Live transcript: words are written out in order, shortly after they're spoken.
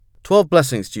12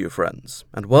 blessings to you, friends,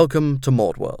 and welcome to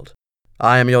Mordworld.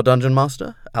 I am your Dungeon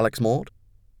Master, Alex Mord.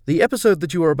 The episode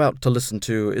that you are about to listen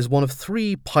to is one of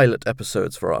 3 pilot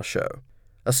episodes for our show,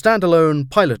 a standalone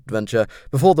pilot adventure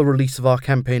before the release of our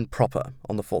campaign proper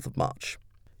on the 4th of March.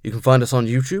 You can find us on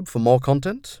YouTube for more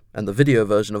content and the video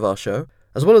version of our show,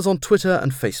 as well as on Twitter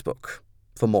and Facebook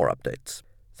for more updates.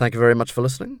 Thank you very much for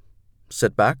listening.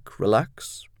 Sit back,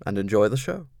 relax, and enjoy the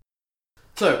show.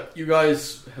 So, you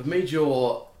guys have made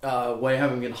your way,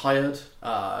 having been hired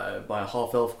by a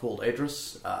half-elf called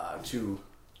Adris to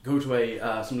go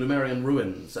to some Lumerian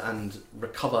ruins and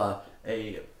recover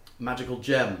a magical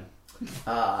gem.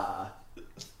 I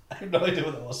have no idea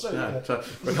what that was. To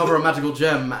recover a magical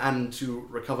gem and to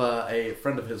recover a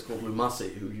friend of his called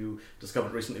Lumasi, who you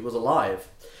discovered recently was alive.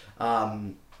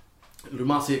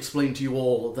 Lumasi explained to you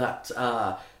all that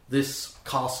this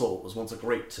castle was once a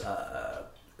great...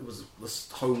 it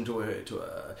was home to a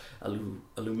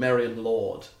Lumerian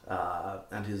lord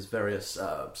and his various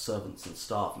servants and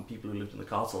staff and people who lived in the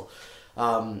castle.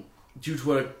 Due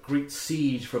to a great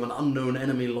siege from an unknown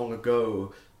enemy long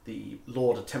ago, the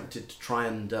lord attempted to try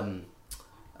and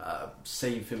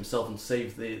save himself and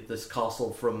save this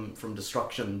castle from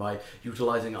destruction by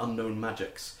utilizing unknown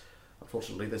magics.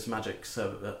 Unfortunately, these magics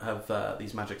have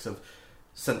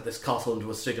sent this castle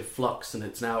into a state of flux, and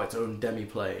it's now its own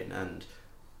demiplane, and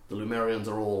the Lumerians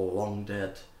are all long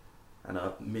dead and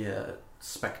are mere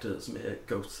spectres, mere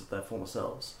ghosts of their former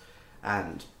selves.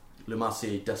 And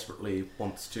Lumasi desperately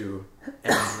wants to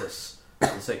end this for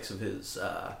the sakes of his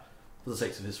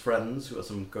friends, who are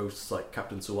some ghosts like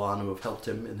Captain Suwan, who have helped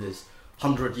him in his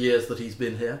 100 years that he's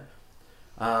been here.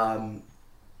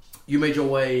 You made your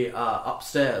way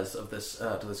upstairs of this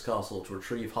to this castle to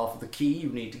retrieve half of the key you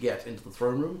need to get into the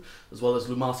throne room, as well as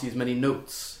Lumasi's many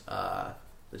notes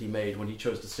that he made when he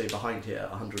chose to stay behind here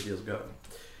 100 years ago.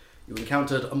 You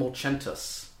encountered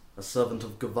Amorchentus, a servant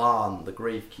of Gavan, the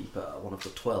Gravekeeper, one of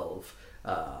the 12,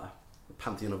 the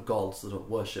pantheon of gods that are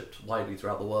worshipped widely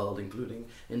throughout the world, including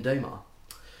in Daemar.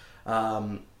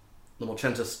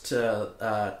 Amorchentus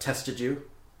tested you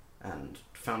and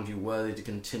found you worthy to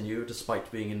continue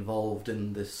despite being involved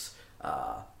in this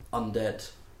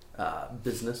undead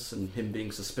business, and him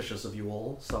being suspicious of you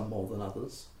all, some more than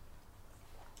others.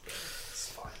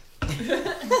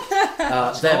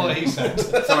 Them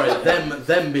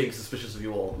being suspicious of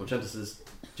you all. Amorchentus is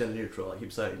gender neutral. I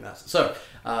keep saying that. So,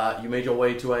 you made your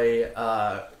way to a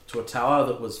tower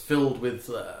that was filled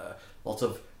with lots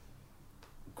of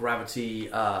gravity,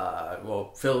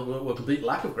 filled with a complete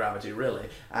lack of gravity, really.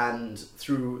 And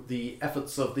through the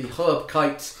efforts of the herb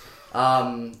kite,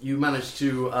 you managed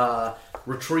to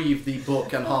retrieve the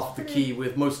book and half of the key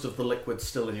with most of the liquid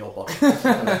still in your body.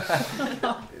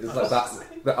 It's like that,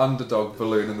 the underdog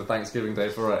balloon in the Thanksgiving Day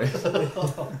parade.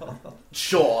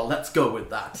 Sure, let's go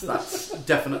with that. That's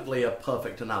definitely a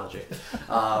perfect analogy.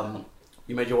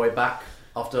 You made your way back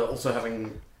after also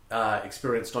having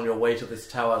experienced on your way to this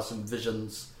tower some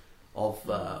visions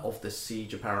of this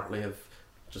siege, apparently, of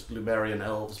just Lumerian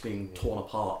elves being torn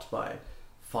apart by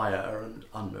fire and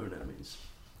unknown enemies,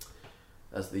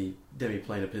 as the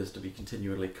demiplane appears to be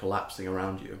continually collapsing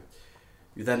around you.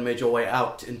 You then made your way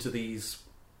out into these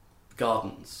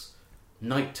gardens.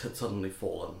 Night had suddenly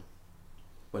fallen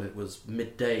when it was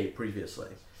midday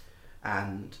previously,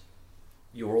 and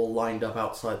you were all lined up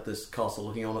outside this castle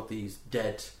looking on at these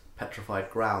dead, petrified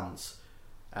grounds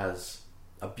as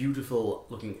a beautiful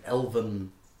looking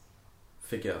elven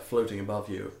figure floating above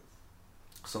you,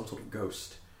 some sort of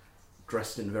ghost,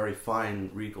 dressed in very fine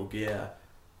regal gear,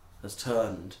 has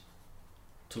turned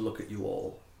to look at you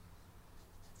all.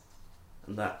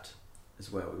 And that is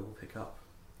where we will pick up.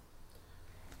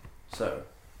 So,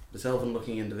 this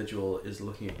elven-looking individual is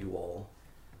looking at you all.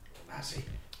 Lassie.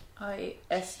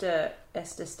 Esther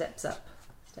steps up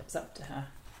to her.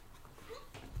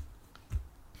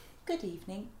 Good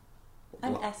evening.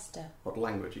 I'm Esther. What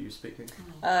language are you speaking?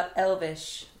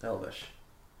 Elvish. Elvish.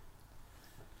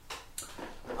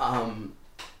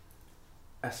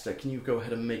 Esther, can you go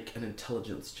ahead and make an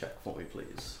intelligence check for me,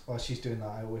 please? While she's doing that,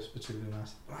 I whisper to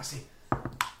Lunas, Lassie,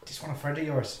 just want a friend of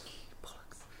yours.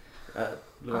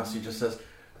 Lumasi just says,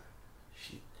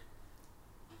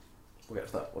 we'll get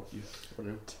to that. What do you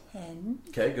 10.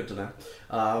 Okay, good to know.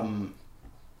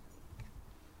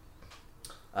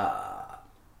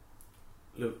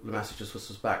 Lumasi just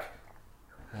whispers back,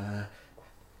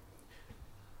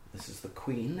 this is the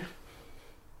Queen.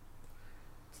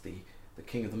 It's the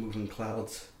King of the Moving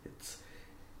Clouds. It's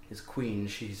his Queen.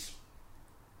 She's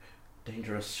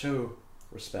dangerous. Show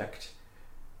respect.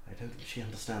 I don't think she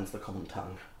understands the common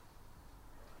tongue.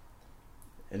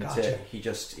 And Gotcha. he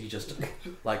just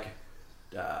like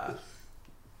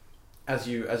as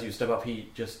you step up, he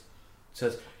just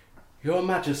says, "Your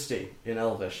Majesty," in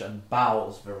Elvish, and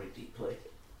bows very deeply.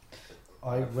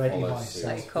 I ready Follows myself. suit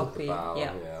Like with the copy, bow,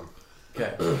 yeah.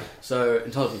 Okay, so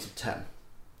intelligence of 10.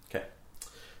 Okay,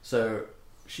 so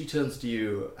she turns to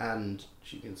you and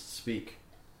she begins to speak.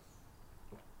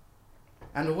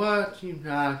 And what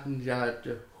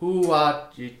who are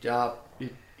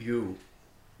you?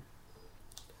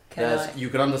 You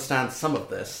can understand some of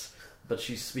this, but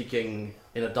she's speaking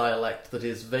in a dialect that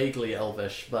is vaguely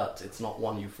Elvish, but it's not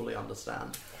one you fully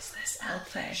understand. Is this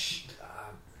Okay. Elvish?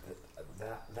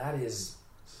 That is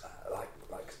like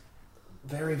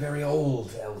very, very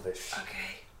old Elvish.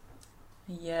 Okay.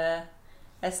 Yeah.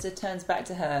 Esther turns back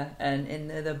to her and in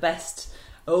the best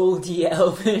oldie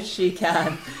Elvish she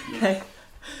can.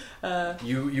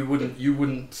 You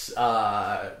wouldn't.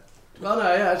 Well,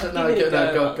 no, yeah, no, Give it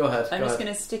a go ahead. I'm go just ahead.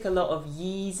 going to stick a lot of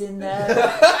ye's in there.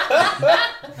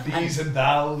 These and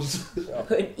thous.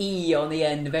 Put an E on the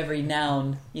end of every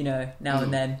noun, now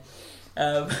and then.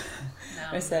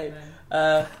 I say,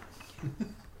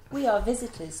 we are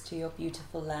visitors to your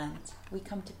beautiful land. We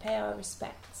come to pay our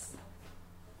respects.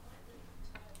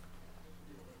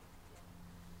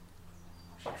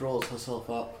 She draws herself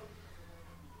up,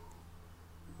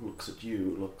 looks at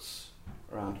you, looks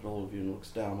around at all of you, and looks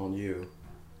down on you.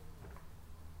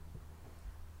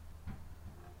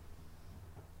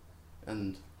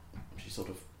 And she sort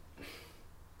of,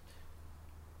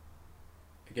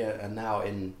 again, and now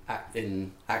in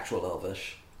actual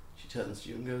Elvish, she turns to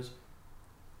you and goes,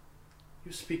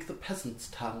 "You speak the peasant's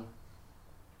tongue."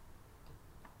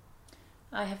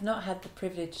 I have not had the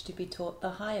privilege to be taught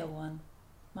the higher one.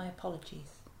 My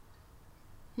apologies.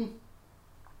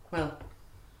 Well,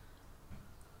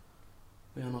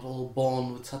 we are not all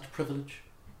born with such privilege.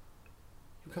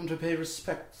 You come to pay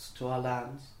respects to our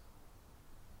lands.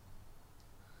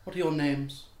 What are your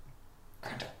names?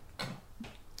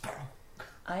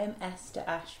 I am Esther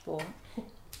Ashbourne.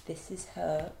 This is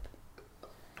Herb.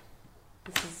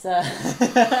 This is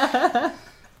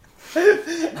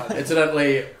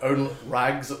Incidentally, only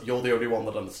Rags, you're the only one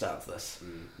that understands this.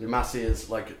 Massey is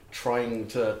trying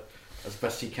to, as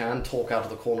best he can, talk out of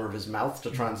the corner of his mouth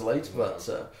to translate, but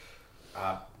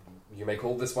You may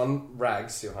call this one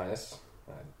Rags, Your Highness.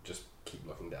 Just keep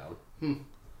looking down.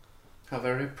 how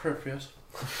very appropriate.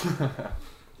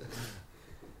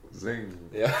 Zing.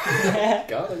 Yeah.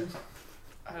 Got him.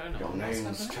 I don't know. Your what else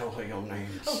names, happened. tell her your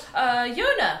names.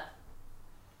 Yona.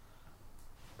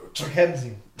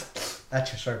 Mackenzie. At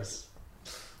your service.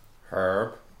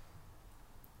 Herb.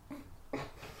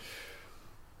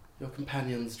 Your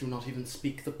companions do not even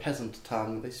speak the peasant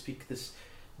tongue. They speak this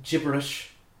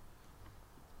gibberish.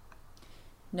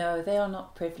 No, they are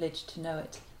not privileged to know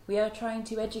it. We are trying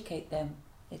to educate them.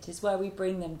 It is why we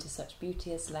bring them to such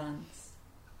beauteous lands.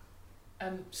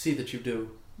 See that you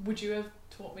do. Would you have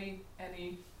taught me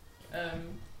any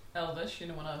Elvish?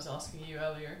 When I was asking you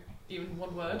earlier, even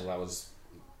one word. Well, that was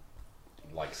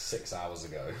 6 hours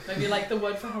ago. Maybe the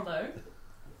word for hello.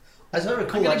 As I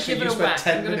recall, gonna actually, give it you a spent whack.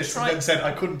 10 I'm gonna minutes try- and then said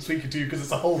I couldn't speak it to you because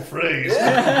it's a whole phrase.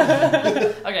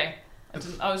 Okay.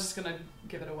 I was just gonna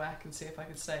give it a whack and see if I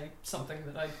could say something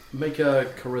that I. Make a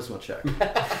charisma check.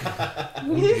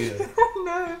 Oh, dear.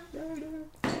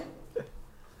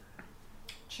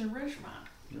 Charisma.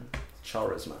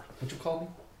 Charisma. What'd you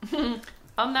call me?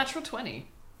 Unnatural 20.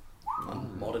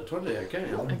 Modded 20,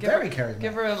 okay. I'm give very charismatic.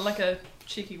 Give her a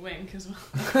cheeky wink as well.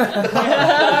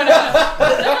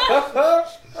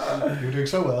 You were doing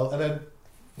so well, and then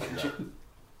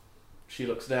She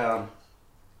looks down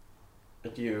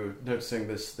at you, noticing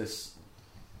this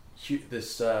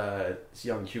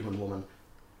young human woman.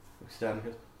 Looks down and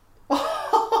goes, what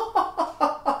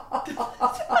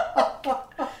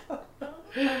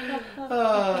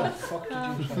the fuck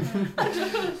did you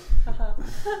say?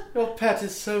 "Your pet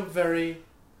is so very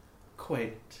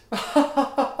quaint." What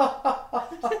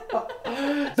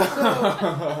the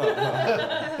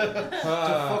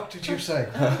fuck did you say?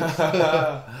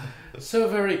 So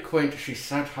very quaint, she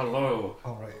said hello.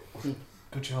 All right.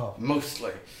 Good job.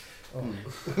 Mostly. Oh.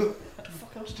 What the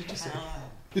fuck else did you say?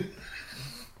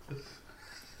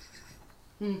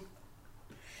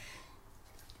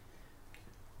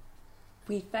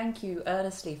 We thank you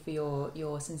earnestly for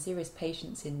your sincerest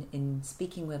patience in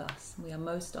speaking with us. We are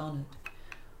most honoured.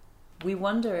 We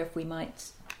wonder if we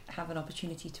might have an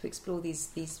opportunity to explore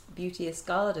these beauteous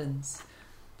gardens.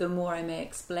 The more I may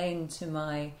explain to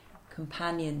my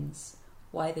companions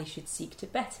why they should seek to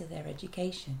better their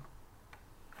education.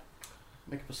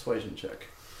 Make a persuasion check.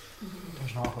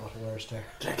 There's an awful lot of words there.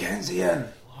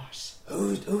 Dickensian! What?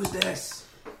 Who's this?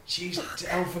 She's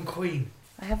the Elfin Queen.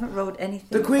 I haven't rolled anything.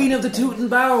 The Queen of the Tootin'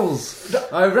 Bowels.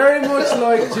 I very much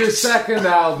liked your second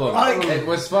album. It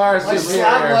was far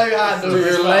superior to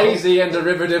your lazy and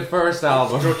derivative first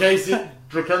album.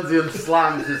 Drakenzian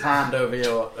slams his hand over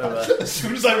your... As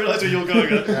soon as I realised where you were going,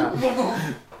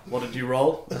 Yeah. What did you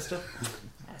roll, Esther?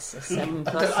 That's a 7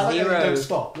 plus I like that you 0. don't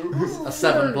stop. A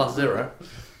 7 plus 0.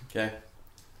 Okay.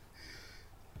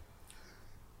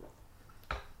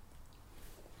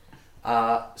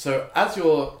 So as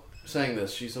you're saying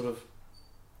this, she sort of...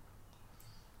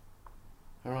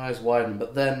 Her eyes widen,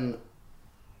 but then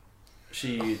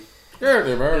she is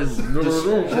distracted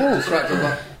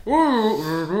by...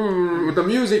 With the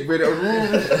music video.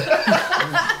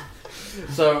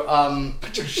 So,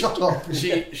 Just shut up.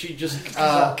 she just...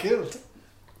 killed.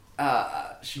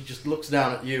 she just looks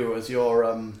down at you as you're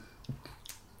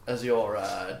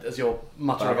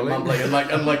muttering and mumbling,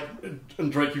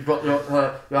 and Drake, you've got your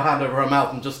hand over her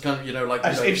mouth and just kind of, like...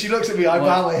 If she looks at me, I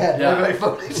bow my head. Yeah. I'm very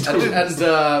funny.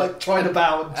 And trying to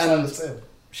bow and and- stand still.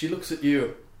 she looks at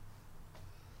you.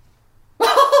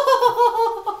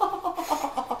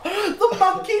 The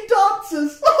monkey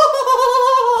dances!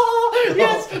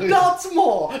 Yes, dance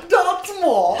more! Dance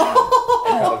more! Do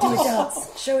a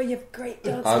dance. Show her your great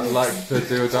dance. I'd like to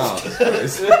do a dance,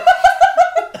 please.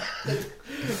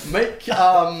 Make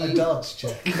A dance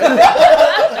check.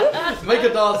 make a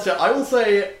dance check. I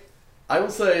will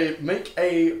say make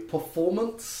a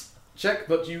performance check,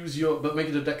 but make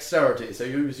it a dexterity. So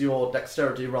use your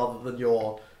dexterity rather than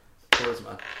your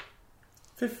charisma.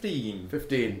 15.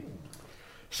 15.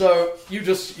 So you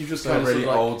just So kind of really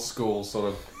sort of old school sort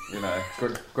of,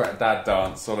 great dad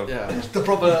dance sort of. yeah. The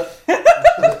proper.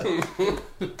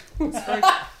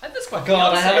 That's quite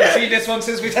God, I haven't seen this one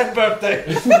since my 10th birthday.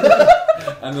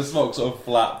 And the smoke sort of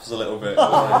flaps a little bit.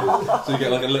 So you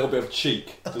get like a little bit of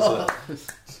cheek. Just like,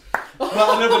 Well,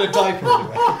 I live in a diaper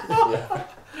anyway.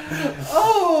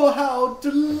 Oh, how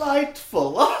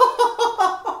delightful!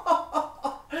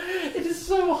 It is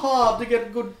so hard to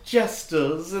get good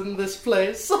jesters in this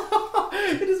place.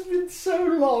 It has been so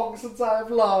long since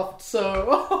I've laughed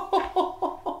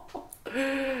so.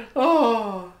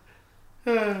 Oh.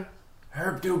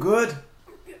 Herb, do good.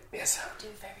 Yes, do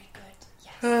very good.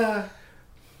 Yes.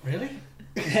 Really?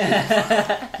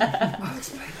 I'll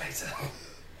explain later.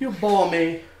 You bore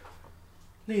me.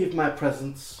 Leave my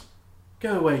presence.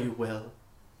 Go where you will.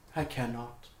 I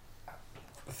cannot.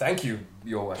 Thank you,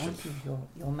 Your Worship. Thank you,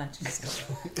 your Majesty.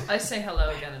 I say hello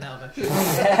again in Elvish.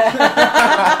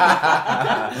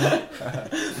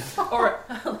 Or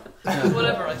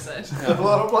whatever I said.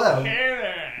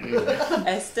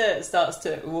 Esther starts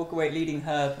to walk away, leading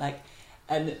her,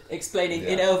 and explaining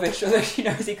in Elvish, although she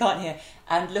knows he can't hear.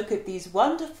 And look at these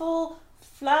wonderful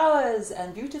flowers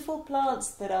and beautiful plants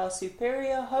that our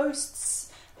superior hosts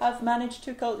have managed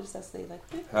to cultivate. That's the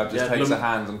Herb just takes a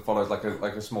hand and follows like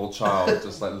a small child,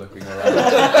 just looking around.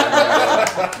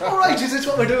 Alright, is this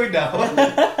what we're doing now?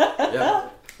 Yeah.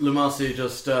 Lumasi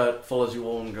just follows you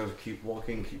all and goes, keep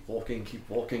walking, keep walking, keep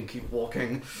walking, keep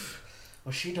walking.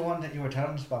 Was she the one that you were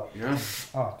telling us about? Yeah.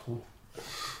 Oh, cool.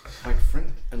 Frank,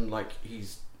 and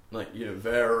he's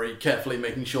very carefully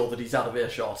making sure that he's out of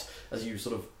earshot as you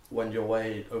sort of wend your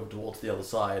way over towards the other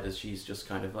side, as she's just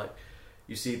kind of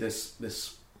you see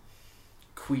this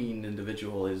queen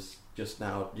individual is just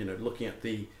now looking at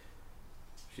the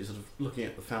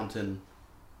fountain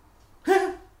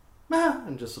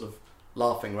and just sort of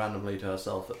laughing randomly to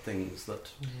herself at things that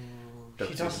don't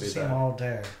She seem to doesn't be seem there. all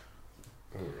there.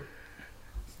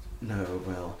 No,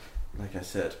 well, like I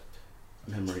said,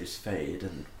 memories fade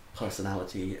and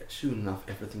personality, soon enough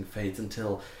everything fades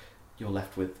until you're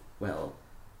left with, well,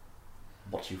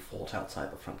 what you fought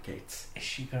outside the front gates. Is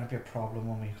she going to be a problem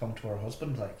when we come to her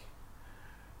husband?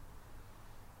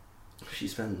 She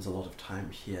spends a lot of time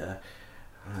here.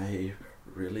 I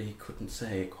really couldn't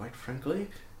say, quite frankly.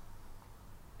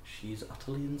 She's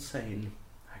utterly insane.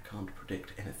 I can't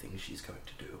predict anything she's going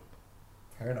to do.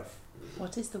 Fair enough.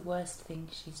 What is the worst thing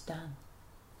she's done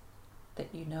that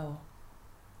you know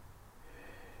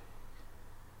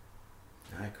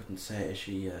I couldn't say.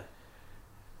 She,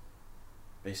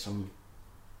 based on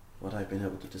what I've been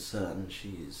able to discern,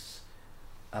 she's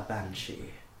a banshee.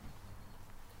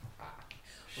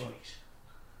 Right.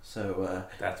 So,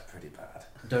 That's pretty bad.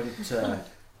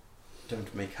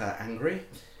 don't make her angry,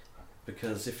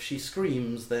 because if she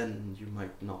screams, then you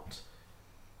might not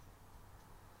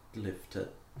live to...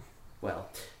 Well,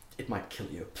 it might kill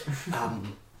you.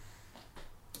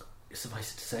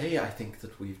 Suffice it to say, I think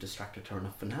that we've distracted her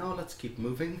enough for now. Let's keep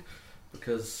moving,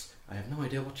 because I have no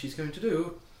idea what she's going to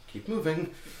do. Keep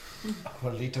moving.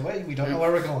 Well, lead the way. We don't know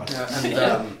where we're going.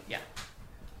 And Yeah.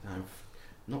 I've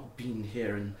not been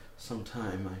here in some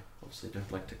time. I obviously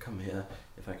don't like to come here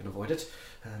if I can avoid it.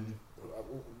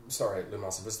 Sorry,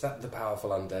 Lumasa, was that the powerful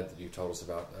undead that you told us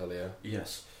about earlier?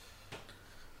 Yes.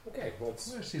 Okay, well,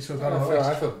 I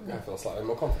I feel slightly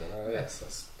more confident. Yes,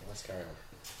 let's carry on.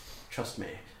 Trust me,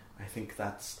 I think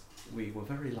we were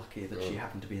very lucky that she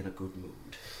happened to be in a good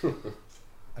mood.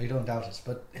 I don't doubt it,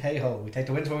 but hey ho, we take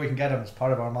the wins where we can get them. It's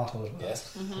part of our motto as well.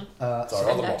 Yes. Mm-hmm. It's our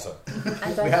other motto.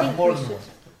 And we have more than one.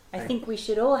 I think we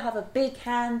should all have a big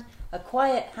hand, a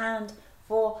quiet hand,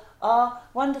 for our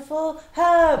wonderful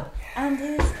Herb and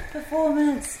his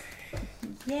performance.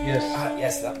 Yay.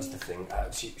 Yes, that was the thing.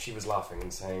 She was laughing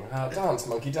and saying, "Dance,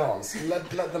 monkey, dance. Let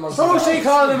the monkey." So dance. she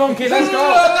called the monkey. Let's go.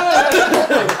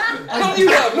 Not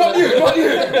you, Herb, not you, not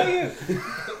you.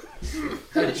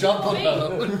 Jump on Me?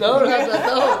 No.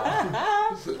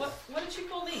 What did she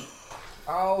call me?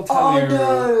 I'll tell you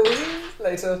no!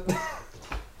 later.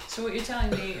 So what you're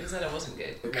telling me is that it wasn't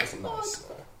good. It wasn't nice.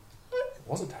 No. It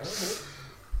wasn't terrible.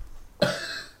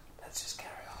 Let's just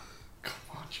carry on.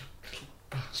 Come on, you little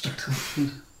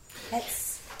bastard.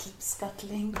 Let's keep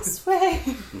scuttling this way.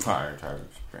 What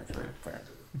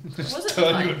does it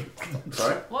look like?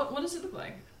 Sorry? What does it look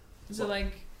like? Is it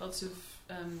like lots of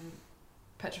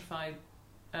petrified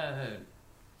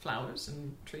flowers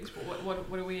and trees?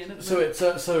 What are we in at the moment?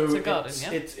 It's a garden,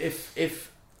 yeah? It's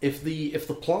if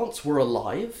the plants were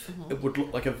alive, it would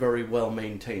look like a very well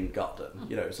maintained garden.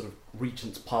 You know, sort of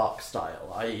Regent's Park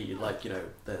style. I.e., like, you know,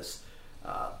 there's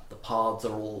the paths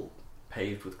are all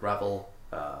paved with gravel.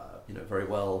 You know, very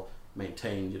well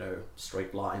maintained. You know,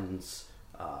 straight lines.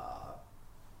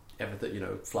 Everything. You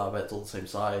know, flower beds all the same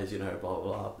size. You know, blah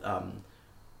blah blah.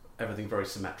 Everything very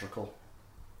symmetrical.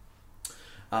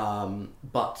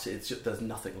 But it's just, there's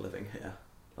nothing living here.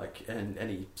 Like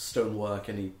any stonework,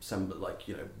 like,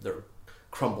 you know, there are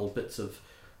crumbled bits of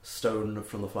stone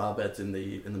from the flower beds in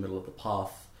the middle of the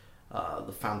path.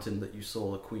 The fountain that you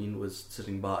saw the Queen was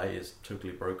sitting by is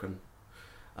totally broken.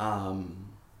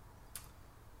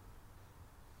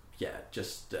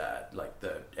 Just like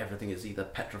everything is either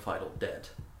petrified or dead.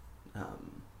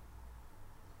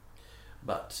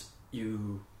 But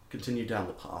you continue down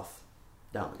the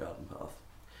garden path,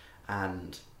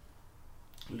 and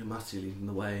Lumasi leading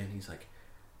the way, and he's like,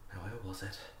 "Now where was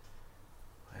it?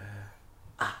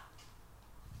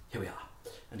 Here we are."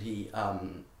 And he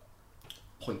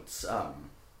points,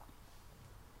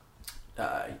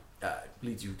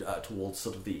 leads you towards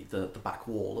sort of the back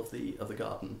wall of the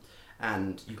garden,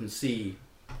 and you can see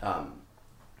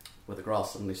where the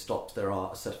grass suddenly stops. There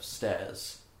are a set of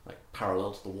stairs, like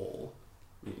parallel to the wall,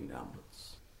 leading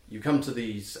downwards. You come to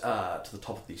these to the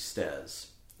top of these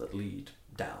stairs that lead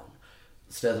down.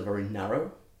 The stairs are very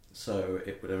narrow, so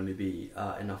it would only be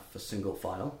enough for single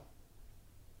file.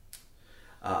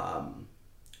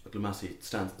 But Lumasi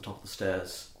stands at the top of the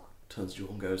stairs, turns to you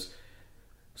and goes,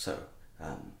 "So,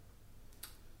 I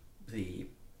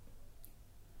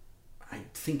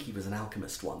think he was an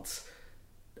alchemist once,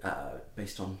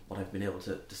 based on what I've been able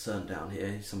to discern down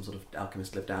here. Some sort of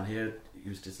alchemist lived down here,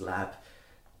 used his lab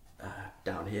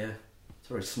down here. It's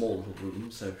a very small little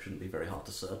room, so it shouldn't be very hard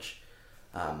to search.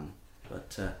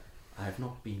 But I have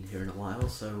not been here in a while,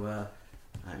 so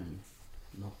I'm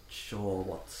not sure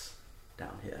what's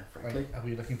down here, frankly." Are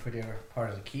we looking for the other part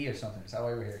of the key or something? Is that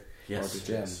why we're here? Yes. Or the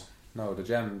gem. No, the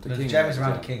gem. The The gem is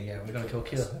around the king, yeah. We're going to go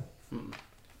kill him. Mm.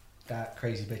 That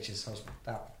crazy bitch's husband.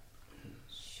 That one.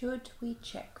 Should we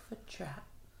check for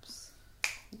traps?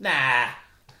 Nah.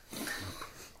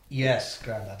 Yes,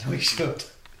 Grandad, we should.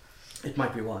 It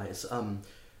might be wise. No,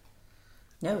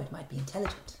 it might be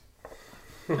intelligent.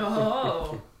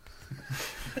 Oh,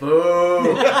 Boo!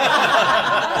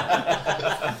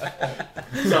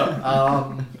 So,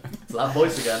 it's that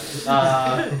voice again.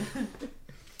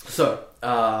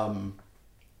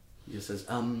 He just says,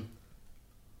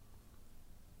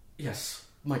 yes,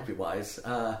 might be wise.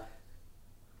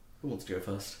 Who wants to go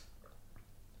first?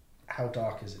 How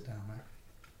dark is it down there?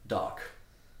 Dark.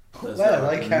 There's Well, no-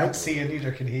 I can't see and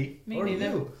neither can he. Me or neither.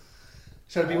 you.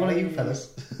 Should it be one of you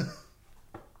fellas?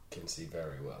 Can see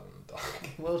very well in the dark.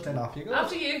 Well, then off you go.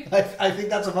 after you. I think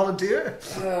that's a volunteer.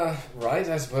 Right,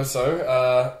 I suppose so.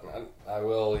 I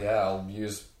will. Yeah, I'll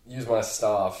use my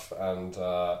staff and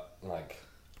like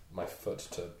my foot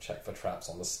to check for traps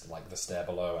on the stair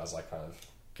below as I kind of.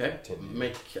 Okay, continue.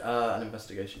 make an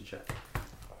investigation check.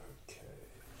 Okay.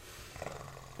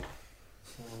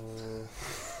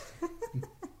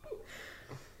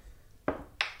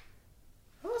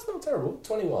 Oh, that's not terrible.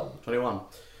 21. 21.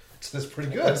 That's pretty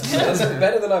good. That's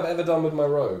better than I've ever done with my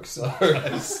rogue. So,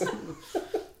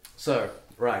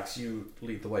 Rags, you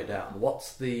lead the way down.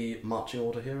 What's the marching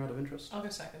order here, out of interest? I'll go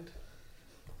second.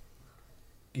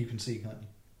 you can see, can't you?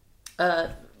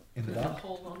 In the dark.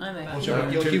 Hold on. I'm to okay.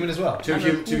 that. You're human as well. Two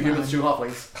humans, 2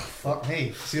 halflings. Fuck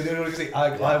me. So you're the only one who can see.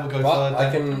 I will go Well, third. I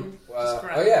then. can. Just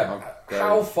grab Oh yeah. Okay.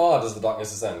 How far does the darkness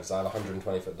descend? Because I have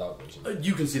 120 foot dark vision.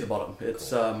 You can see the bottom.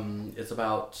 It's it's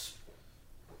about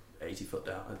 80 foot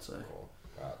down, I'd say. Cool.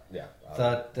 Yeah.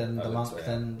 Third, then I'll the let- monk, yeah,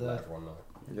 then let the. everyone know.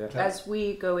 Yeah. As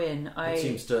we go in, It I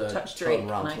seems to touch turn Drake and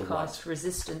round I to the cast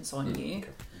resistance on you.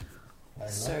 Okay.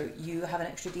 So you have an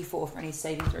extra D4 for any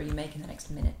saving throw you make in the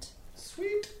next minute.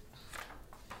 Sweet.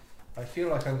 I feel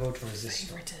like I'm going to resist.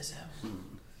 Favoritism.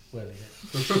 Well,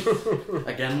 yeah. right.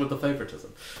 Again with the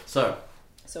favoritism. So,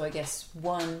 So I guess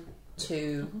 1,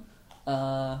 2,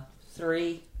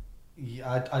 3.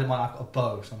 Yeah, I didn't want a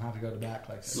bow, so I'm happy to go to the back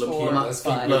like this. Four, Let's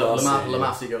keep five.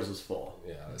 Lamasi goes as 4.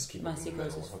 Yeah, let's keep Massey it in the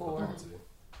goes middle as of the 4. party.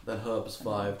 Then Herb is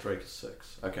 5, Drake is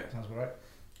 6. Okay, Sounds all right.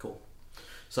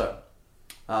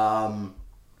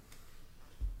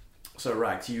 so,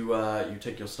 Rags, you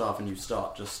take your staff and you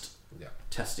start just Yeah.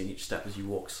 testing each step as you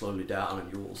walk slowly down,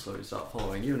 and you all slowly start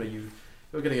following. You know,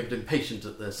 you're getting a bit impatient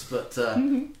at this, but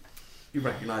you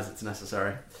recognise it's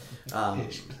necessary.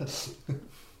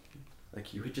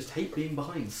 Like you just hate being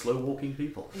behind slow walking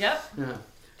people. Yep. Yeah.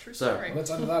 True So- story. Well, it's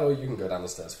either that or you can go down the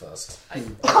stairs first. I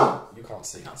You can't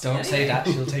see. can't Don't say anything. that,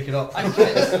 she'll take it up. I would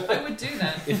do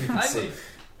that. If you can I see.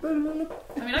 would.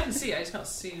 I mean, I can see. I just can't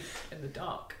see in the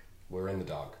dark. We're in the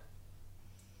dark.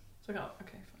 So I can't.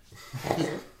 Okay,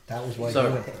 fine. That was why So-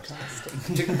 you went there.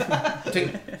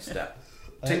 Tink, step.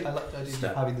 Tink, I like the idea of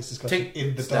step. having this discussion Tink,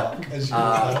 in the step. dark. As you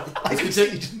This, can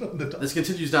see you in the dark. this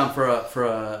continues down for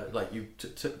a like you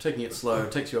taking it slow.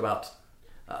 It takes you about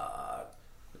a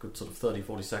good sort of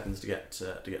 30-40 seconds to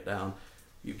get down.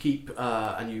 You keep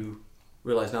and you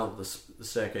realise now that the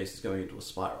staircase is going into a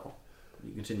spiral.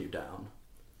 You continue down.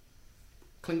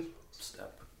 Clink,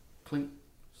 step, clink,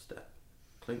 step,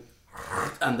 clink,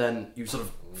 and then you sort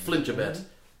of flinch a bit,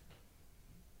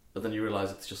 but then you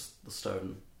realise it's just the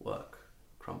stone work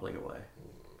crumbling away.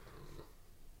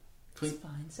 It's Clink,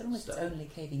 fine, so long as it's Step. only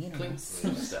caving in on clink, us.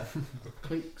 step,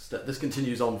 clink, step. This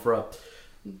continues on for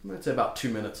I'd say about 2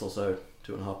 minutes or so,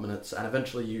 2.5 minutes, and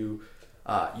eventually you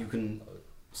can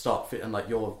start and like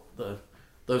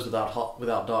those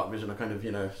without dark vision are kind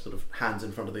of sort of hands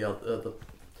in front of the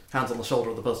hands on the shoulder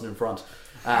of the person in front.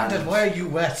 And then why are you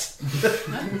wet?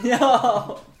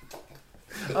 No!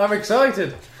 I'm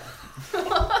excited.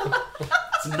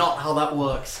 It's not how that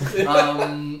works.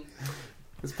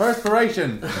 It's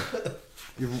perspiration.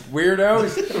 You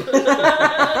weirdos.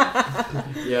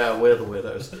 Yeah, we're the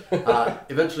weirdos.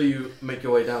 Eventually, you make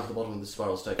your way down to the bottom of the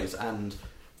spiral staircase, and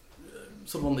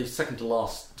sort of on the second to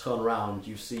last turn around,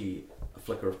 you see a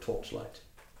flicker of torchlight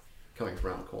coming from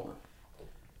around the corner.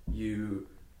 You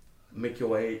make your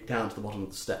way down to the bottom of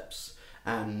the steps,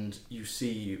 and you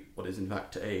see what is in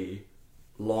fact a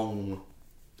long,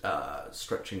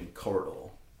 stretching corridor,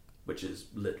 which is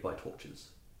lit by torches,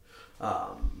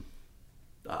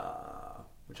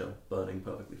 which are burning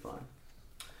perfectly fine.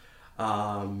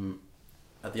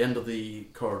 At the end of the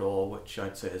corridor, which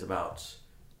I'd say is about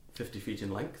 50 feet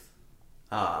in length,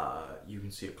 you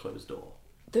can see a closed door.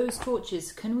 Those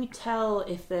torches, can we tell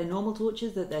if they're normal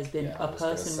torches that there's been Yeah, I a was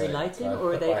gonna person say, relighting, can I or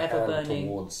are put they my ever hand burning?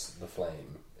 towards the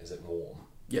flame? Is it warm?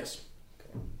 Yes.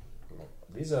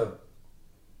 These are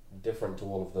different to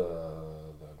all of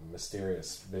the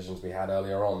mysterious visions we had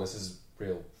earlier on. This is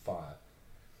real fire.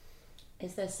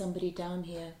 Is there somebody down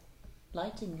here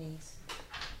lighting these?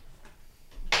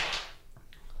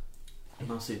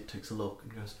 Marcy takes a look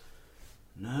and goes,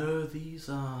 "No, these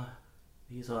are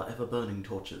ever-burning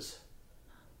torches.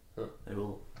 Huh. They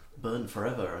will burn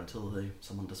forever until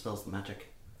someone dispels the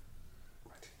magic.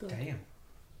 Damn.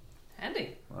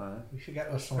 Handy. We should get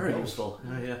us some Very of those. useful.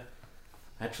 Yeah.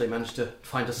 I actually managed to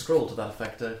find a scroll to that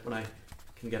effect. When I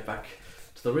can get back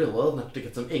to the real world and have to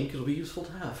get some ink, it'll be useful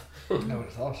to have." I would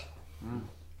have thought.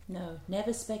 No,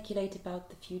 never speculate about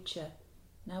the future.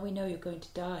 Now we know you're going to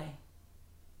die.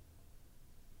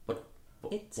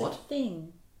 It's What? a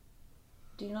thing.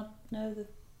 Do you not know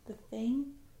the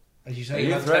thing? As you Are say,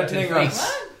 you have threatening tempted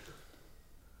us? fate.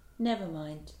 Never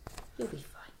mind. You'll be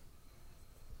fine.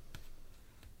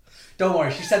 Don't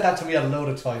worry, she said that to me a load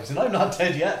of times, and I'm not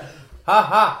dead yet. Ha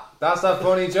ha! That's a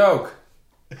funny joke.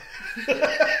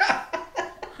 Ha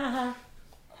ha.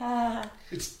 Ha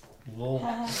It's lol.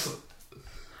 ha.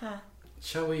 Ha.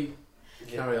 Shall we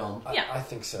carry on? Yeah. I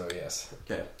think so, yes.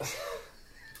 Okay.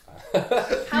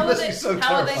 How are must they? be so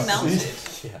How are they terrified.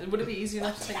 mounted? Would it be easy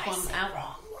enough to take one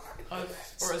out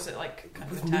or is it like kind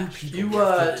of attached?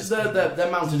 They're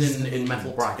mounted in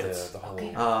metal brackets. The whole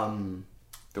Okay.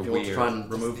 The If you want to weird. try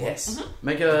and remove one, Yes.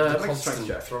 make a strength Constant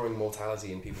check. throwing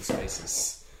mortality in people's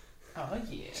faces. Oh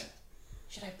yeah.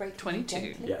 Should I break them 22.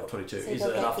 gently? Yeah, 22. So Is they'll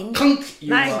it get enough? in? Clunk!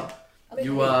 Nine.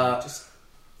 You Just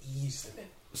ease them in.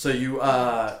 so you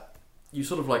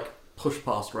sort of like push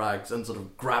past Rags and sort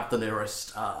of grab the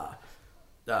nearest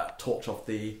torch off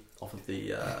of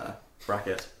the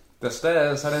bracket. The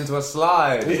stairs head into a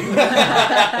slide.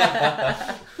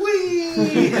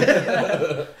 Whee!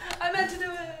 I meant to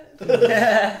do it.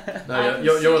 No,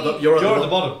 you're at the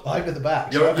bottom. I'm at the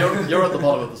back. You're at the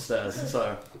bottom of the stairs.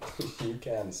 So You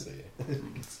can see.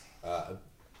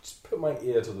 Just put my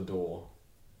ear to the door.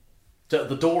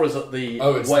 the door is at the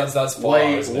that's far,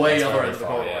 way isn't it? way That's other very end of the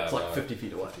far, corridor. yeah, It's like no. 50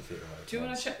 feet away. 50 feet away. Do you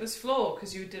want to check this floor?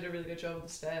 Because you did a really good job with the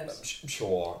stairs.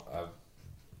 Sure.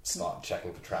 Start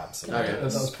checking for traps. And Okay. That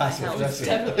was passive Helps. aggressive.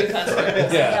 Definitely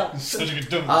passive. Yeah. Helps. Such a good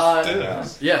dumb Yeah.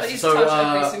 Yes. Please So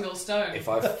touch every single stone. If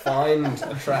I find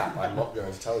a trap, I'm not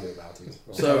going to tell you about it.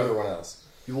 I'll So- tell everyone else.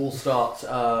 you all start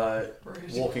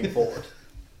Rude. walking forward.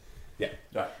 Yeah.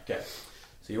 Right. Okay.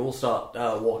 So you all start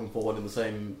walking forward in the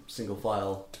same single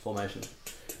file formation.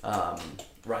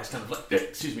 Rags kind of like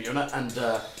excuse me, and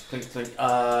think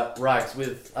Rags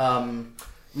with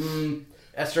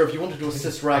Esther. If you wanted to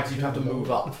assist Rags, you'd have to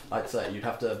move up. I'd say you'd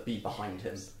have to be behind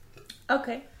him.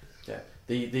 Okay. Yeah.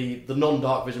 The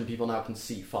non-dark vision people now can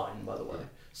see fine. By the way.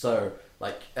 So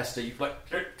like Esther, you like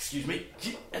excuse me,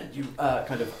 and you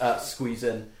kind of squeeze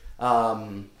in.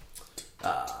 And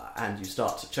you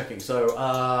start checking.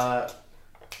 So,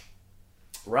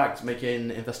 Rags, make an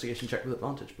investigation check with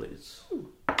advantage, please.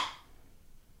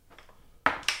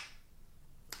 I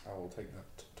will take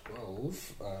that to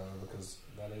 12 because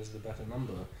that is the better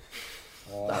number.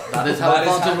 That is how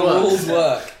advantage the works. rules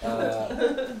work.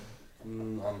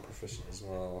 I'm proficient as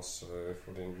well, so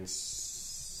 14,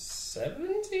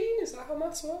 17? Is that how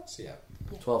maths works? Yeah.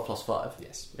 12 plus 5.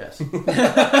 Yes. Yes.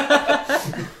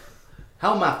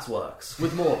 How maths works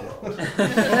with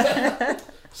Mordworld.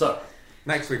 So,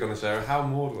 Next week on the show, how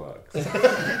Maud works. With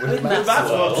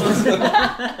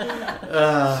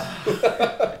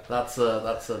that's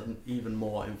an even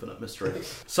more infinite mystery.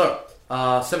 So,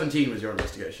 17 was your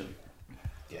investigation.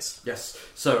 Yes. Yes.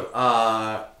 So,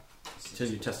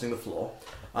 continue testing the floor.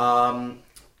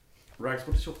 Rags,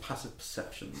 what is your passive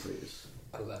perception, please?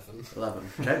 11. 11.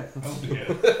 Okay. Oh dear.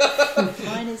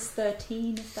 Mine is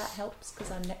 13, if that helps,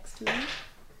 because I'm next to you.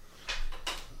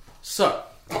 So,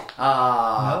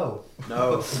 No.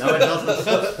 no, it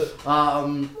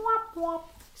doesn't.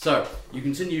 So you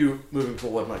continue moving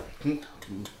forward, like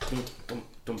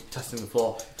testing the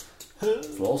floor. The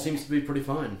floor seems to be pretty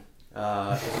fine.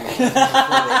 It's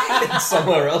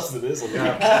somewhere else that isn't.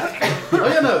 Oh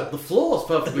yeah, no, the floor's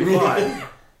perfectly fine.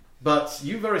 But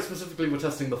you very specifically were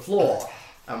testing the floor.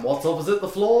 And what's opposite the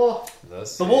floor? The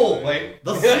wall. Wait.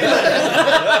 The ceiling.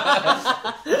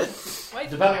 Wait.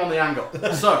 Depending on the angle.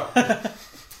 So,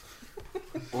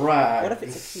 Rags. What if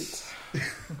it's a cute?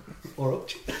 Or up.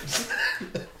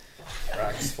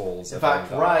 Rags falls. In fact,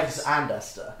 everyone Rags dies. and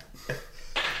Esther.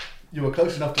 You were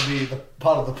close enough to be the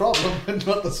part of the problem and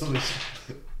not the solution.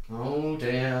 Oh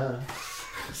dear.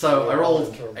 So I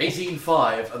rolled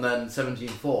 18.5 and then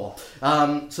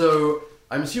 17.4. So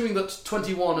I'm assuming that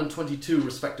 21 and 22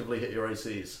 respectively hit your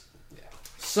ACs. Yeah.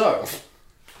 So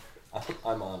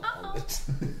I'm on it.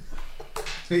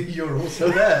 You're also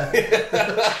there.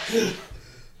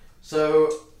 So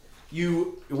you're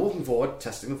walking forward,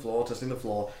 testing the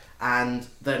floor, and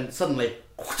then suddenly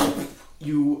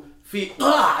you feel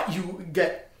you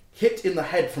get hit in the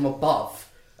head from above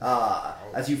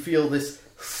as you feel this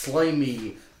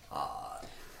slimy.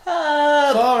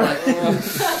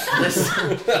 This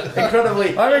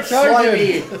incredibly I'm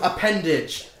slimy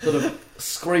appendage sort of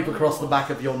scrape across the back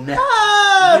of your neck.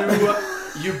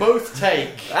 You both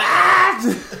take.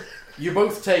 You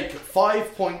both take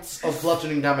 5 points of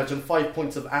bludgeoning damage and 5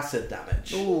 points of acid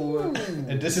damage.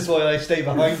 And this is why I stay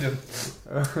behind him.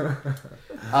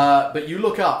 But you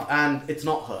look up and it's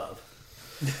not Herb.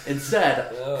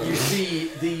 Instead, you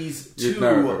see these You'd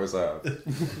know if it two was out.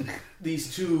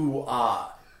 these two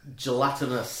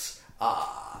gelatinous,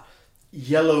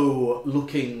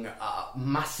 yellow-looking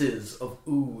masses of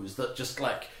ooze that just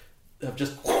like have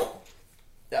just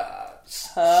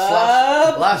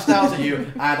lashed out at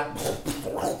you and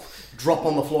drop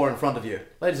on the floor in front of you.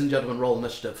 Ladies and gentlemen, roll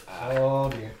initiative. Oh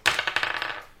dear.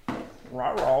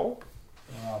 Roll.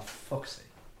 Oh, fuck's sake.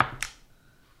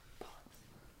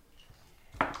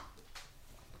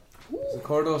 Is the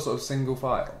corridor sort of single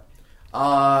file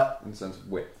in the sense of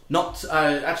width? Not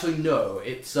actually, no.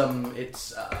 It's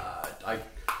I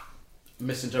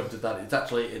misinterpreted that.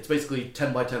 It's basically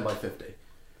 10 by 10 by 50.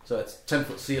 So it's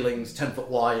 10-foot ceilings, 10 foot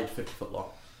wide, 50 foot long.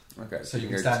 Okay, So you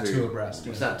can can go stand two abreast.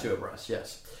 You can stand two abreast.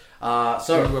 Yes.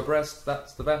 So Two abreast,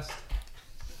 that's the best.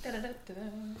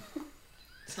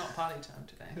 It's not party time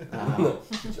today.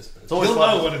 it's always You'll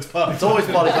know when it's party. It's always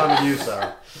party time with you,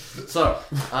 Sarah. So,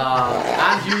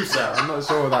 and you, Sarah. I'm not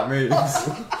sure what that means.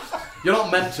 You're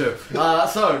not meant to.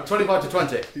 So, 25 to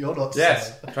 20. You're not.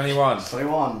 Yes, 21.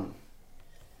 21.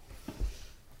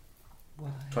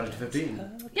 20 to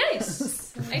 15.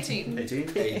 Yes! 18.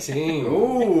 18. 18.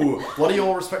 Ooh. What are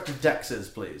your respective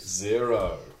dexes, please?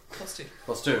 0. +2.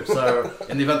 +2. So,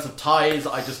 in the event of ties,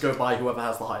 I just go by whoever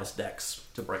has the highest dex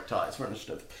to break ties for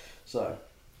initiative. So.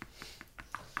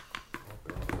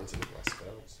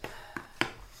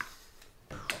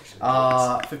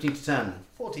 Oh, 15 to 10.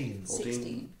 14.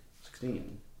 14.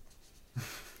 16.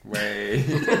 Wait.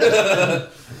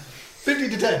 15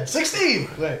 to 10. 16!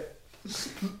 Wait.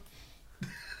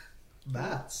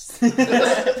 Maths. Oh,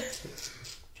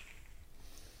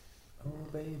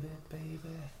 baby, baby.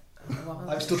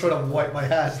 I'm still trying to wipe my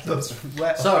hands. That's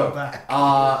wet So, off my back.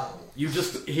 you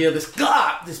just hear this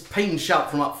this pain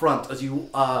shout from up front as you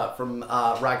from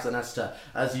Rags and Esther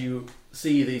as you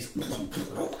see these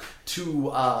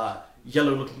two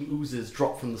yellow-looking oozes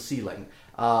drop from the ceiling.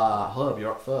 Herb,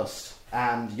 you're up first,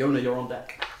 and Yona, you're on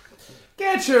deck.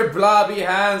 Get your blobby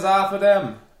hands off of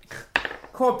them.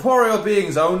 Corporeal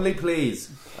beings only, please.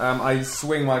 I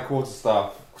swing my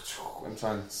quarterstaff and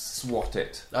try and swat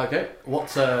it. Okay,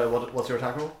 what's your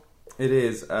attack roll? It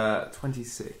is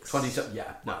 26. 27.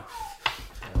 Yeah, no,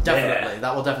 definitely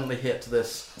that will definitely hit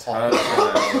this.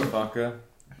 Motherfucker.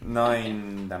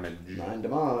 9 damage. 9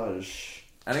 damage.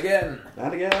 And again.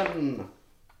 And again.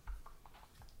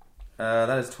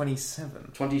 That is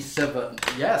 27. 27.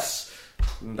 Yes.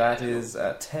 And that is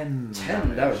 10.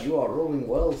 10 damage. You are rolling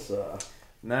well, sir.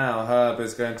 Now Herb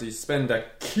is going to spend a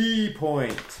key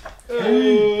point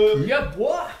Yeah,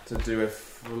 what? to do a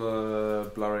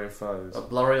blurry of foes. A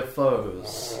blurry of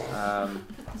foes.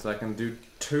 So I can do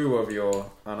 2 of your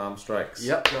unarmed strikes.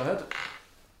 Yep, go ahead.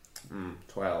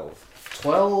 12.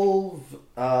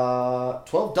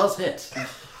 12 does hit.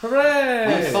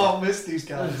 Hooray! I can't miss these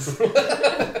guys.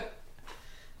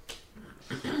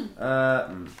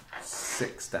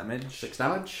 6 damage. 6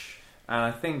 damage. And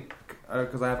I think,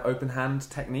 because I have open hand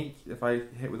technique, if I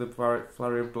hit with a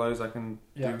flurry of blows, I can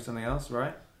do something else,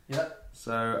 right? Yeah.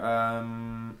 So,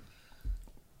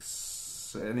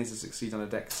 it needs to succeed on a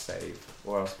dex save,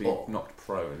 or else be knocked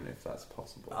prone, if that's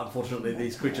possible. Unfortunately,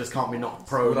 these creatures can't be knocked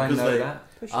prone. Would I because know they, that?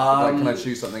 Um, Can I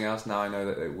choose something else now I know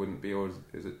that it wouldn't be, or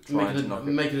is it trying to knock it?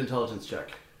 Make an intelligence check.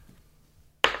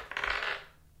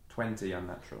 20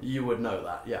 unnatural. You would know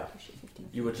that, yeah.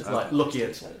 You would just Okay. like looking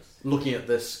at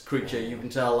this creature. You can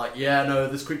tell, like, yeah, no,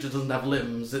 this creature doesn't have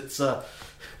limbs. It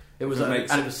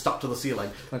was stuck to the ceiling.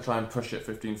 Can I try and push it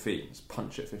 15 feet? Just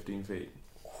punch it 15 feet.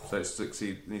 So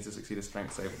it needs to succeed a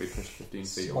strength save, be pushed 15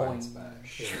 feet away.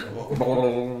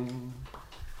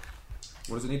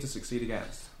 What does it need to succeed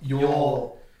against?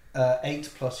 Your 8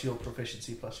 plus your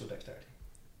proficiency plus your dexterity,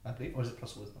 I believe, or is it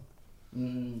plus wisdom?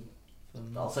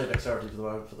 I'll say dexterity for the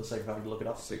moment for the sake of having to look it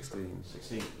up. 16.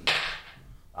 16.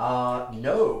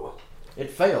 No.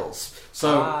 It fails.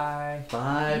 So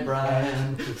Bye,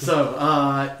 Brian.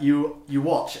 So you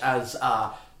watch as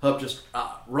Herb just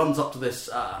runs up to this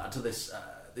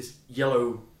this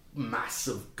yellow mass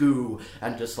of goo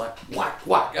and just like whack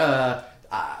whack.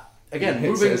 Again, he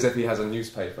hits moving it as if he has a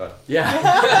newspaper.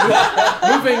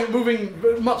 Yeah,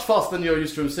 moving much faster than you're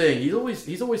used to him seeing.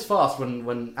 He's always fast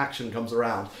when action comes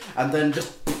around, and then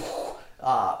just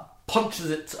punches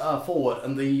it forward,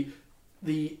 and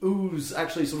the ooze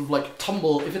actually sort of like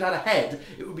tumble. If it had a head,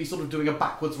 it would be sort of doing a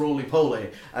backwards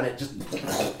roly-poly, and it just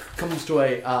comes to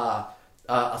a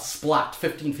splat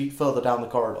 15 feet further down the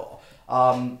corridor.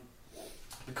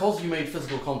 Because you made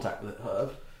physical contact with it,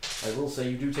 Herb, I will say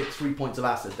you do take 3 points of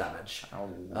acid damage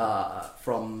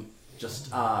from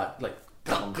just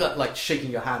like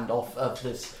shaking your hand off of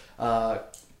this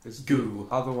goo.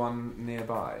 Other one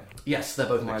nearby. Yes, they're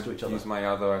both next to each other. Use my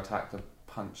other attack to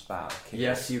punch that.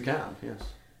 Yes, you can. Yes.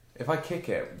 If I kick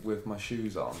it with my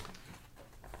shoes on,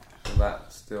 will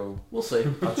that still? We'll see.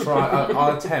 I'll try.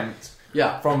 I'll attempt.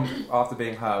 Yeah. From after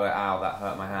being hurt, ow, that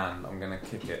hurt my hand. I'm gonna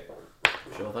kick it.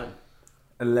 Sure thing.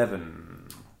 11.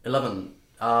 11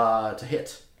 to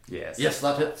hit. Yes. Yes,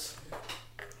 that hits.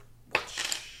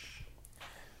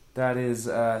 That is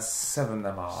 7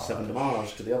 damage. 7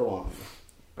 damage to the other one.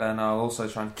 And I'll also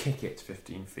try and kick it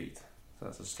 15 feet. So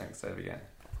that's a strength save again.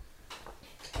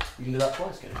 You can do that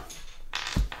twice, can you?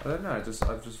 I don't know. I've just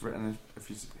written if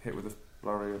you hit with a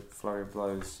flurry of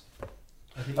blows.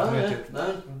 I think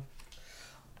No.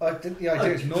 I think the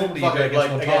idea is normally you Fuck go it, against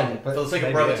one again, target, but for the sake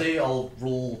of maybe brevity, I'll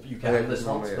rule you can this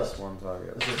once. It's But one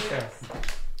target. this is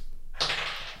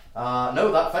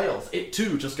No, that fails. It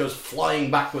too just goes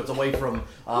flying backwards away from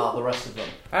the rest of them.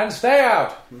 And stay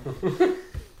out!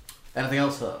 Anything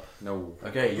else, Herb? No.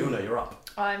 Okay, Yuna, you're up.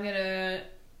 I'm gonna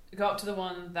go up to the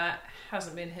one that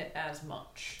hasn't been hit as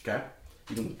much. Okay.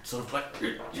 You can sort of like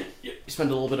you spend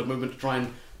a little bit of movement to try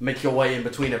and make your way in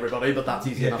between everybody, but that's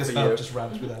easy enough for because you. just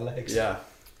rams with our legs. Yeah.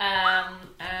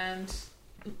 And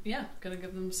yeah, gonna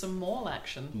give them some maul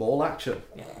action. Maul action.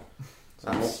 Yeah.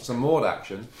 Some Maud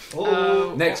action.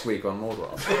 Oh, Next week on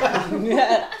Mordor.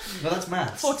 no, that's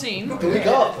maths. 14. The week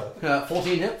after.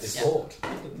 14 hits. It's odd.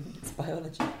 It's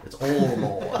biology. It's all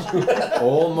Maud.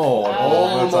 All Maud,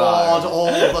 all the Maud, time.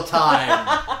 all the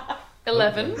time.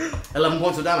 11. 11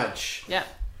 points of damage. Yeah.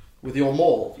 With your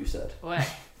maul, you said. Way.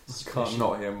 You can't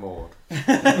not hear Maud.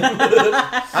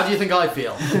 How do you think I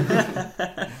feel?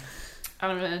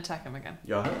 I'm gonna attack him again.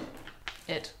 Your Him.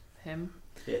 hit.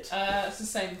 It's the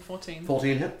same, 14.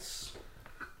 14 hits.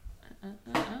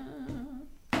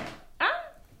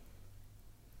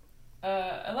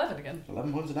 11 again.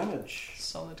 11 points of damage.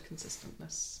 Solid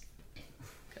consistentness.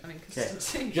 I mean,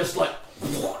 consistency. Just like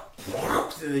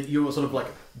you sort of like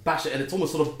bash it, and it's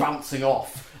almost sort of bouncing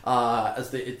off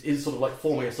as it is sort of like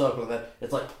forming a circle, and then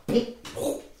it's like boom,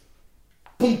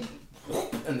 boom,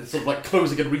 and it's sort of like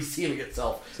closing and resealing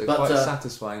itself. So But, quite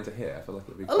satisfying to hear. I feel like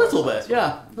it'd be a quite little bit, satisfying.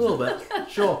 yeah, a little bit,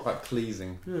 sure. Quite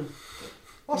pleasing.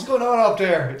 What's going on up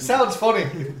there? It sounds funny.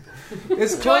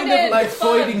 It's Join kind of in, like it's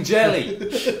fun. Freuding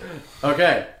jelly.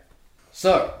 Okay,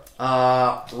 so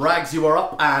Rags, you are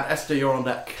up, and Esther, you're on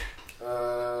deck.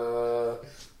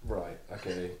 Right.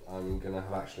 Okay. I'm gonna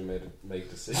have actually made a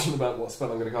decision about what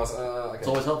spell I'm gonna cast. Okay. It's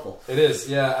always helpful. It is.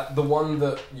 Yeah. The one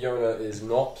that Yona is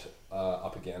not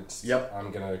up against. Yep.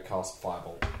 I'm gonna cast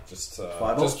Fireball. Just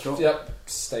Fireball, sure. Yep.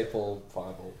 Staple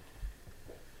Fireball.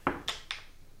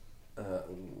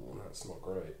 Ooh, that's not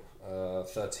great.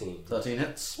 13. 13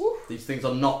 hits. These things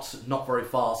are not very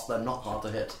fast. They're not hard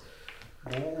to hit. I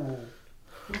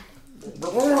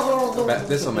bet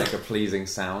this will make a pleasing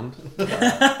sound.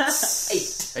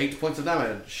 8 points of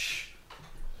damage.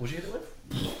 What'd you hit it with?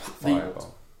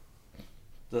 Fireball.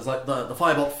 There's like the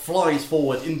firebolt flies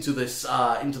forward into this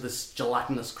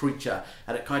gelatinous creature,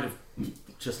 and it kind of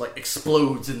just like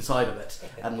explodes inside of it,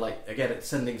 and like again it's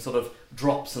sending sort of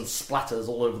drops and splatters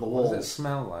all over the What walls. does it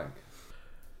smell like?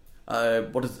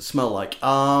 What does it smell like?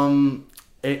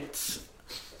 It's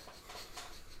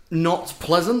not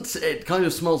pleasant. It kind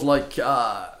of smells like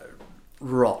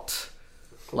rot,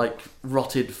 like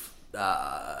rotted,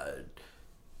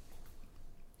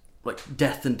 like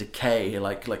death and decay,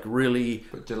 like really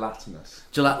But gelatinous.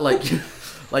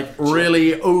 like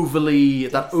really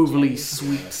overly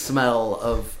sweet smell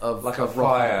of Like a of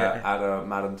rot. fire at a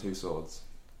Madame Tussauds.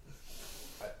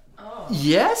 Oh.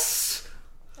 Yes.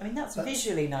 I mean, that's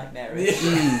visually nightmarish.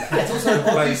 It's also a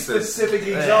Places. specific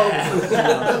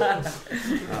example.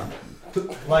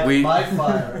 Like We- my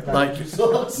fire. like-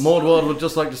 Mordward would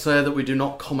just like to say that we do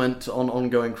not comment on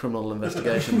ongoing criminal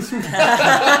investigations.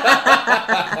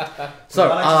 So,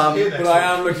 But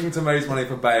I am looking to raise money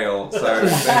for bail, so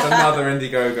there's another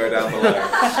Indiegogo down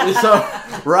below. so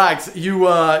Rags,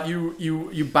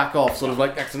 you back off, sort of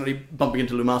like accidentally bumping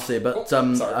into Lumasi, but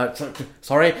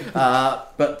sorry,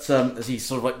 but as he's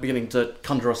sort of like beginning to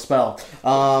conjure a spell,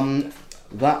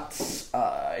 that's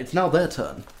it's now their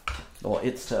turn, or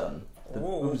its turn, the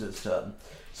ooze's turn.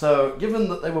 So, given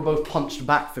that they were both punched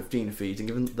back 15 feet, and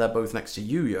given that they're both next to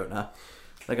you, Yona,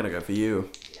 they're gonna go for you.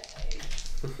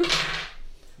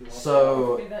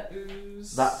 So Be that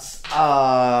ooze. that's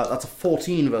a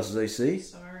 14 versus AC.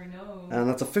 Sorry, no. And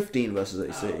that's a 15 versus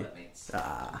AC. Oh, that makes...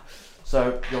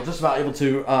 So you're just about able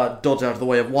to dodge out of the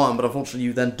way of one, but unfortunately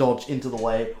you then dodge into the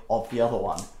way of the other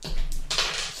one.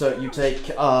 So you take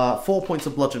 4 points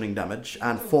of bludgeoning damage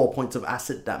and 4 points of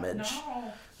acid damage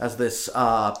No. as this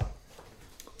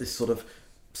sort of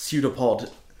pseudopod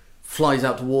flies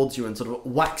out towards you and sort of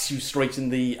whacks you straight in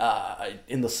the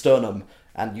sternum,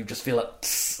 and you just feel a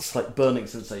slight burning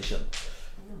sensation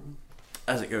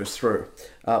as it goes through.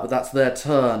 But that's their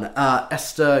turn.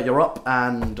 Esther, you're up,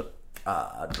 and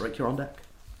Drake, you're on deck.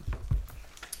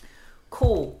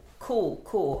 Cool.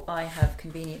 I have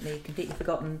completely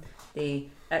forgotten the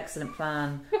excellent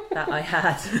plan that I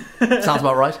had. Sounds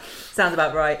about right. Sounds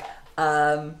about right.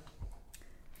 My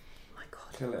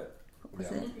God, Kill it. what was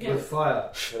Yeah. it? Yeah. With fire.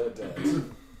 Kill it dead.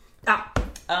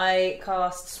 I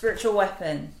cast Spiritual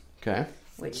Weapon, Okay.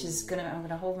 which is I'm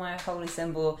gonna hold my holy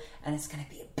symbol, and it's gonna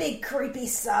be a big creepy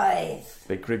scythe.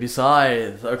 Big creepy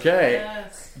scythe. Okay.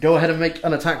 Yes. Go ahead and make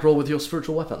an attack roll with your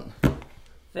spiritual weapon.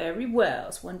 Very well.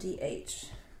 It's 1d8,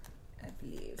 I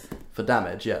believe. for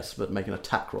damage, yes, but make an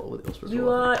attack roll with your spiritual You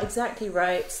weapon. are exactly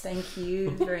right. Thank you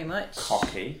very much.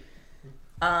 Cocky.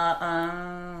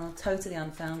 Totally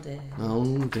unfounded.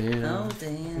 Oh dear. Oh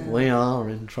dear. We are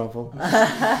in trouble.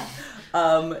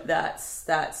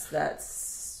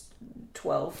 That's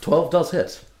 12. 12 does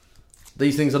hit.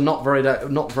 These things are not very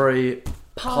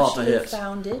hard to hit.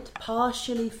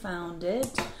 Partially founded.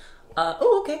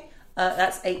 Okay.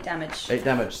 That's 8 damage. 8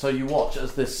 damage. So you watch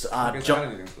as this I can add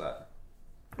anything to that.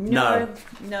 No.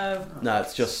 No,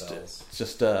 it's just Spells.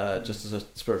 just as a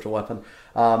spiritual weapon.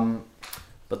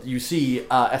 But you see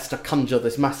Esther conjure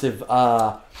this massive,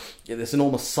 this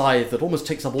enormous scythe that almost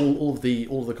takes up all of the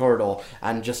corridor,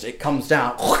 and just it comes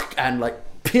down and like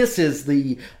pierces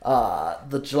the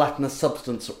gelatinous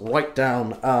substance right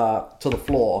down to the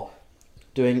floor,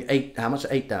 doing 8. How much?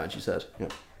 8 damage. You said. Yeah.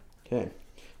 Okay.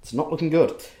 It's not looking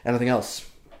good. Anything else?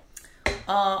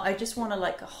 I just want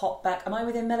to hop back. Am I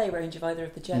within melee range of either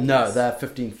of the jellies? No, they're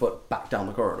 15 foot back down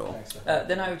the corridor.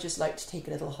 Then I would just like to take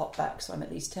a little hop back, so I'm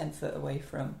at least 10 foot away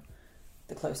from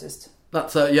the closest.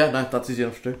 That's that's easy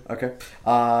enough to do. Okay,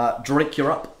 Drake,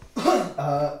 you're up.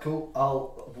 Cool.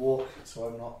 I'll walk, so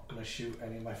I'm not going to shoot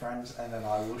any of my friends, and then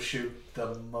I will shoot the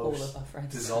All most of our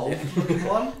friends. dissolved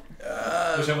one.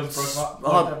 Whichever's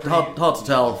broken up. Hard to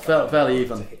tell. Fairly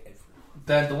even.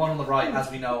 Then the one on the right,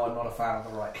 as we know, I'm not a fan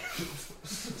of the right.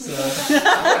 So,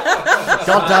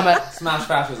 God damn it! Smash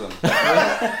fascism.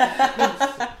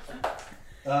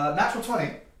 natural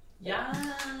 20.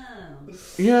 Yeah.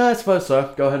 Yeah, I suppose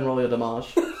so. Go ahead and roll your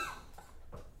damage.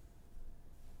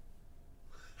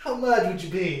 How mad would you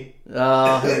be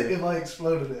Uh, if I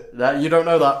exploded it? you don't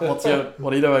know that.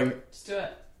 What are you doing? Just do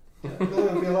it. It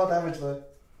would be a lot of damage though.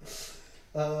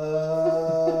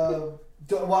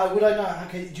 Why would I not?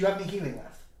 Okay, do you have any healing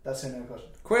left? That's the only question.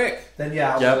 Quick. Then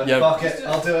yeah, I'll do it. Yep. Fuck it,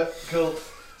 I'll do it. Cool.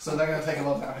 So they're going to take a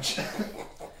lot of damage.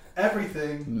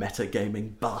 Everything.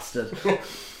 Metagaming bastard.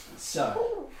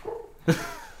 So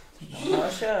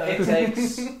Not sure. it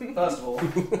takes, first of all,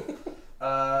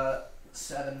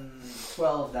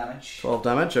 12 damage. 12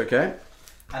 damage. Okay.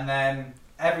 And then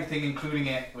everything, including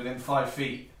it, within 5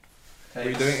 feet. Are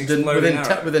you Takes, doing exploding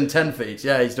arrow? Within 10 feet.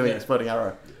 Yeah, he's doing Yeah. exploding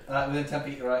arrow. within 10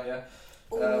 feet, you're right, yeah.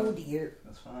 Oh dear.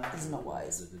 That's fine. This is not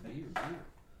wise. This is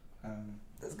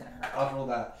going to hurt. I'll roll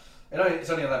that. It's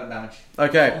only 11 damage.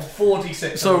 Okay.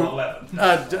 46 So- on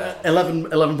 11.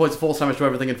 11 points of force damage to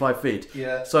everything in 5 feet.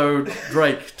 Yeah. So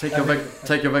Drake, take your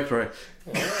victory.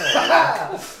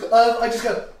 I just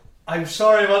go, I'm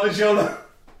sorry about the shoulder.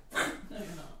 No,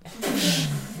 you're not.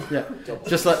 Yeah.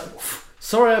 Just like,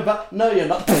 sorry about... No, you're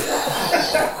not.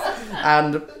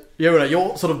 And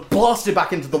you're sort of blasted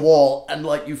back into the wall, and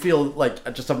like you feel like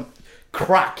just a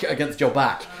crack against your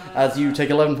back as you take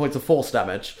 11 points of force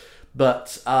damage.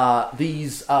 But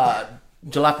these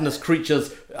gelatinous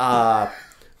creatures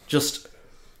just...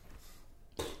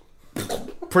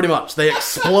 Pretty much, they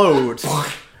explode.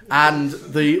 And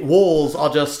the walls are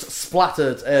just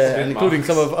splattered, including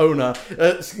some of Yona,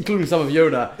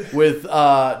 with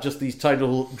just these tiny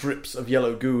little drips of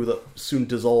yellow goo that soon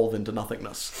dissolve into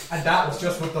nothingness. And that was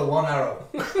just with the one arrow.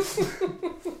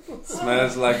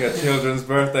 Smells like a children's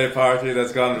birthday party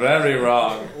that's gone very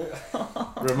wrong.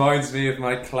 Reminds me of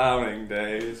my clowning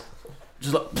days.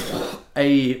 Just like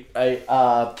a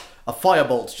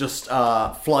firebolt just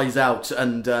flies out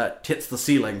and hits the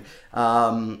ceiling.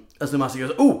 As the master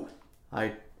goes, "Ooh,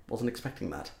 I wasn't expecting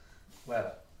that."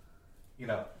 Well,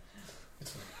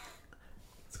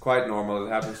 It's quite normal.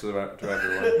 It happens to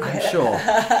everyone. I'm sure.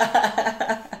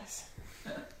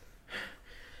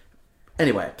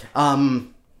 Anyway,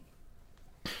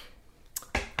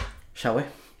 shall we?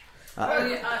 Oh,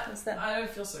 yeah, What's that? I don't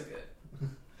feel so good.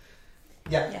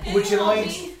 yeah. Yeah. Which Can you help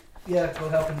aligns. me? Yeah, we'll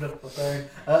help him to prepare.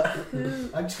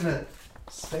 I'm just gonna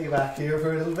stay back here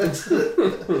for a little bit.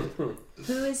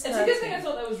 Who is It's a good thing I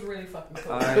thought that was really fucking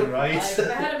cool. I'm Right. Like, if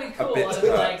it had to be cool, bit I'd have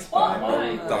been like, hurt. oh, I'm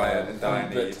my. dying I'm a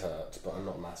need. bit hurt, but I'm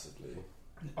not massively.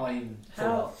 I'm.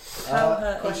 How hurt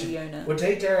are question. you, Yona? Were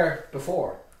they there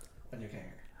before when you came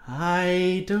here?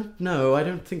 I don't know. I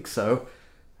don't think so.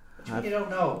 You don't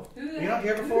know. Who the You're heck- not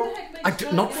here who before? the heck makes I do-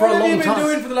 jelly? not for What a have long you been time.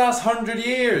 doing for the last 100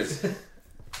 years?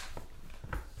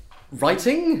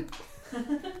 Writing?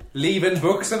 Leaving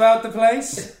books about the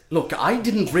place? Look, I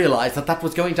didn't realise that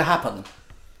was going to happen.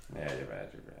 Yeah, you're right.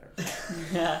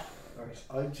 Yeah. Right,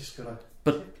 I'm just gonna.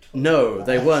 No,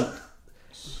 they weren't.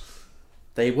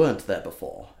 They weren't there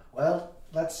before. Well,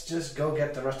 let's just go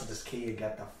get the rest of this key and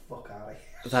get the fuck out of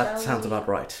here. That Shall sounds we- about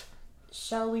right.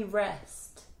 Shall we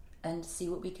rest and see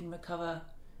what we can recover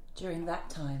during that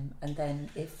time, and then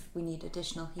if we need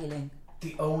additional healing,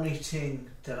 The only thing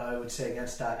that I would say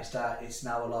against that is that it's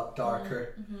now a lot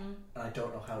darker, and I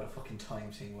don't know how the fucking time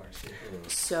thing works here.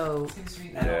 So Seems to be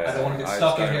And I don't want to get I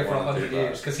stuck in don't here for wanna do 100 that.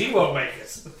 years because he won't make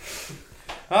it.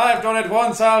 I've done it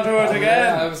once, I'll do it Yeah, I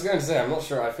again. was going to say, I'm not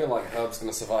sure. I feel like Herb's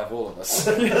going to survive all of us.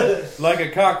 Like a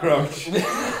cockroach.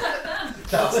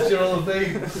 That's your old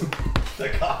thing. The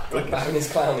cock. Back in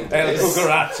his clowning El days.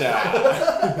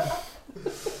 cucaracha.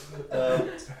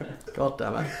 God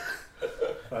damn it.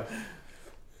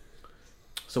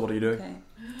 So what are you doing? okay.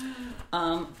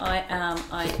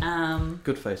 I am.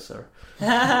 Good face, Sarah.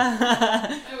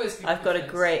 I always keep I've got a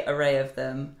this. great array of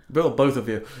them. Bill, both of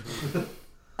you.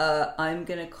 I'm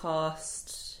gonna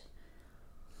cast.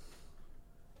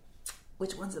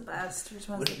 Which one's the best? Which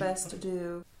one's the best to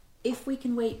do? If we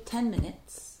can wait 10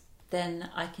 minutes, then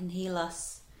I can heal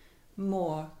us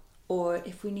more. Or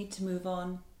if we need to move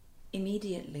on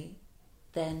immediately,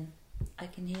 then I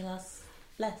can heal us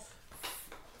less.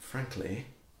 Frankly,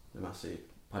 the Massey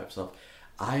pipes up.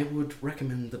 I would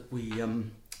recommend that we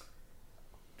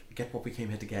get what we came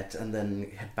here to get and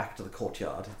then head back to the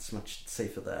courtyard. It's much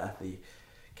safer there. The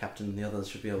captain and the others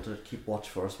should be able to keep watch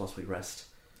for us whilst we rest.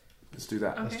 Let's do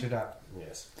that. Let's do that.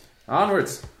 Yes.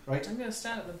 Onwards. Right? I'm going to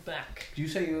stand at the back. Do you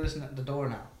say you listen at the door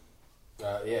now?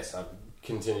 Yes, I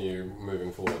continue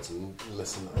moving forwards and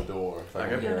listen at the door if I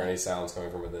can Okay. hear any sounds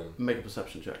coming from within. Make a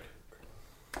perception check.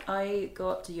 I go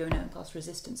up to Yona and cast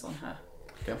resistance on her.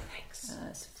 Okay.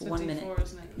 Thanks. For So 1 D4, minute.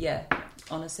 isn't it? Yeah,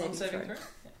 on a On saving saving throw. throw?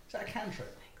 Is that a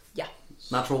cantrip?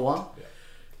 Natural one? Yeah.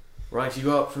 Right, you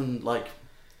go up from, like,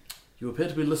 you appear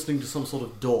to be listening to some sort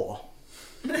of door.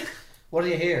 What do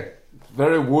you hear?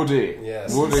 Very woody.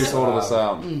 Yes. Woody sort of a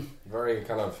sound. Very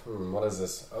kind of, what is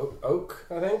this? Oak,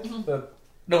 I think?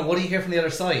 No, what do you hear from the other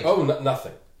side?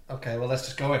 Nothing. Okay, well, let's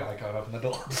just go in. I can't open the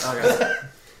door. Okay.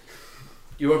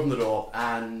 You open the door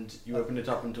and you open it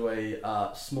up into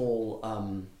a small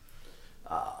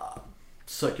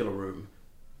circular room.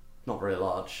 Not very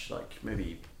large, like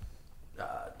maybe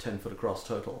 10 foot across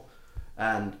total.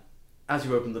 And as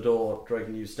you open the door, Drake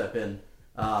and you step in,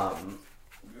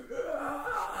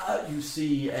 you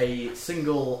see a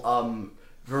single,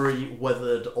 very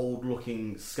weathered,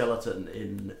 old-looking skeleton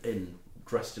in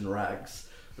dressed in rags.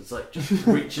 It's like just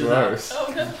reaches out. Gross.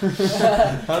 Oh no.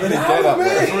 How did he get up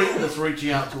there? That's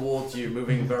reaching out towards you,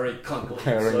 moving very clunkily.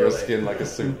 Wearing your slowly. skin like a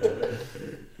suit.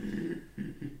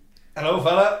 Hello,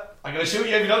 fella. I'm going to shoot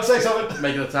you if you don't say something.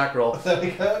 Make an attack roll. There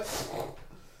we go.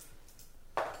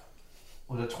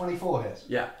 With a 24 hit.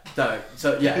 Yeah, no,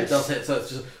 so yeah, it does hit. So it's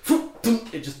just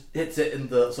it just hits it in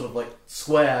the sort of like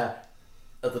square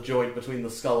at the joint between the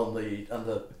skull and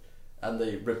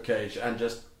the rib cage, and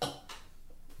just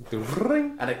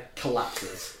Ring. and it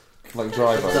collapses. Like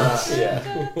dry bones.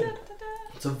 Yeah.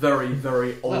 It's a very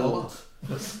very old,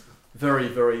 very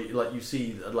very like you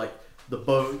see like the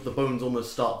bones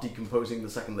almost start decomposing the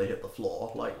second they hit the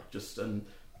floor, like just and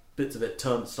bits of it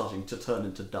starting to turn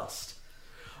into dust.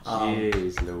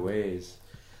 Jeez Louise.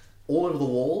 All over the What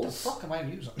the walls. fuck am I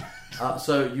using?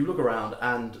 So you look around,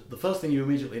 and the first thing you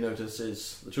immediately notice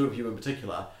is, the two of you in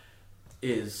particular,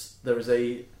 is there is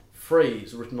a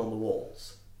phrase written on the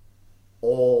walls.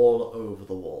 All over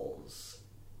the walls.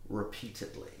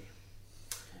 Repeatedly.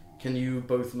 Can you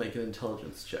both make an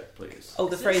intelligence check, please? Oh,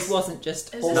 the Is phrase this- wasn't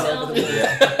just is all this over the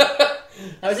not- wall.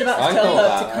 I was about to I tell thought her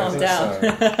that, to calm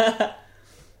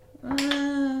I think down.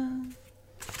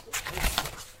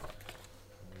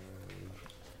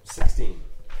 16.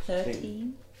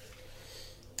 13.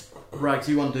 Right,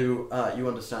 you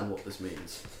understand what this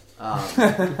means.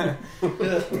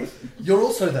 You're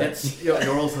also there.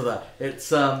 You're also there. It's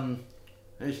hey,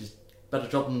 she's better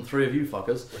job than the three of you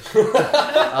fuckers.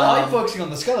 I'm focusing on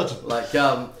the skeleton. Like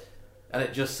and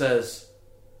it just says,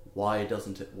 "Why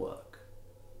doesn't it work?"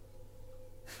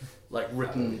 Like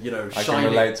written, I can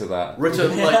shining, relate to that.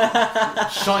 written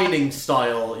like shining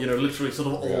style, literally sort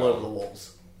of all Yeah. over the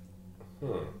walls.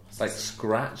 It's like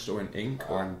scratched or in ink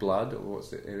or in blood or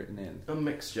what's it written in? A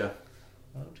mixture.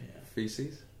 Oh dear. No.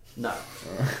 Feces?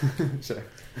 Sure.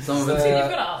 Some of So- it's See, you've got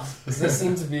to ask. Does there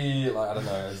seem to be, like, I don't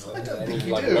know, is there don't any think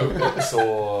you like do. notebooks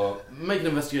or make an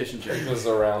investigation check. papers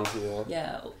around here?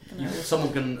 Yeah, and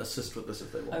Someone can assist with this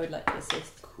if they I want. would like to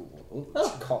assist. Cool. Ooh,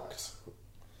 it's cocked.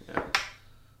 Yeah.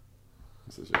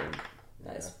 It's a shame.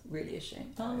 That is really a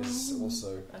shame. It's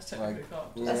also, That's technically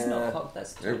cocked. That's yeah. not cocked,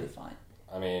 that's totally fine.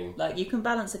 I mean, Like, you can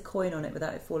balance a coin on it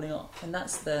without it falling off, and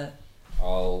that's the...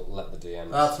 I'll let the DM.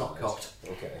 That's not decide. cocked.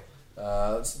 Okay.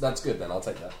 That's good then. I'll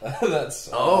take that. That's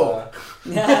Oh.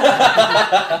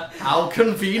 How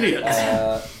convenient.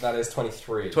 that is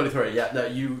 23. 23. Yeah. No,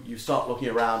 you start looking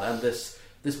around, and this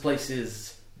place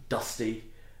is dusty.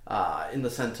 In the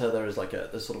center, there is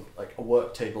there's sort of like a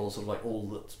work table, sort of like all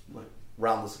that's like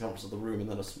round the circumference of the room, and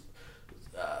then a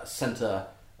center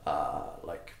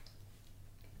like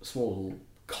small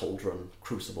cauldron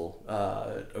crucible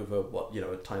over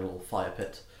a tiny little fire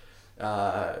pit,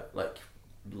 like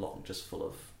long, just full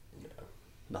of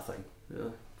nothing,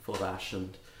 full of ash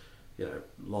and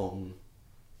long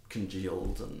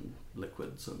congealed and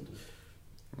liquids and.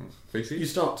 Feces? You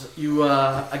start. You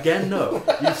again? No.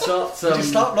 You start.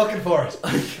 Just stop looking for it.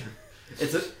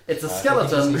 It's a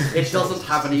skeleton. It doesn't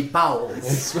have any bowels. It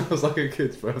smells like a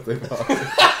kid's birthday party.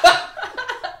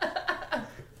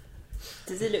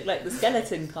 Does it look like the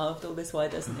skeleton carved all this? Why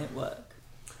doesn't it work?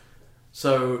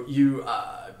 So you.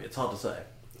 It's hard to say.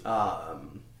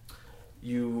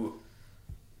 You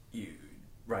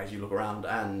look around,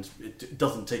 and it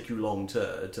doesn't take you long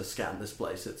to scan this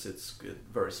place. It's a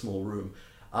very small room.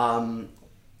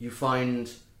 You find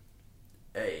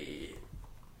a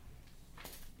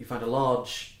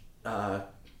large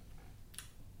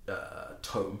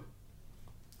tome,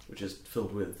 which is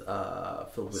filled with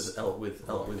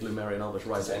Lumerian Elvish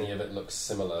Does writing. any of it look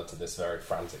similar to this very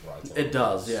frantic writing? It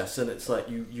does, yes, and it's like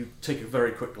you take a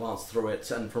very quick glance through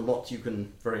it, and from what you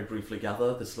can very briefly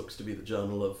gather, this looks to be the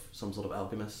journal of some sort of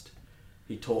alchemist.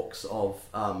 He talks of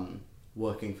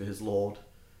working for his lord,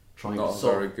 trying Not to a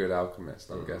solve, very good alchemist,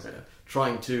 I'm guessing.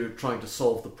 trying to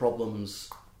solve the problems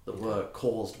that were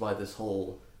caused by this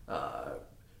whole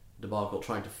debacle,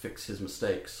 trying to fix his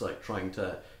mistakes, like trying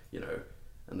to,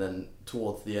 and then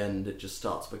towards the end it just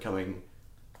starts becoming,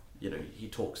 he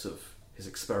talks of his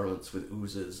experiments with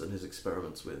oozes and his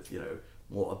experiments with,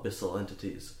 more abyssal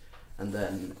entities, and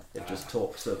then it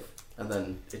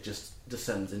just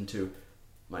descends into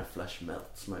my flesh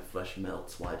melts, why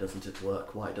doesn't it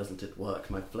work,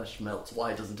 my flesh melts,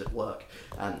 why doesn't it work,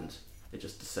 and it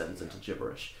just descends into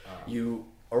gibberish. You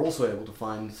are also able to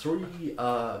find 3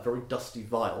 very dusty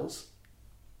vials,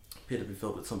 appear to be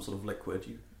filled with some sort of liquid.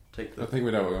 You take the... I think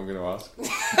we know what I'm going to ask.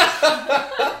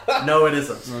 No, it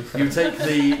isn't. Okay.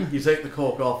 You take the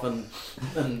cork off and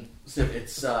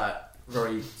it's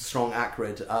very strong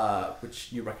acrid,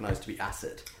 which you recognise to be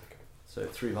acid. So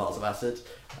 3 vials of acid,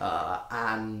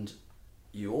 and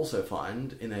you also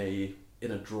find in a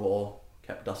drawer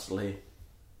kept dustily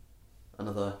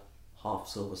another half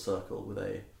silver circle with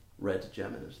a red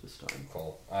gem in it this time.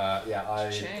 Cool. I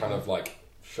Cha-ching. kind of like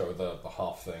show the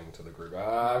half thing to the group.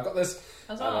 I've got this.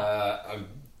 As I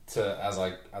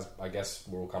guess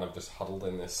we're all kind of just huddled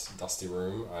in this dusty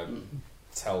room, I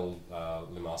tell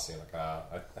Lumasi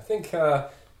I think the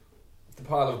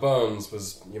pile of bones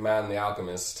was your man, the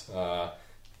alchemist. I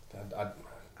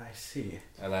see.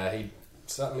 And he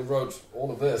certainly wrote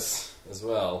all of this as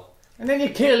well. And then you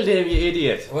killed him, you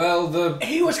idiot. Well,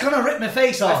 He was going to rip my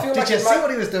face off. Did you see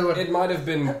what he was doing? It might have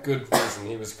been good reason.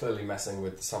 He was clearly messing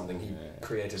with something he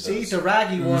created. See, those the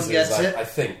raggy one oozes, gets it. I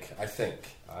think.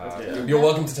 You're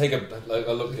welcome to take a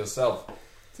look yourself.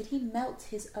 Did he melt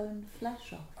his own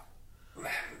flesh off?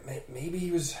 Maybe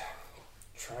he was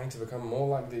trying to become more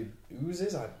like the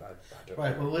oozes. I don't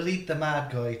Right, know. well, we'll leave the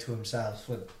mad guy to himself.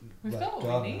 We've got what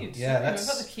God we knows. need. Yeah, We've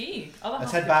got the key.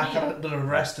 let's head back, have a little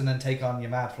rest, and then take on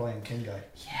your mad flying king guy.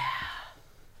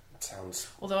 Sounds.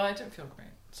 Although I don't feel great,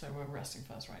 so we're resting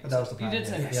first, right? But that was the You plan, did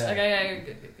say yeah. this. Yeah. Okay, yeah,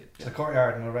 good. To the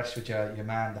courtyard, and we'll rest with your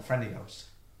man, the friendly ghost.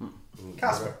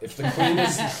 Casper. If the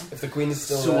queen is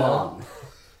still Suan.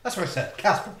 That's what I said,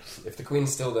 Casper. there, if the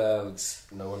queen's still there, let's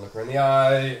no one look her in the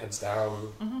eye. Heads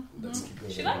down. Let's keep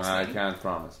moving. She likes I me. can't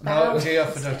promise. No, you're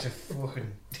for you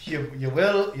fucking. You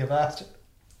will, you bastard.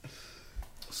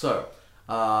 So,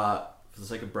 for the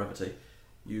sake of brevity,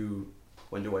 you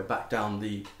wend your way back down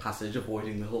the passage,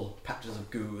 avoiding the little patches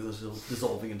of goo that are still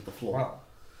dissolving into the floor.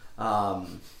 Wow.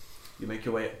 You make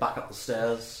your way back up the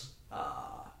stairs,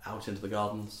 out into the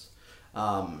gardens,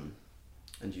 and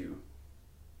you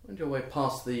wend your way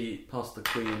past the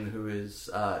queen, who is,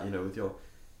 with your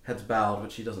heads bowed,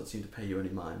 but she doesn't seem to pay you any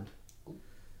mind.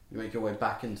 You make your way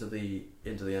back into the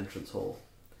entrance hall,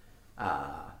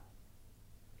 and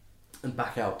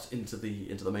back out into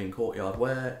the main courtyard,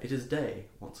 where it is day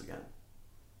once again.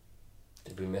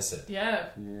 Did we miss it? Yeah.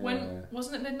 Yeah. When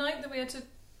wasn't it midnight that we had to?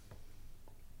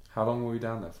 How long were we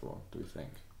down there for, do we think?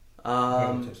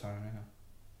 Down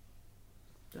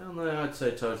there, I'd say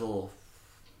total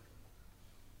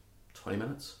 20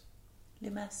 minutes.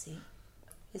 Lumasi,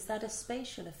 is that a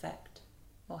spatial effect,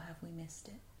 or have we missed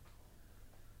it?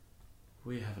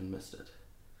 We haven't missed it.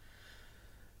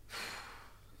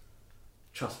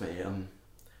 Trust me,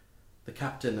 the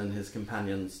captain and his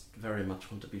companions very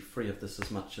much want to be free of this as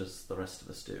much as the rest of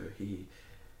us do. He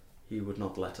would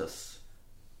not let us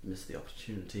miss the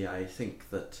opportunity. I think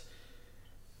that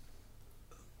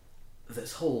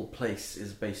this whole place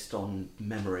is based on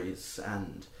memories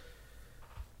and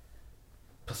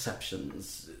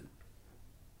perceptions.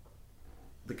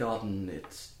 The garden,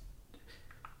 it's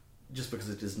just because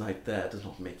it is night there does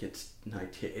not make it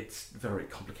night here. It's very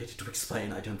complicated to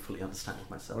explain. I don't fully understand it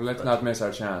myself. Well, let's but- not miss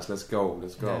our chance. Let's go.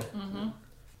 Let's go. Mm-hmm.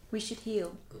 We should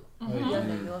heal. Mm-hmm.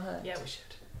 Yona, you're hurt. Yeah, we should.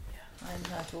 I'm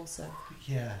hurt also.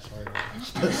 Yeah, sorry about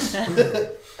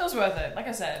It was worth it. Like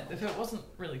I said, if it wasn't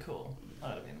really cool, I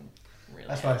would have been really.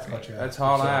 That's why I angry. thought you. That's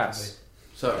all I ask.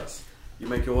 So, you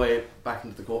make your way back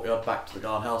into the courtyard, back to the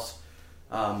guardhouse.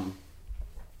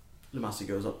 Lumasi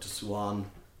goes up to Suan.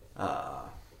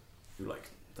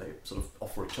 They sort of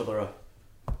offer each other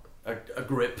a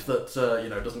grip that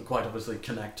doesn't quite obviously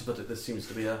connect, but this seems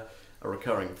to be a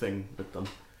recurring thing with them.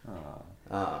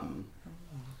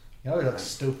 You always look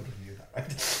stupid when you do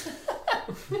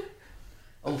that.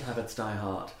 Old habits die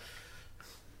hard.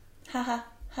 Ha ha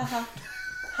ha ha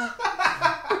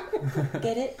ha.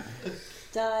 Get it?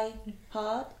 Die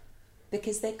hard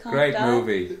because they can't Great die.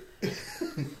 movie.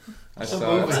 I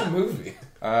saw What's it. a movie?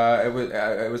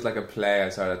 It was like a play I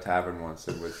saw at a tavern once.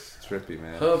 It was trippy,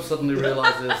 man. Herb suddenly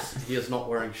realizes he is not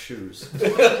wearing shoes.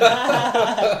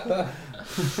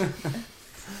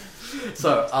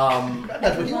 So,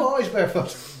 Granddad, were you always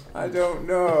barefoot? I don't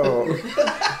know.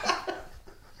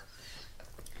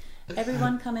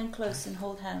 Everyone come in close and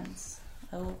hold hands.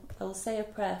 I will say a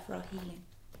prayer for our healing.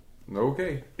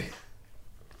 Okay.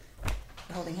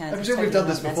 Holding hands. I'm is sure we've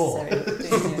totally done this not before.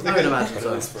 necessary. I can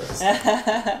imagine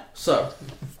so. So,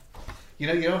 You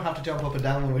know, you don't have to jump up and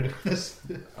down when we're doing this.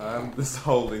 Just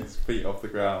holding his feet off the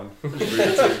ground.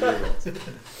 Really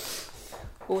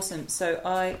Awesome. So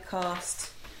I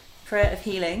cast Prayer of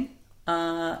Healing.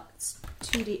 It's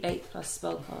 2d8 plus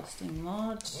spellcasting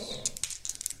mod.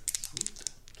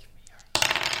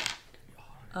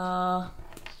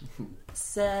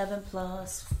 7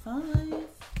 plus 5.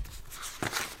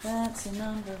 That's a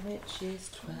number which is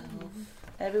 12.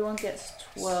 Everyone gets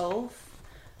 12.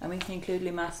 And we can include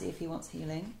Lumasi if he wants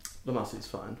healing. Lumasi's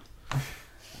fine.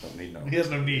 don't need no. He has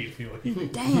no need for you.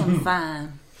 Damn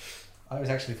fine. I was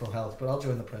actually full health, but I'll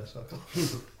join the prayer circle.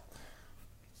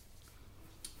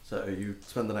 So you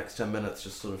spend the next 10 minutes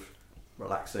just sort of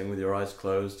relaxing with your eyes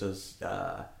closed as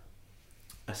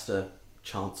Esther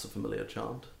chants a familiar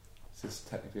chant. This is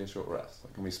technically a short rest.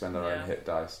 Like, can we spend our Yeah. own hit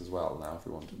dice as well now if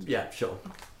we wanted to? Yeah, sure.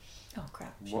 Oh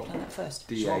crap, should What- have done that first.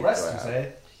 D8 Short do rest, I you have?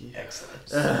 say?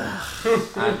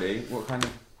 Excellent. Andy, what kind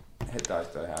of hit dice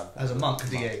do I have? As a monk,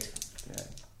 D8.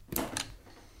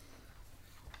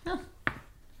 Yeah.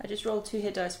 I just rolled 2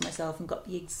 hit dice for myself and got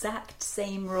the exact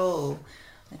same roll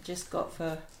I just got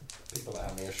for. People that are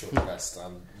having a short rest,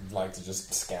 I'd like to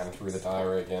just scan through the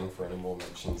diary again for any more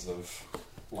mentions of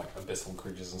like abyssal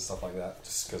creatures and stuff like that.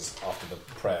 Just because after the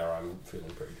prayer, I'm feeling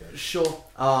pretty good. Sure.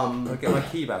 Can I get my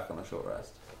key back on a short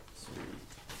rest?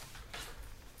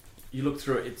 You look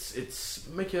through it. It's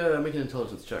make an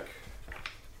intelligence check.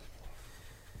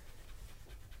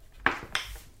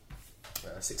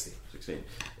 60. 16.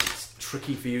 It's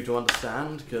tricky for you to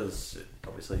understand because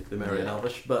obviously the Marian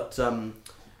Elvish, but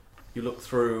you look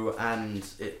through and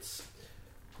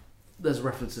there's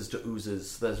references to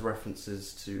oozes, there's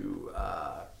references to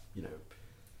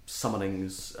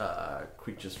summonings,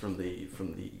 creatures from the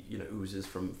oozes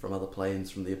from other planes,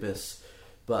 from the abyss,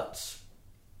 but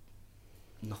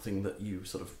nothing that you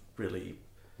sort of really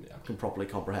Yeah. can properly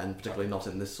comprehend, particularly not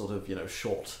in this sort of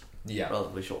Yeah.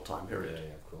 relatively short time Yeah, period.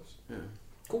 of course. Yeah.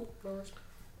 Cool. No worries.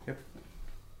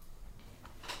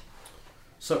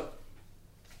 So,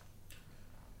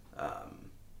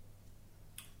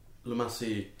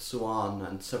 Lumasi, Suan,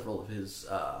 and several of his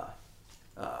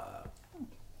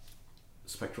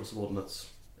spectral subordinates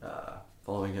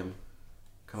following him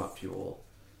come up to you all.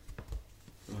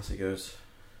 Lumasi goes,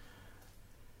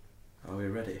 "Are we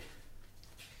ready?"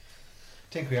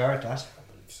 I think we are at that.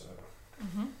 I believe so.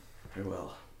 Very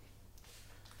well.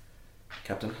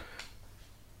 Captain.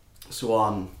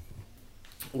 Suan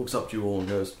walks up to you all and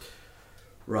goes,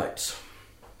 "Right.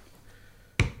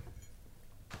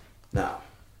 Now,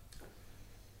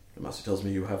 the master tells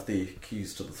me you have the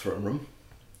keys to the throne room.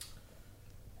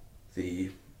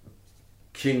 The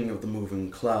king of the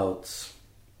moving clouds,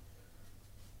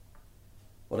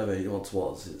 whatever he once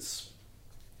was, is,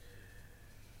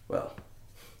 well,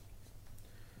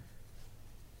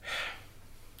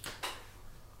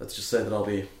 let's just say that I'll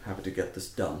be happy to get this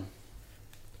done.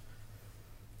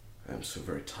 I am so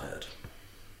very tired.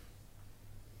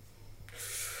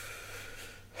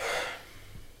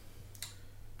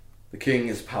 The king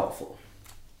is powerful.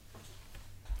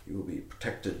 You will be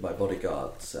protected by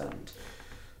bodyguards and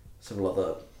several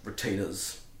other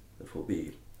retainers that will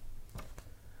be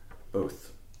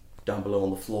both down below on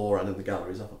the floor and in the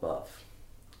galleries up above.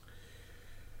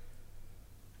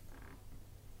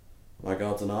 My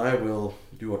guards and I will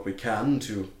do what we can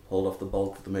to hold off the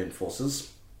bulk of the main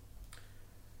forces.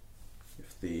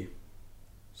 If the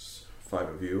 5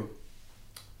 of you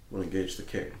will engage the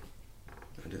king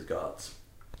and his guards.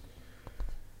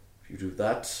 If you do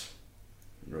that,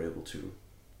 and are able to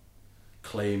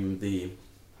claim the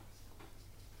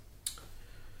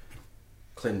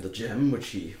gem which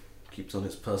he keeps on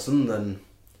his person, then,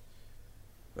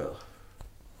 well,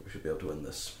 we should be able to win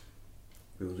this.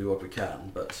 We will do what we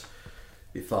can, but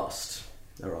be fast.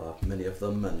 There are many of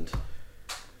them, and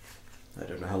I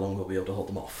don't know how long we'll be able to hold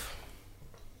them off.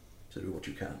 So do what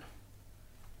you can.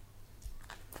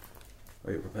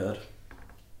 Are you prepared?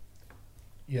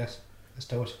 Yes, let's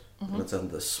do it. Let's end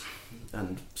this.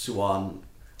 And Suan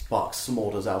barks some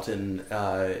orders out in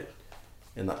that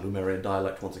Lumerian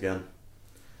dialect once again,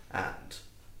 and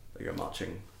they go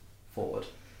marching forward.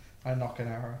 I knock an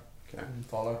arrow Okay. and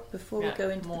follow. Before Yeah, we go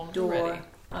into more the door, ready.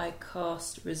 I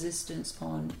cast resistance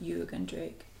on Yug and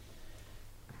Drake.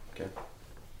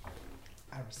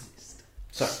 I resist.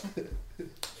 So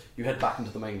you head back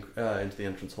into the into the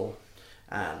entrance hall,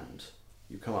 and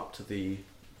you come up to the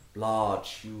large,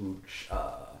 huge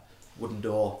wooden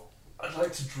door. I'd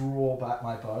like to draw back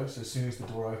my bow, so as soon as the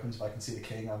door opens, if I can see the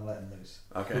king, I'm letting loose.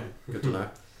 Okay, good to know.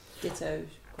 Ditto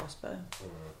crossbow.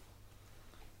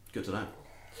 Good to know.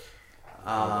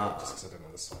 Just because I don't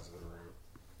know the size of the room.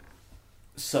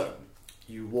 So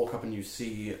you walk up and you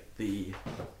see the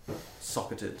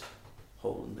socketed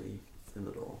hole in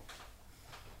the door.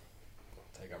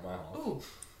 Take out my half. Ooh.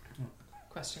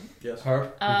 Question. Yes. Her,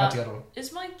 we've got the other one.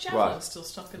 Is my javelin What? still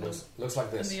stuck in Looks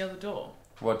like in this. the other door?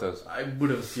 What does? I would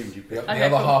have assumed you The, picked. the Okay,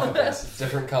 other cool. half of this,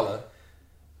 different colour.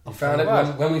 You found it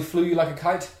when we flew you like a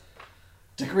kite?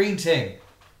 The green thing.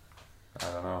 I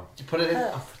don't know. You put it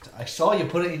in. I saw you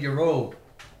put it in your robe.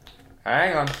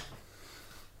 Hang on.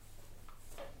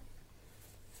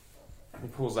 He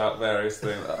pulls out various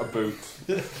things. A boot.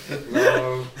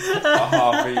 No. A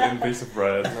half-eaten piece of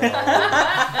bread.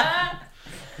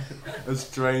 A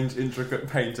strange, intricate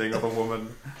painting of a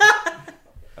woman.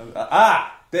 And,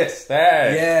 this.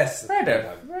 There. Yes.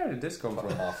 Where did this come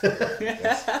Cut from? it half.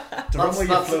 Yes. The one where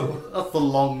you flew. That's the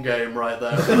long game right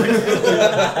there.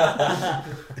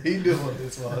 He knew what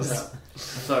this was. Yeah.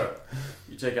 So,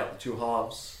 you take out the 2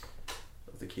 halves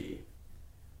of the key.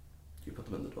 You put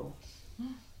them in the door.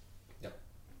 Yep.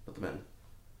 Put them in.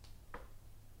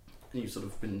 And you've sort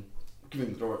of been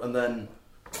giving the door, and then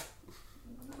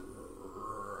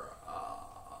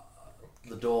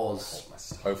the doors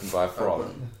Opened by a frog.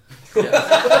 open.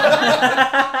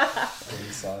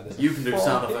 Inside. You can do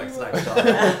sound effects next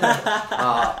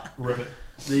time. Ribbit.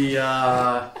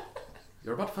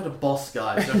 You're about to fight a boss,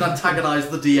 guys. Don't antagonize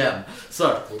the DM.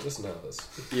 So, We're just nervous.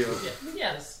 you.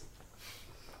 Yes.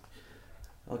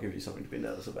 I'll give you something to be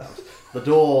nervous about. The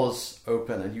doors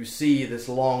open and you see this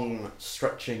long,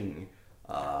 stretching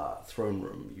throne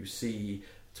room. You see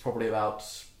it's probably about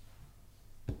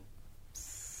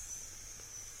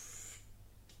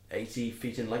 80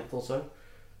 feet in length or so.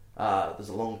 There's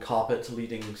a long carpet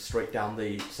leading straight down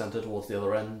the centre towards the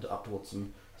other end, up towards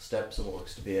some steps and what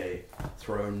looks to be a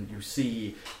throne. You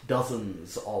see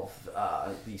dozens of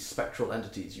these spectral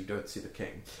entities. You don't see the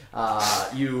king.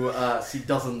 You see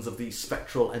dozens of these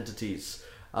spectral entities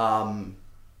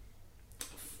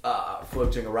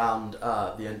floating around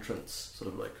the entrance,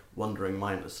 sort of like wandering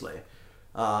mindlessly.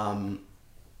 Do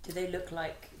they look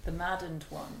like the maddened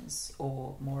ones,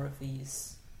 or more of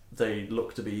these? They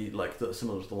look to be like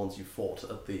similar to the ones you fought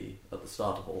at the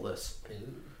start of all this.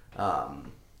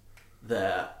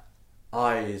 Their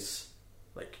eyes,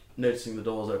 like noticing the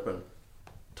doors open,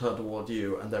 turn toward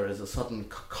you, and there is a sudden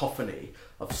cacophony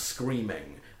of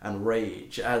screaming and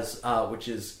rage, which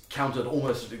is countered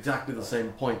almost at exactly the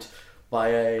same point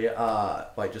by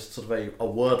just sort of a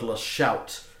wordless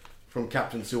shout from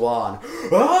Captain Suan.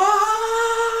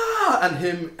 Ah! And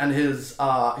him and his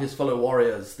fellow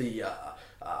warriors, the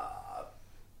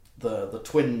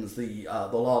twins, the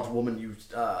large woman you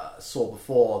saw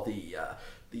before, the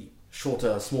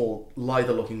shorter, small,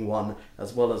 lither-looking one,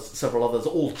 as well as several others,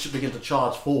 all begin to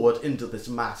charge forward into this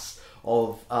mass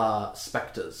of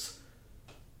spectres.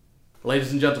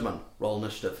 Ladies and gentlemen, roll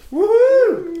initiative.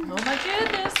 Woohoo! Oh my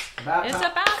goodness! It's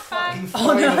a bad fight.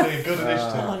 Finally, a good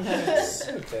initiative. Oh no. It's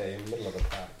okay, middle of the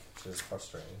pack, which is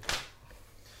frustrating.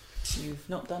 You've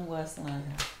not done worse than I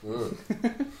have. Mm.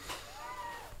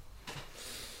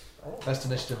 Best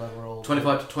initiative I've rolled.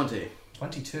 25 to 20.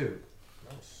 22.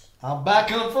 Nice. I'm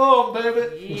back on form,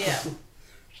 baby. Yeah.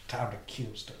 It's time to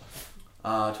kill stuff.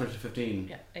 20 to 15.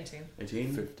 Yeah, 18.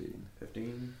 18. 15.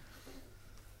 15.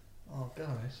 Oh,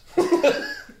 guys.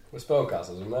 We're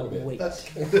spellcasters, remember me. Wait.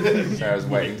 I was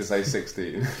waiting to say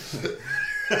 16.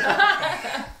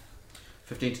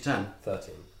 15 to 10.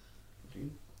 13.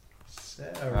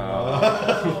 Sarah.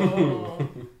 Oh.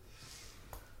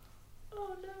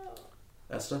 Oh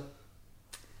no. Esther.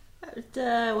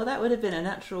 Well, that would have been a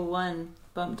natural 1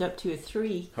 bumped up to a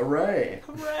 3. Hooray!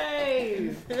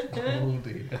 Hooray! Oh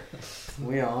dear.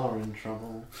 We are in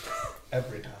trouble.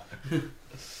 Every time.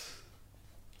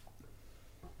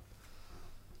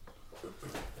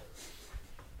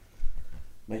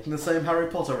 Making the same Harry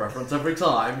Potter reference every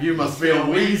time. You must be a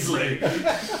Weasley.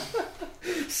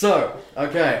 So,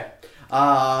 okay.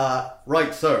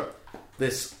 Right, so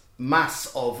this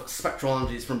mass of spectral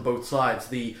energies from both sides,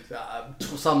 the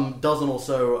some dozen or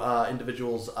so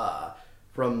individuals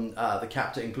from the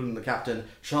captain, including the captain,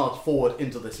 charge forward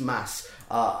into this mass.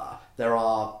 There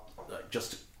are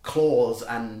just claws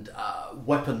and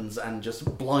weapons and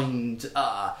just blind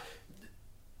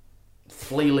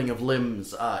flailing of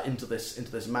limbs into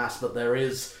this mass, but there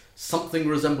is something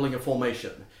resembling a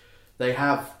formation. They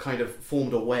have kind of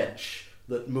formed a wedge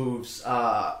that moves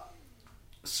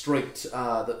straight,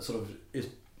 that sort of is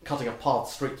cutting a path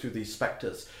straight through these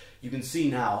spectres. You can see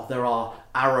now there are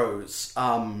arrows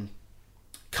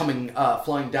coming,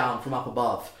 flying down from up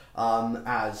above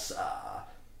as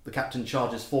the captain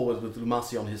charges forward with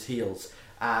Lumasi on his heels,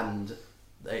 and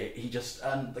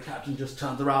the captain just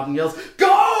turns around and yells,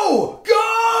 "Go!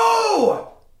 Go!"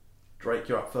 Drake,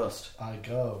 you're up first. I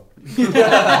go.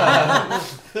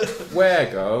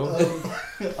 Where go?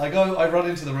 I run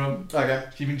into the room, Okay.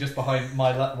 keeping just behind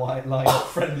my line of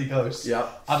friendly ghosts. Yeah.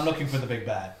 I'm looking for the big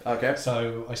bad. Okay.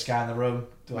 So I scan the room.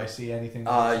 Do I see anything?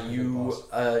 You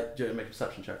do make a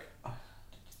perception check.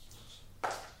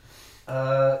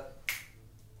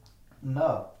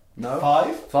 No. No.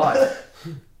 5? 5.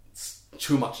 It's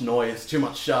too much noise, too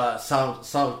much sound,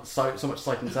 so much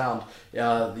sight and sound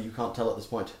that you can't tell at this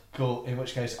point. Cool. In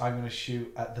which case, I'm going to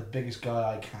shoot at the biggest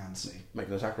guy I can see. Make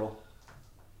an attack roll.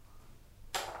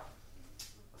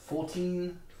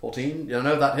 14. 14. You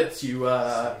know that hits you.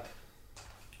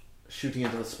 Shooting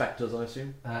into the spectres, I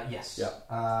assume. Yes. Yeah.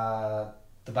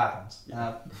 The bad ones.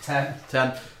 10.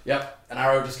 10. Yep. An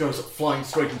arrow just goes flying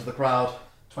straight into the crowd.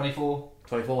 24.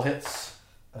 24 hits.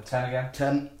 10 again.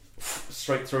 10.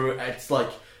 Straight through. It's like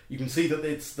you can see that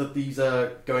these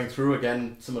are going through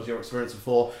again, similar to your experience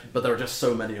before, but there are just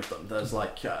so many of them. There's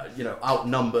like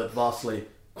outnumbered vastly.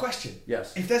 Question.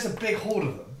 Yes. If there's a big horde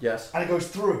of them Yes. and it goes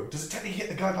through, does it technically hit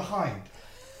the guy behind?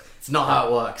 It's not how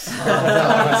it works.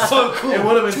 So cool. It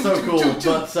would have been so cool,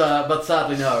 but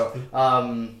sadly no.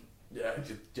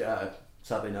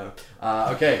 Sadly no.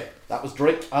 Okay, that was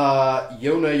Drake.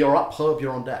 Yona, you're up. Herb,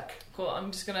 you're on deck. Cool,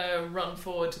 I'm just gonna run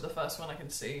forward to the first one I can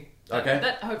see. Okay.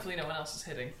 That hopefully no one else is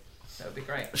hitting. That would be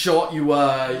great. Sure, you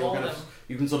Maul can them.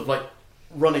 you can sort of like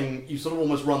running. You sort of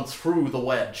almost run through the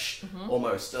wedge,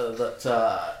 almost that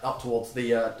up towards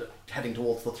the heading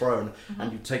towards the throne,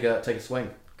 and you take a swing.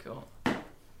 Cool.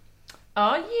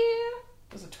 Oh yeah!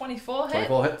 There's a 24 hit.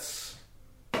 24 hits.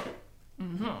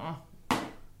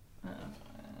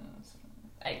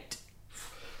 8.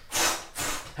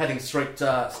 Heading straight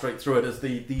through it as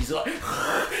these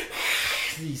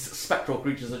spectral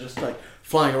creatures are just like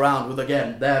flying around with,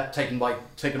 again, they're taken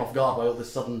off guard by all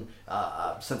this sudden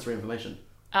sensory information.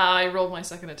 I rolled my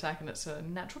second attack and it's a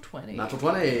natural 20. Natural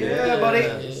 20. Yeah,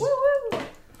 buddy. Woo woo!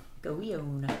 Go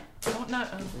Yona. Oh no!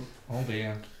 Oh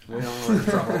dear. We are in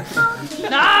trouble.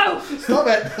 No! Stop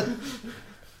it!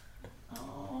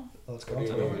 Oh, Let's go. What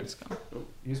do you mean? it's gone.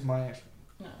 Use my action.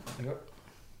 No. There you go.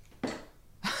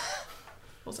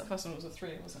 What's that first one? Was a 3,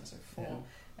 wasn't it? So 4,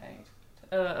 Yeah.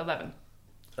 8, 11.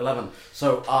 11.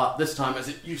 So this time,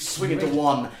 as you swing into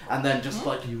one, and then just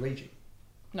like Are you raging?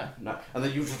 no, and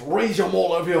then you just raise your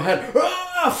maul over your head,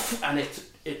 and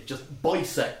it just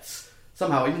bisects.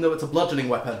 Somehow, even though it's a bludgeoning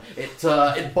weapon,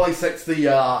 it bisects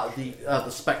the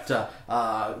spectre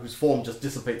whose form just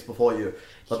dissipates before you.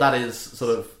 But that's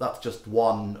just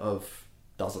one of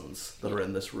dozens that are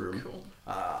in this room. Cool.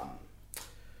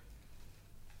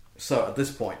 So at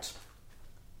this point,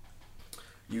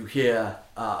 you hear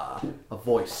a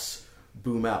voice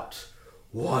boom out.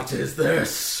 "What is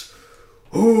this?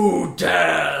 Who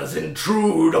dares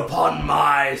intrude upon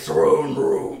my throne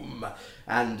room?"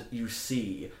 And you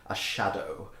see a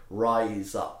shadow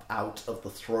rise up out of the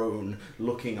throne,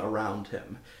 looking around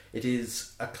him. It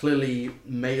is a clearly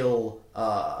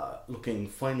male-looking,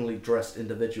 finely dressed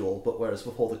individual, but whereas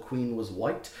before the queen was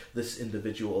white, this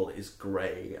individual is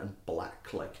grey and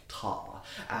black like tar.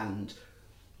 And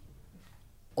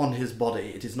on his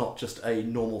body, it is not just a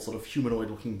normal sort of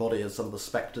humanoid-looking body as some of the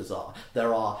spectres are.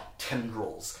 There are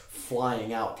tendrils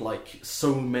flying out like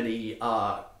so many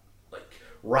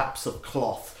wraps of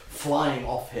cloth flying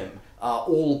off him,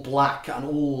 all black and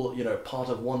all, part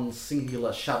of one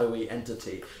singular shadowy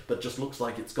entity, but just looks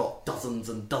like it's got dozens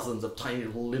and dozens of tiny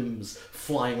little limbs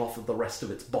flying off of the rest of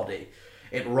its body.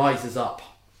 It rises up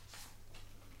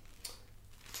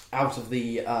out of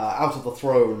the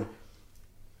throne.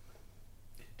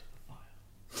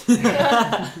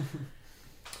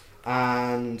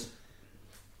 And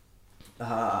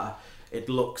it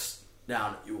looks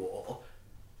down at you all.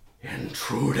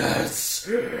 Intruders,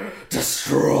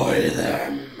 destroy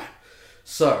them.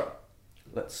 So,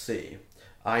 let's see.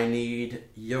 I need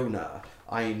Yona.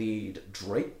 I need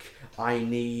Drake. I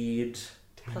need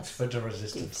Thanks for the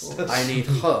resistance. I need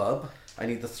Herb. I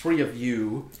need the three of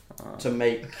you to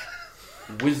make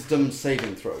wisdom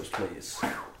saving throws, please.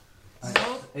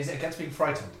 Is it against being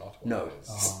frightened? No.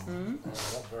 Oh.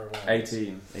 Not very well.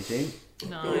 18. 18?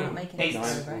 No. You're not making Eight. it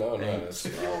so, right? No, Eight. it's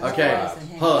Okay, Worse than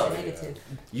him, Herb. it's a negative.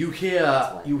 You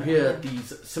hear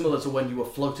these, similar to when you were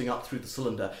floating up through the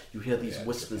cylinder, you hear these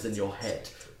whispers in your head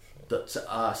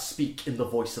that speak in the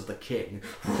voice of the king.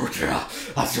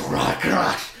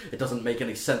 It doesn't make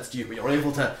any sense to you, but you're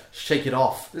able to shake it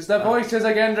off. It's the voices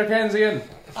again, Drakensian.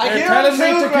 I They're hear telling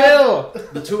them me too, to kill.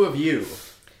 The two of you.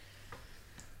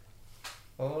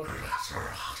 Oh.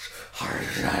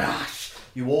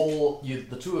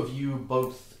 The two of you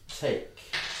both take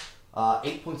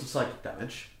 8 points of psychic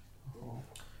damage,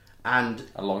 and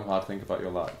A long, hard think about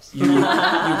your lives. you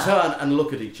turn and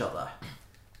look at each other.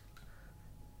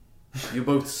 You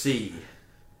both see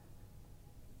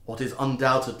what is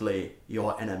undoubtedly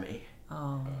your enemy.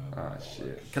 Oh. Ah,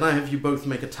 shit. Can I have you both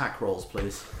make attack rolls,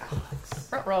 please?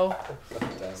 Roll.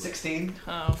 16.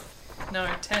 Oh. No,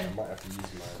 10. I might have to use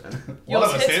mine. One Yours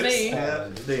of us hits is. me. Yeah.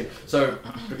 15. So,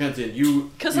 Drakensian, you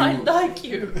Because I like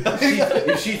you.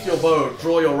 you sheath your bow,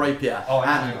 draw your rapier, Oh,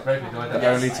 and The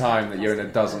only time that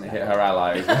Yona doesn't hit her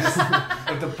allies.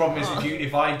 But the problem is,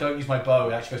 if I don't use my bow,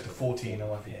 it actually goes to 14. I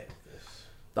won't be hit.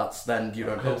 that's then you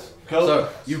don't hit. Cool. So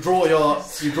you draw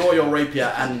your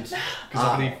rapier, and Because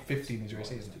I believe 15 is your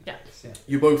AC, isn't it? Yeah.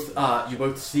 you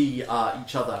both see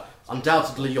each other.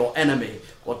 Undoubtedly, your enemy,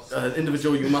 what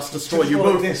individual you must destroy. You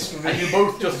both and you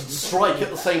both just strike at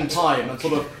the same time and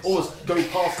sort of almost go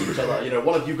past each other.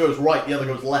 One of you goes right, the other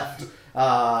goes left. You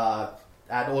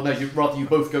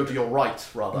both go to your right.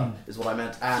 Rather is what I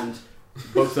meant, and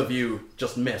both of you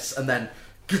just miss, and then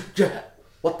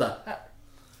what the?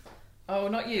 Oh,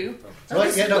 not you.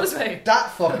 Right, yeah, no, That was me. that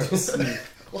fucker.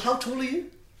 Well, how tall are you?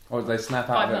 Or they snap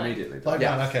out of it 5'9". immediately. 5'9",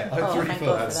 Yeah. okay. I'm Oh, 3 thank foot.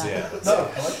 God for that. Yeah. No, I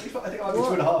think I'm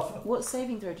 2.5. What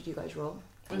saving throw did you guys roll?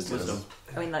 Wisdom.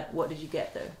 I mean, like, what did you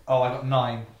get though? Oh, I got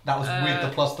 9. That was with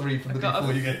the +3 from I the got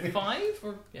before you gave a me. 5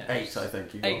 or yeah. 8, I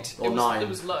think. You got. 8. Or It was, 9. It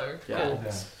was low. Yeah. Cool.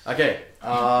 Yeah. Okay.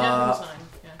 Yeah, it was 9.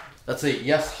 Yeah. Let's see.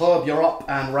 Yes, Herb, you're up,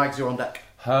 and Rags, you're on deck.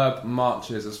 Herb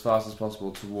marches as fast as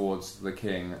possible towards the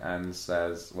king and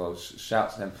says,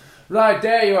 shouts to him, "Right,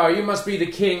 there you are. You must be the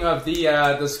king of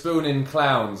the Spooning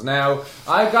Clowns. Now,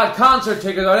 I got concert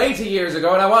tickets about 80 years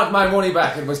ago and I want my money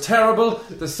back. It was terrible.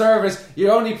 The service, you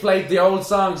only played the old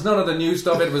songs, none of the new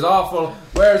stuff. It was awful.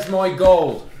 Where's my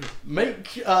gold?"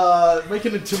 Make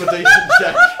an intimidation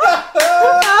check.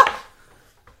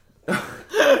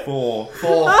 4.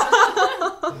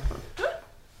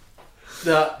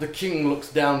 The king looks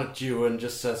down at you and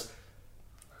just says,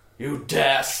 "You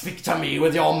dare speak to me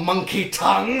with your monkey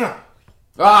tongue?"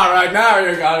 Alright, now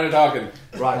you're talking.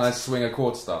 Right. And I swing a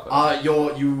quarterstaff at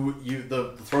him.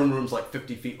 The throne room's like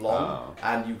 50 feet long, Oh.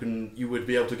 and you would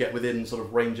be able to get within sort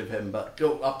of range of him, but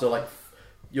go up to like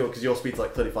because your speed's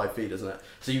like 35 feet, isn't it?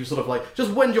 So you sort of like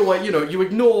just wend your way. You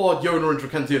ignore Yona and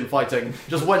Drakensian fighting,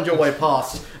 just wend your way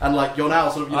past, and like you're now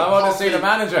sort of. I want to past see the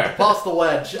manager. past the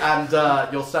wedge, and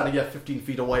you're standing 15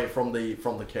 feet away from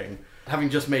the king. Having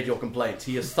just made your complaint,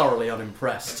 he is thoroughly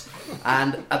unimpressed,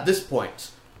 and at this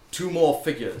point, 2 more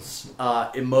figures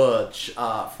emerge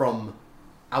from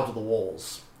out of the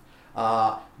walls,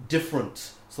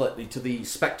 different slightly to the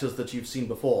spectres that you've seen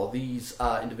before. These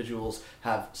individuals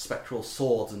have spectral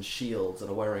swords and shields and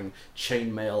are wearing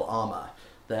chainmail armor.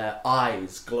 Their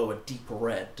eyes glow a deep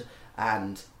red,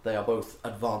 and they are both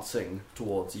advancing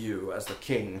towards you as the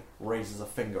king raises a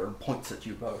finger and points at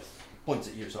you both.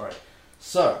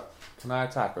 So, Can I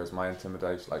attack, or is my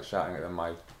intimidation, like shouting at them,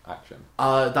 my action?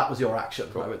 that was your action,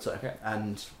 Cool. I would say. Okay.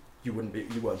 And you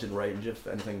weren't in range of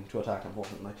anything to attack,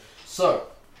 unfortunately. So,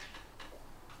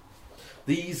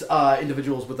 these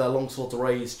individuals with their longswords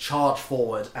raised charge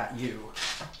forward at you.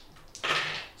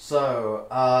 So,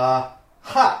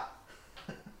 ha!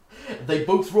 They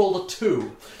both rolled a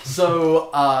 2. So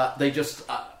they just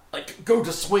like go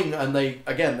to swing, and they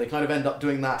kind of end up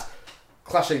doing that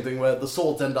clashing thing where the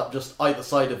swords end up just either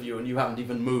side of you, and you haven't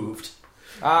even moved.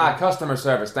 Customer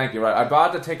service. Thank you. Right, I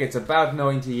bought the tickets about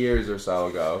 90 years or so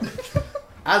ago.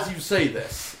 As you say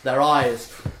this, their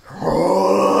eyes,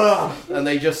 and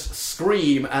they just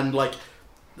scream, and like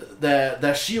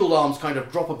their shield arms kind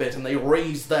of drop a bit, and they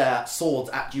raise their swords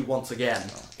at you once again.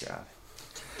 Oh god.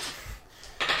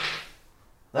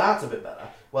 That's a bit better.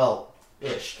 Well,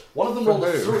 ish. One of them rolled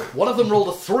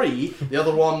a 3. The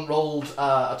other one rolled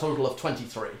a total of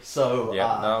 23. So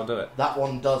Yeah, no, I'll do it. that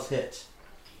one does hit.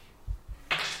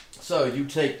 So you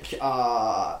take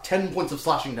 10 points of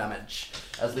slashing damage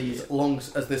as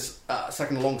this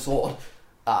second long sword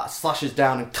slashes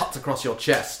down and cuts across your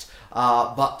chest.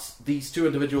 But these two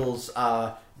individuals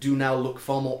do now look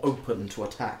far more open to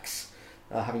attacks,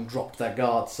 having dropped their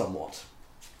guard somewhat.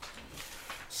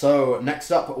 So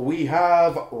next up we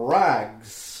have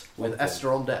Rags with Wonderful.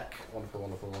 Esther on deck.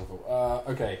 Wonderful.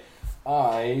 Okay,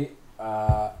 I,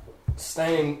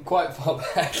 staying quite far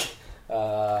back,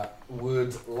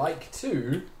 would like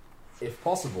to, if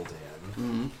possible,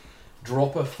 DM,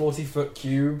 drop a 40-foot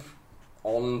cube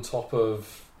on top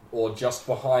of, or just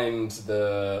behind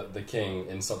the king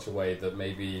in such a way that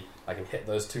maybe I can hit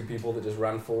those two people that just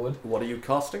ran forward. What are you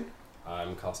casting?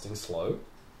 I'm casting slow.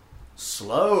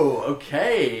 Slow,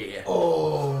 okay.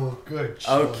 Oh, good choice.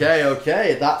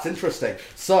 Okay, that's interesting.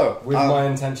 So, With my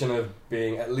intention of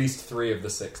being at least 3 of the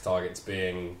 6 targets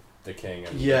being the king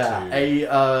and the 2.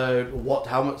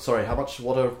 How much,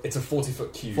 It's a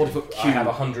 40-foot cube. 40-foot I cube. have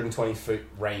 120-foot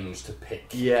range to pick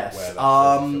Yes, where that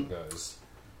 40-foot goes.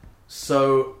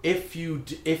 So if you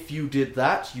did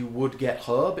that, you would get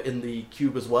Herb in the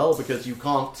cube as well, because you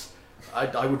can't.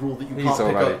 I would rule that you He's can't pick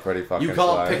already up. pretty fucking You can't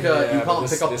slow. pick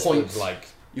a point.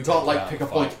 You can't like pick a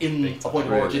point in a point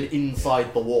of origin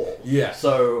inside the wall. Yeah.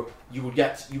 So you would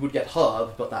get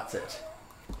Herb, but that's it.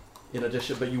 In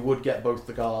addition, but you would get both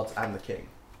the guards and the king.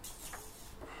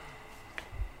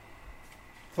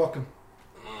 Fuck him.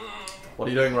 What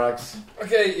are you doing, Rags?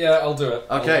 Okay, yeah, I'll do it.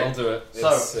 Okay. I'll do it.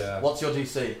 So, what's your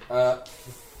DC?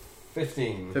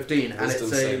 15. 15, and Wisdom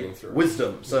it's saving a throw.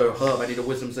 wisdom. So, Herb, I need a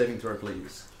wisdom saving throw,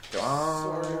 please.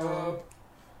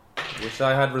 Wish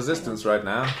I had resistance right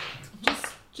now.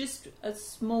 Just a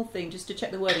small thing, just to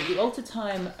check the wording. You alter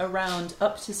time around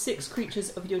up to 6 creatures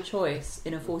of your choice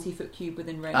in a 40-foot cube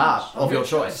within range. Of your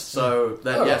choice. So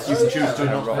then, yes, you can choose to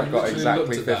not. I've got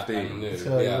exactly 15. Yeah,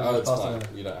 it's fine.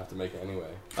 You don't have to make it anyway.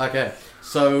 Okay,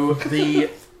 so the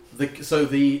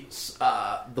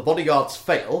bodyguards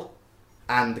fail,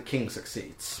 and the king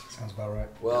succeeds. Sounds about right.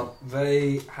 Well,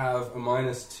 they have a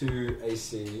 -2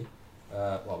 AC.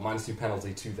 -2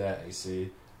 penalty to their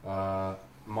AC.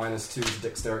 -2 to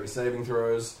dexterity saving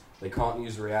throws. They can't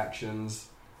use reactions.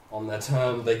 On their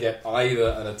turn, they get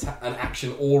either an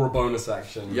action or a bonus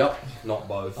action. Yep. Not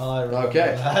both. I remember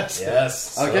Okay. that.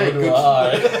 Yes. Okay, So do good.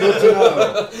 I. Good to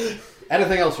know.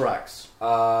 Anything else, Rax?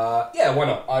 Yeah, why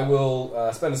not? I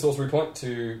will spend a sorcery point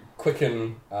to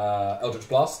quicken Eldritch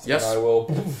Blast. Yes. And I will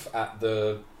poof at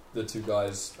the two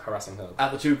guys harassing her.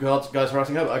 At the two guys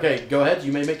harassing her. Okay, go ahead.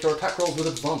 You may make your attack rolls with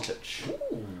advantage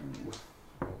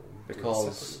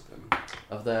because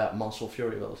of their martial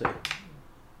fury ability.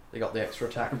 They got the extra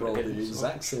attack. Roll the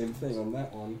exact same thing on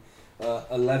that one.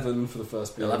 11 for the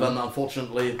first beam. 11,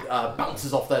 unfortunately,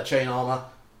 bounces off their chain armor.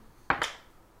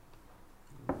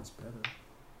 That's better.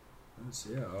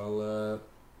 Yeah, I'll.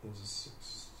 There's a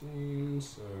 16,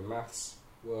 so maths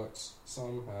works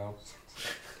somehow.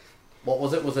 What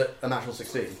was it? Was it a natural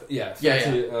 16? Yeah,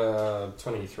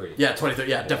 23. Yeah, 23.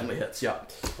 Yeah, definitely hits. Yeah.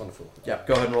 Wonderful. Yeah,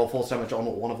 go ahead and roll force damage on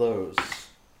one of those.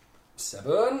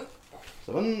 7.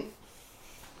 7.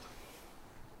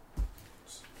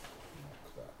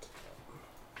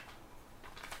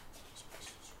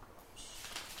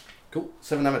 Cool.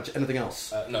 7 damage. Anything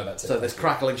else? No, that's it. So this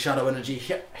crackling shadow energy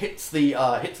hits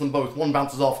them both. One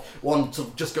bounces off. One sort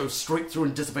of just goes straight through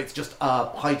and dissipates just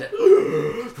behind it.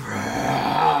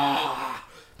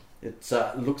 It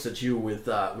looks at you with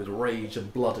rage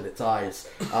and blood in its eyes.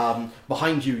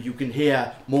 Behind you, you can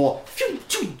hear more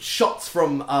shots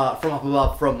from up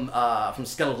above from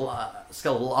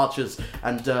skeletal archers,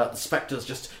 and the spectres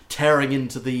just tearing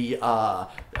into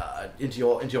into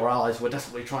your allies who are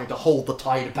desperately trying to hold the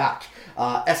tide back.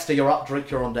 Esther, you're up.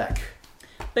 Drake, you're on deck.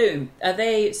 Boom. Are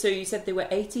they? So you said they were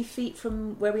 80 feet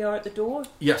from where we are at the door.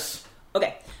 Yes.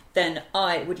 Okay, then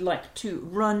I would like to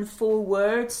run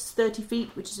forwards 30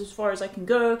 feet, which is as far as I can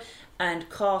go, and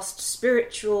cast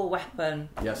Spiritual Weapon.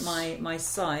 Yes. My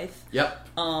scythe. Yep.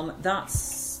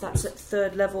 That's at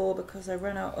 3rd level because I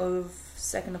ran out of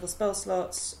 2nd level spell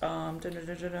slots. What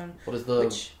is the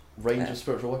Which, range of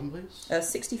spiritual weapon, please?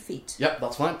 60 feet. Yep,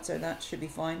 that's fine. So that should be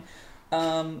fine.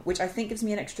 Which I think gives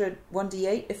me an extra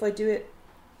 1d8 if I do it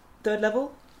 3rd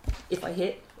level. If I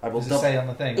hit. I will Does it say on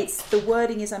the thing? It's the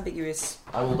wording is ambiguous.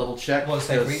 I will double check. Well,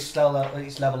 say for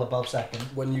each level above 2nd.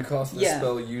 When you cast this Yeah.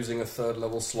 spell using a 3rd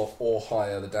level slot or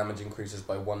higher, the damage increases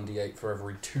by 1d8 for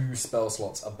every 2 spell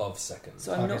slots above 2nd.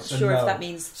 So I'm Okay, not so sure no. if that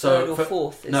means So 3rd or for-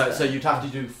 4th. Is No, the- so you'd have to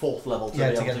do 4th level to Yeah,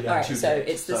 be to able get to the- do Alright, 2 so d8s.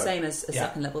 it's the So- same as a Yeah.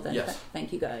 2nd level then. Yes.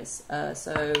 Thank you guys.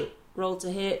 So roll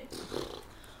to hit.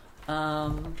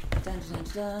 Dun, dun, dun,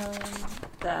 dun.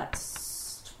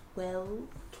 That's 12.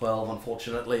 12,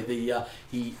 unfortunately.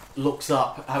 He looks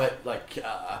up, have it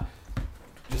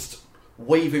just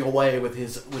waving away with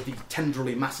the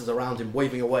tendrily masses around him,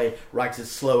 waving away Rags'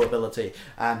 slow ability,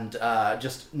 and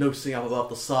just noticing up above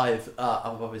the scythe, up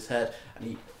above his head, and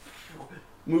he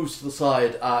moves to the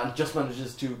side and just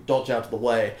manages to dodge out of the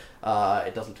way.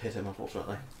 It doesn't hit him,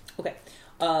 unfortunately. Okay.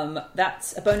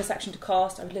 That's a bonus action to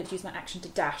cast. I would like to use my action to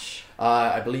dash.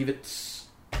 I believe it's...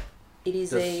 It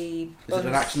is Does- a Is bonus. it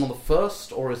an action on the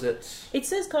first, or is it... It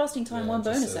says casting time, Yeah, one it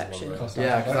just bonus says one action. bonus.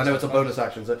 Yeah, because I know it's a bonus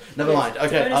action, so never Yes, mind. it's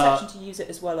Okay, a bonus action to use it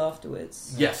as well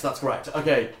afterwards. yes, that's correct.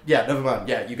 Okay, yeah, never mind.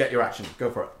 Yeah, you get your action.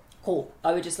 Go for it. Cool.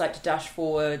 I would just like to dash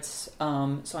forwards. So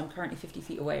I'm currently 50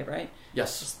 feet away, right?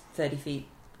 Yes. Just 30 feet.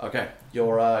 Okay,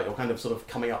 you're kind of sort of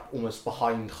coming up almost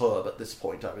behind Herb at this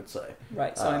point, I would say.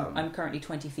 Right. So Um, I'm currently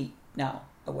 20 feet now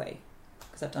away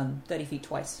because I've done 30 feet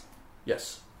twice.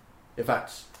 Yes. In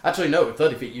fact, actually no, at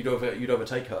 30 feet you'd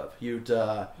overtake Herb. You'd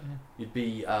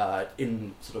be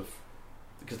in sort of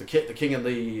because the king and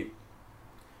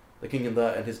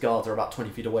and his guards are about 20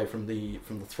 feet away from the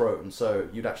throne, so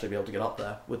you'd actually be able to get up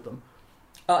there with them.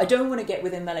 I don't want to get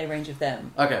within melee range of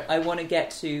them. Okay, I want to get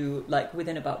to like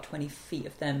within about 20 feet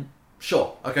of them.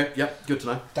 sure. Okay, yep, good to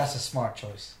know. That's a smart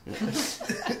choice.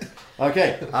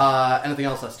 Okay, anything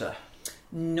else, Esther?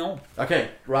 No. Okay,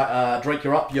 right, Drake,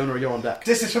 you're up. Yona, you're on deck.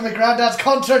 This is for my granddad's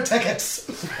concert tickets!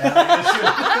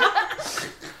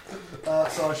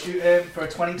 So I'll shoot him for a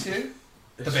 22.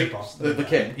 The big boss. The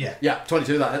king. Yeah. Yeah,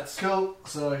 22, that hits. Cool.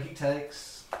 So he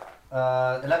takes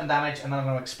 11 damage, and then I'm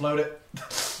going to explode it.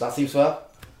 That seems fair.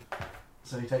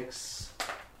 So he takes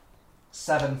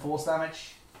 7 force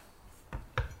damage.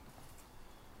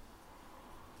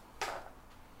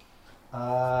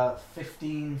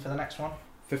 15 for the next one.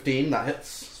 15, that hits.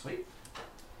 Sweet.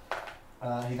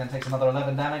 He then takes another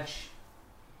 11 damage.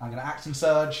 I'm going to action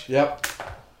surge. Yep.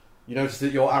 You notice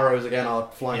that your arrows again are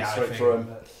flying straight through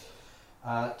him.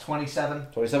 27.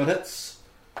 27 hits.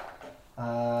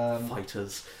 Um,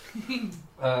 Fighters.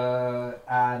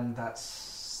 and that's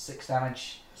 6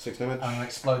 damage. 6 damage. I'm going to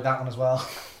explode that one as well.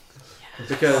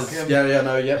 Because, Fuck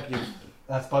him. yep.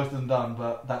 That's both of them done,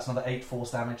 but that's another 8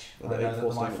 force damage. Another I know 8 that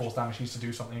force my damage. force damage needs to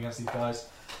do something against these guys.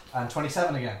 And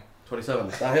 27 again. 27,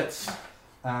 that hits.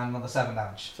 And another 7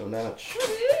 damage. 7 damage.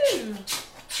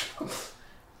 Woohoo!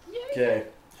 Okay.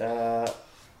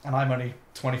 And I'm only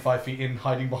 25 feet in,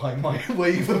 hiding behind my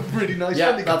wave of really nice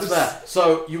Yeah, renegades. that's fair.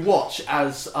 So you watch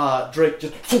as Drake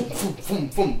just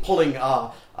pulling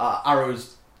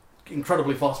arrows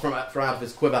incredibly fast from out of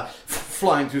his quiver,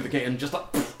 flying through the king, and just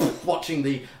watching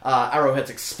the arrowheads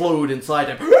explode inside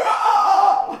him.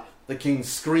 The king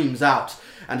screams out,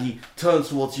 and he turns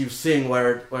towards you, seeing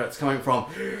where it's coming from.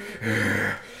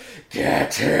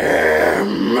 Get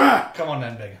him! Come on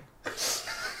then, big.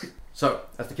 So,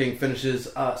 as the king finishes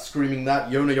screaming that,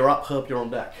 Yona, you're up. Herb, you're on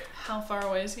deck. How far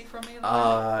away is he from me?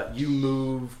 You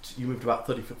moved about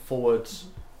 30 foot forward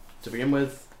to begin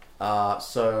with.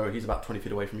 So he's about 20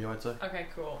 feet away from you, I'd say. Okay,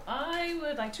 cool. I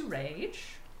would like to rage.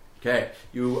 Okay,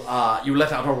 you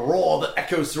let out a roar that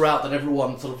echoes throughout, that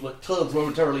everyone sort of turns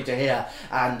momentarily to hear,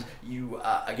 and you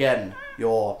again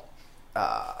your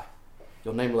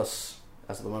nameless,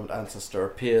 as of the moment, ancestor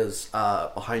appears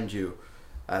behind you,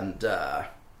 and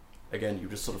again you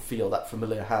just sort of feel that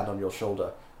familiar hand on your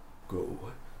shoulder. Go,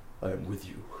 I am with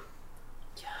you.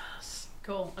 Yes.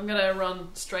 Cool. I'm gonna run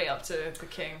straight up to the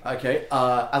king. Okay,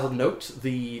 as a note,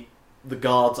 the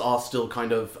guards are still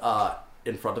kind of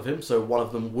in front of him, so one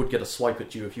of them would get a swipe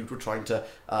at you if you were trying to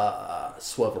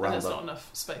swerve And around there's them. not enough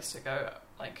space to go,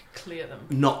 like, clear them.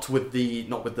 Not with the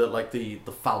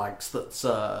phalanx that's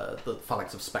the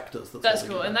phalanx of spectres. That's holding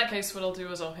cool. you In there. that case, what I'll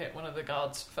do is I'll hit one of the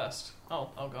guards first.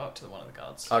 I'll go up to one of the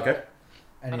guards. Okay.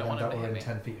 Any I don't of them want him that to were hit within me.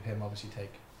 10 feet of him obviously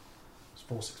take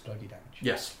force explodey damage.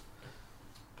 Yes.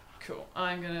 Cool.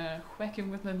 I'm gonna whack him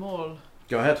with my maul.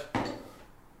 Go ahead.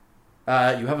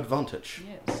 You have advantage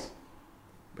Yes.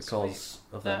 because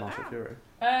of their martial fury.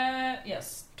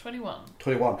 Yes. 21.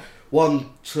 21. One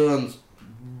turns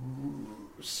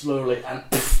slowly and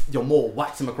your maul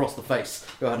whacks him across the face.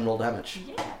 Go ahead and roll damage.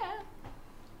 Yeah.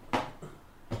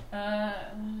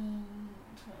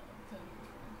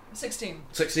 16.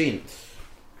 16.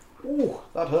 Ooh,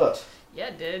 that hurt. Yeah,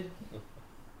 it did.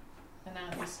 And now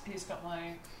he's got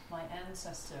my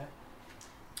ancestor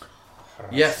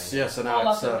Yes, and all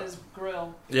now it's... up in his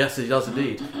grill. yes, he does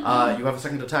indeed. You have a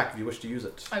second attack if you wish to use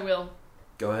it. I will.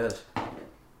 Go ahead.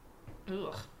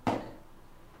 Ugh. Much better.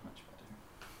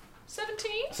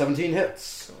 17? 17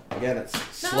 hits. Again, it's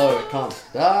slow, it can't.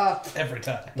 Every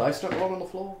time. Dice don't roll on the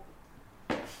floor.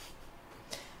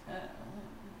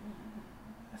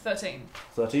 13.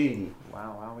 13.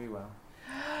 Wow.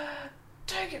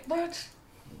 Take it, bud.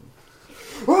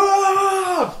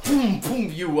 Ah! Boom,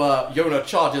 boom! Yona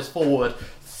charges forward,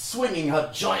 swinging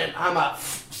her giant hammer,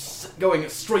 going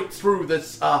straight through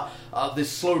this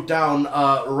slowed down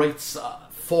Wraith's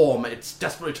form. It's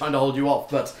desperately trying to hold you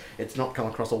off, but it's not come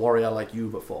across a warrior like you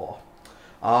before.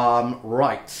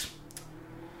 Right.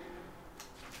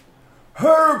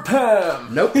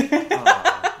 Herpam! Nope.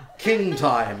 King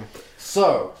time.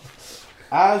 So,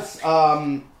 as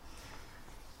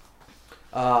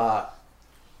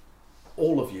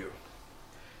all of you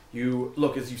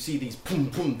look as you see these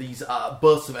these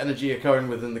bursts of energy occurring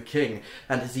within the king,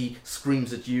 and as he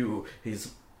screams at you,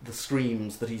 the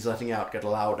screams that he's letting out get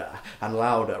louder and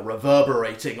louder,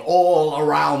 reverberating all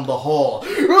around the hall.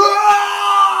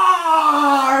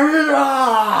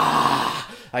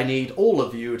 I need all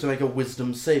of you to make a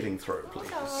wisdom saving throw,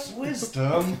 please.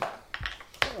 Wisdom.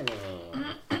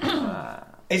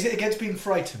 Is it against being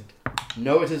frightened?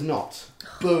 No, it is not.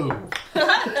 Boom.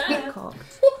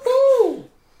 Cocked.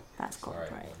 That's cocked, Sorry,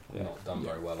 right? you're not done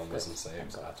very well on wisdom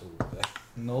saves at all.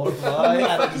 Nor have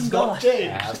I, and it's not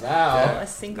changed. As now. A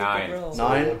single 9. good roll.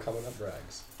 9. All coming up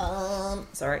rags.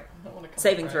 Sorry. I don't wanna come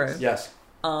Saving up throw. rags. Yes.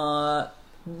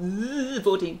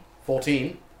 14.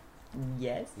 14.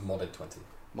 Yes. Modded 20.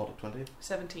 Modded 20.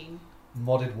 17.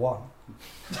 Modded 1.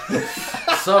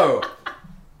 So,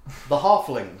 the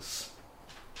halflings.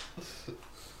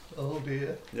 Oh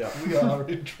dear. Yeah. We are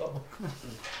in trouble.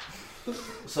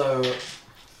 So,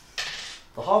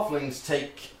 the halflings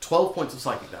take 12 points of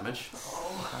psychic damage.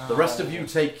 The rest of you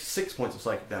take 6 points of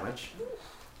psychic damage.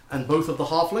 And both of the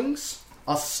halflings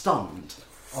are stunned.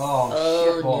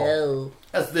 Oh, shit ball. no.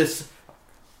 As this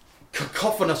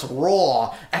cacophonous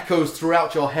roar echoes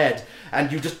throughout your head,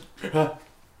 and you just...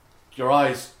 your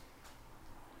eyes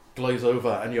glaze over,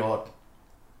 and you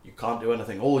can't do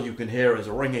anything. All you can hear is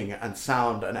ringing and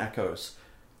sound and echoes.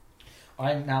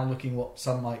 I'm now looking what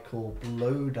some might call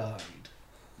blow-dyed.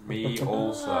 Me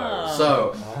also.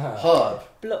 So, Herb,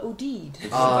 Bloodied.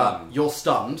 you're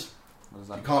stunned. What does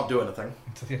You that can't do anything.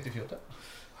 To the end of your turn.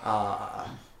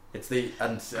 At the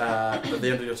end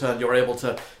of your turn, you're able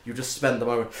to. You just spend the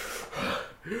moment.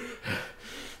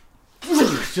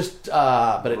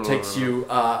 But it takes you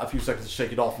a few seconds to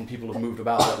shake it off, and people have moved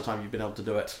about by the time you've been able to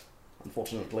do it.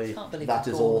 Unfortunately, Can't believe that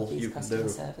we've is got all these you can customer do.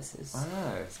 Services. I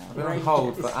know. Sound I've been on great.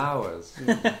 hold for hours.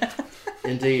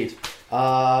 Indeed.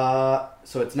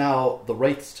 So it's now the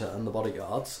Wraith's turn, the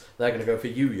bodyguards. They're going to go for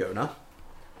you, Yona.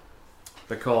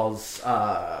 Because,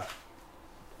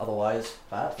 otherwise,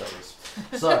 bad things.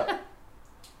 So,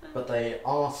 but they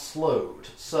are slowed.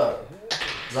 So,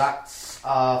 that's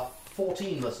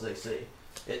 14 versus AC.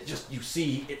 It just, you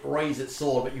see it raise its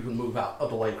sword, but you can move out of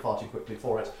the way far too quickly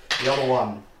for it. The other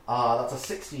one, that's a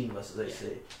 16 versus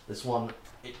AC. This one,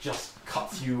 it just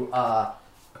cuts you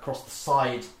across the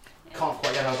side. Can't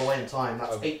quite get out of the way in time.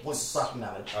 That's 8 points of slashing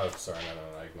damage. Oh, sorry,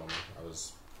 no, ignore me. I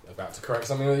was about to correct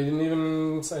something that you didn't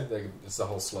even say. It's the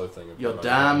whole slow thing. You're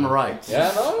damn right.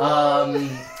 Yeah, no?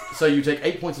 So you take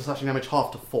 8 points of slashing damage,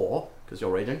 half to 4, because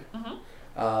you're raging.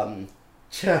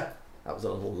 That was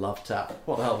a little love tap.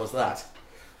 What the hell was that?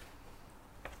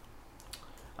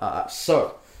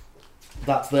 So,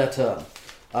 that's their turn.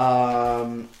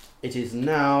 It is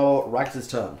now Rags'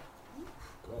 turn.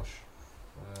 Gosh.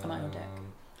 Am I on deck?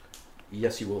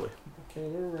 Yes, you will be.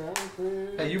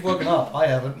 Hey, you've woken up. I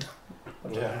haven't.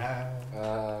 Yeah.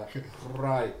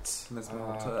 Right. Let's move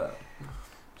on to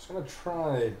just gonna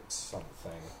try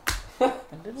something. A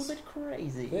little bit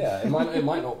crazy. Yeah, it might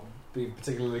not be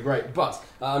particularly great, but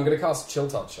I'm gonna cast Chill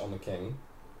Touch on the king.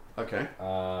 Okay.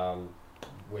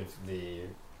 With the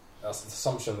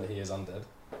assumption that he is undead.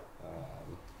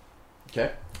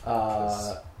 Okay.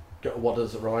 What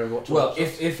does it remind me? What? Well,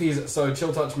 if he's so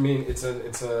Chill Touch mean it's a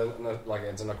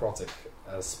necrotic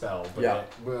a spell, but Yeah.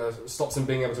 it stops him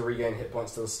being able to regain hit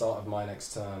points to the start of my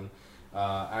next turn.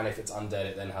 And if it's undead,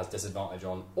 it then has disadvantage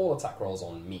on all attack rolls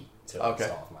on me till Okay. the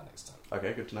start of my next turn.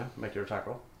 Okay, good to know. Make your attack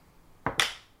roll.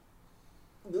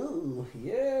 Ooh,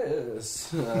 yes.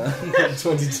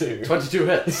 22. 22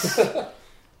 hits. What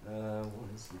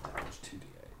is the damage?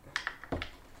 2d8.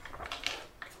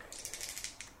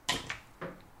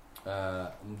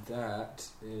 That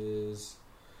is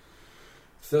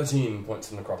 13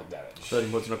 points of necrotic damage.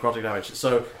 13 points of necrotic damage.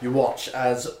 So you watch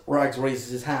as Rags raises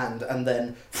his hand, and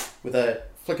then, with a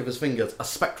flick of his fingers, a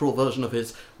spectral version of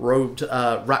his robed,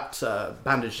 wrapped,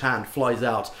 bandaged hand flies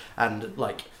out and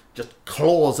just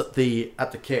claws at the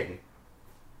king.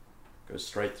 Goes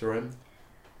straight through him.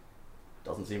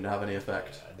 Doesn't seem to have any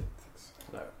effect. Yeah, I didn't think so.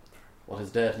 No. What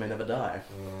is dead may never die.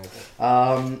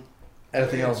 Okay.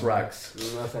 Anything else, Rags?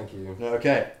 No, thank you.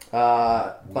 Okay.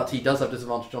 But he does have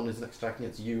disadvantage on his next attack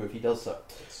against you if he does so.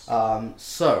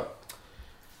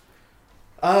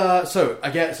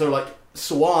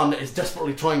 Swan is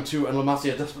desperately trying to, and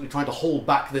Lamasia desperately trying to hold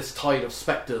back this tide of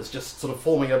spectres, just sort of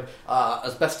forming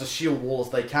as best a shield wall as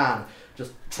they can,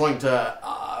 just trying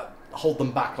to hold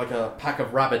them back like a pack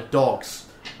of rabid dogs.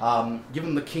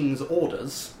 Given the king's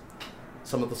orders,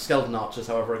 some of the skeleton archers,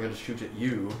 however, are going to shoot at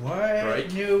you. What?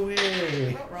 Right. No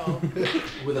way. Not wrong.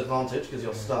 With advantage because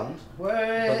you're stunned. What?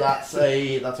 But that's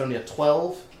only a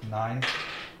 12. 9.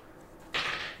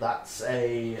 That's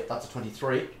a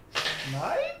 23.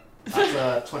 9? That's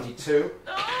a 22.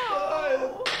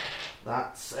 No!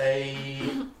 That's a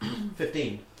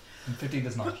 15. And 15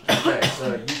 does not. Okay,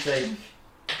 so you take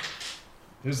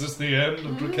Is this the end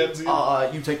of Dickensian?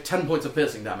 you take 10 points of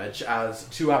piercing damage as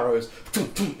 2 arrows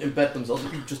embed themselves.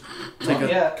 You just take Not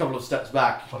a yet. couple of steps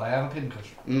back. But I am a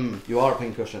pincushion. You are a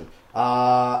pincushion.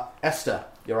 Esther,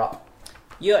 you're up.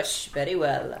 Yosh, very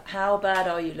well. How bad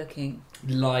are you looking?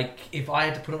 Like, if I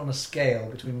had to put it on a scale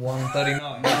between 1 and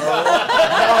 39.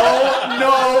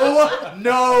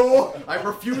 No! I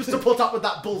refuse to put up with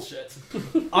that bullshit.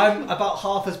 I'm about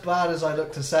half as bad as I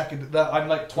looked a second. No, I'm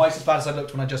like twice as bad as I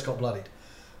looked when I just got bloodied.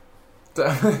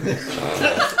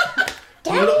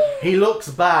 He looks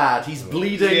bad. He's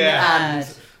bleeding Yeah.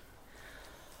 and...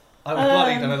 I was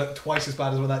bloodied and I looked twice as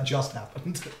bad as when that just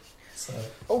happened. So.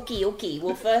 Okay.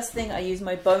 Well, first thing, I use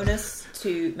my bonus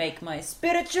to make my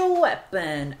spiritual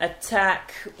weapon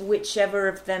attack whichever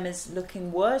of them is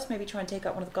looking worse. Maybe try and take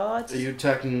out one of the guards. Are you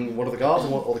attacking one of the guards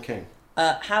or the king?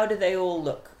 How do they all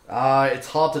look? It's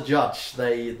hard to judge.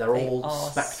 They're They all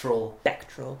are spectral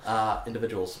Spectral.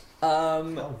 individuals.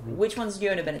 Which one's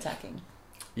Yona been attacking?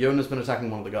 Yona's been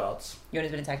attacking one of the guards. Yona's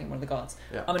been attacking one of the guards.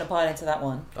 Yeah. I'm going to pile into that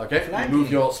one. Okay, Flanking. you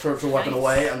move your spiritual weapon Nice.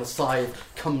 away, and the scythe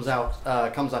comes at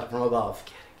it from above.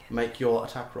 Make your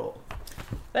attack roll.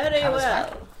 Very How is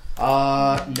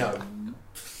well. No.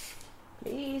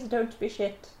 Please don't be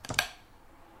shit.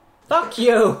 Fuck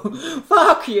you!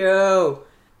 Fuck you!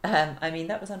 I mean,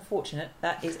 that was unfortunate.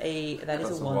 That is a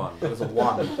That's a 1. It was a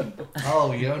 1.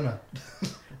 Oh, Yona.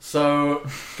 So,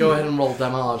 go ahead and roll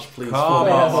damage, please. Come for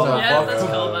me. on, So- Yeah, let's fucker.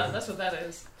 call that. That's what that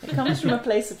is. It comes from a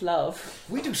place of love.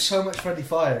 We do so much friendly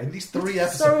fire in these 3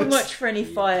 episodes. So much friendly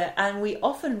fire, and we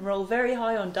often roll very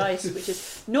high on dice, which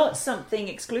is not something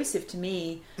exclusive to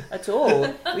me at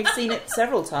all. We've seen it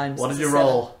several times. What did It's you a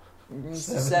roll?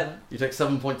 7. You take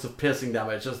 7 points of piercing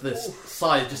damage as this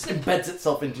scythe just embeds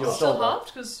itself into your Still shoulder.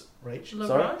 halved because Rach. Le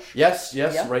Sorry? Rouge? Yes,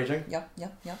 Yeah. raging. Yeah.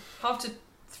 Half to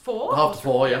 4? Half to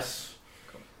 4, yes.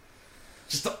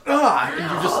 Just and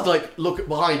you just look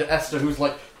behind at Esther, who's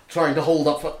trying to hold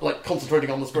up, concentrating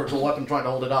on the spiritual weapon, trying to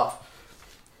hold it up.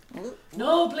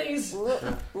 No, please.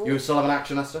 You still have an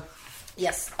action, Esther?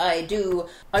 Yes, I do.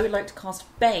 I would like to cast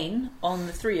Bane on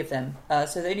the 3 of them,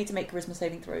 so they need to make charisma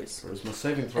saving throws Charisma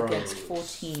saving throw. against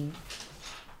 14.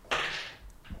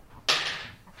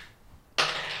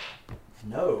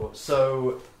 No.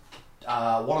 So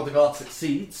one of the guards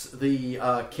succeeds.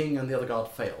 The king and the other guard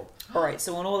fail. All right,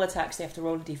 so on all attacks, they have to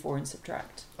roll a d4 and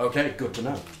subtract. Okay, good to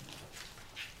know.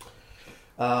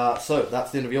 So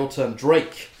that's the end of your turn.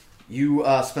 Drake, you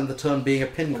spend the turn being a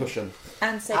pincushion.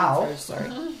 And saving Ow. throws,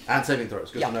 sorry. And saving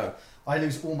throws, good Yeah. to know. I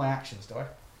lose all my actions, do I?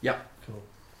 Yep. Cool.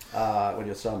 When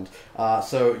you're stunned.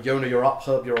 So, Yona, you're up.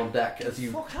 Herb, you're on deck. As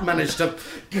you Fuck, how? manage to...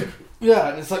 Yeah,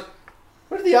 and it's like,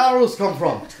 where did the arrows come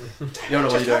from? Yona,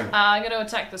 what are you doing? I'm going to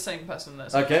attack the same person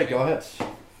that's... Okay, go ahead.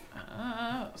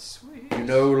 Sweet. You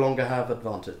no longer have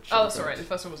advantage. Oh, that's alright. The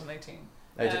first one was an 18.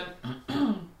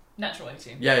 18. Natural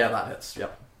 18. Yeah, that hits.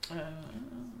 Yep.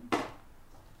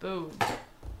 Boom.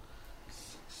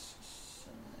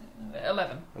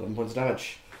 11. 11 points of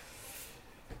damage.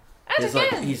 And He's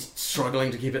again! he's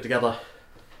struggling to keep it together.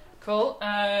 Cool.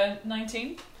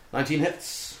 19. 19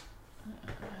 hits.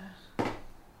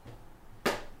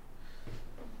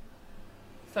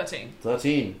 13.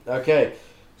 13. Okay,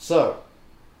 so.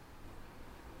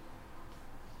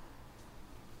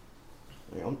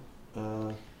 Hang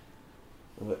on.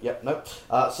 Yep, no.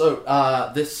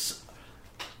 This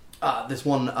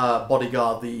one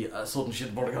bodyguard, the sword and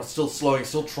shield bodyguard, still slowing,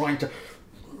 still trying to.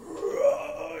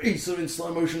 He's sort of in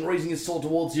slow motion, raising his sword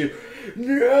towards you.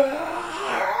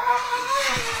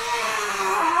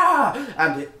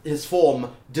 And his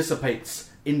form dissipates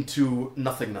into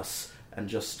nothingness and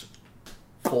just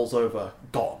falls over,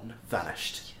 gone,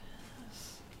 vanished.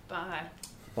 Bye.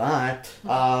 Bye.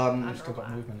 You've still got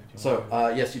movement if you So,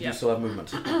 want. yes, you do Yep. still have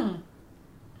movement.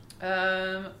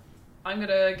 I'm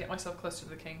gonna get myself closer to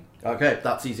the king. Okay,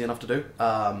 that's easy enough to do.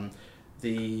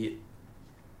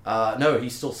 No,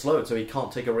 he's still slowed, so he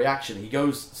can't take a reaction. He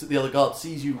goes, the other guard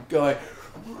sees you going,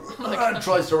 and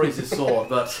tries to raise his sword,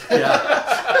 but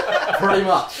yeah, pretty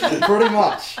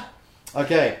much.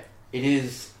 Okay, it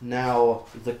is now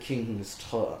the king's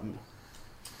turn.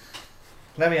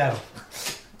 Let me out.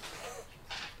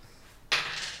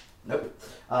 Nope.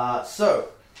 So,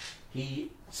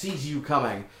 he sees you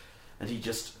coming, and he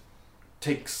just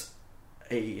takes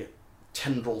a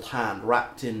tendrilled hand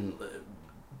wrapped in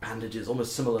bandages,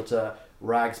 almost similar to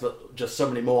rags, but just so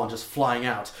many more, and just flying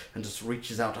out, and just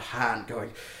reaches out a hand,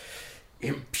 going,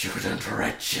 "Impudent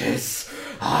wretches,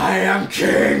 I am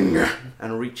king!"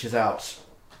 and reaches out.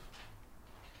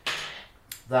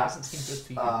 That's Doesn't seem good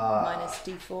for you. Minus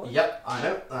D4. Yep, I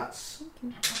know. That's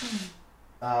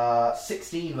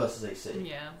 16 versus AC.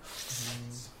 Yeah.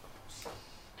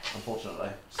 Unfortunately.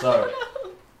 So,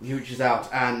 he reaches out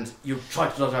and you try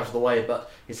to dodge out of the way, but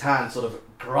his hand sort of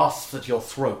grasps at your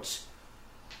throat.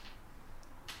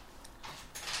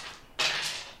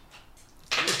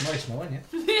 It's nice knowing you.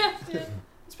 yeah.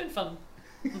 It's been fun.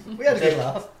 We had a good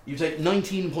laugh. You take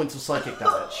 19 points of psychic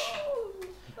damage.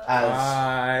 As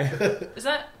Bye. Is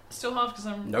that still half because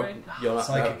I'm nope, right? you're not.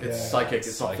 Psychic, no, it's yeah. psychic.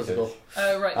 It's not Psychic. physical.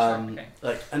 Oh, right,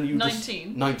 sure. Okay. And you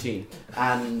 19. 19,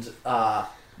 and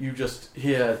you just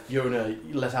hear Yona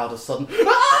let out a sudden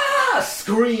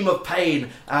scream of pain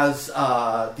as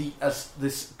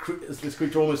this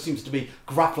creature almost seems to be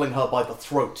grappling her by the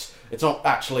throat. It's not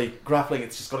actually grappling;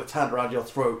 it's just got its hand around your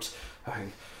throat.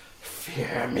 Going,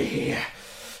 "Fear me,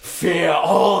 fear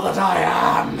all that I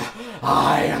am.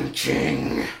 I am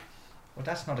king." Well,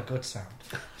 that's not a good sound.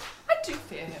 I do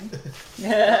fear him. Herb, You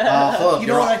know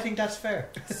you're what? I up. think that's fair.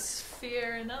 It's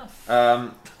fear enough.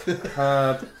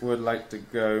 Herb would like to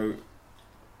go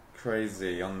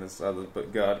crazy on this other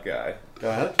but guard guy Go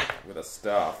ahead. with a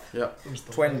staff. Yep.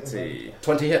 20.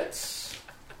 20 hits.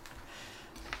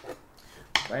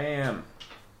 Bam.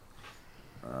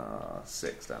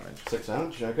 6 damage. 6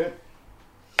 damage. Okay.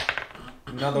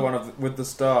 Another one with the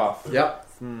staff. Yep.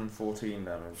 14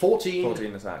 damage. 14.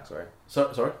 14 attack, sorry.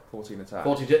 Sorry. 14 attack.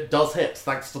 40 does hit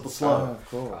thanks to the Oh, slow. of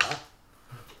course.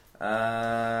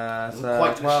 Doesn't So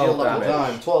quite 12 shield up the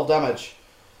damage. time. 12 damage.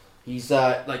 He's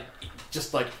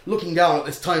just looking down at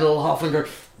this tiny little halfling going,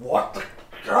 "What the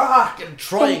fuck?" and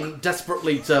trying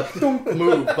desperately to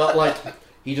move, but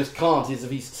he just can't.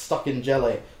 He's stuck in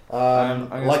jelly. I'm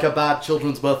gonna Like a bad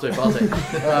children's birthday party.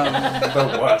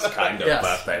 The worst kind of Yes.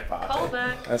 birthday party. Call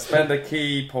back. I spend a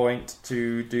key point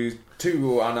to do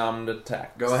 2 unarmed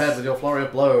attacks. Go ahead with your flurry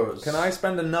of blows. Can I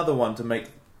spend another one to make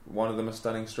one of them a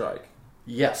stunning strike?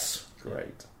 Yes.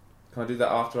 Great. Can I do that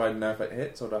after I know if it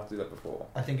hits, or do I have to do that before?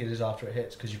 I think it is after it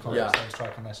hits because you can't Yeah. stay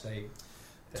strike unless they.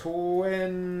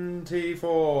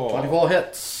 24. 24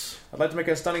 hits. I'd like to make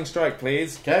a stunning strike,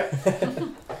 please. Okay.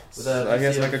 So he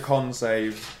has to make a con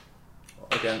save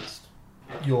against.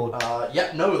 Your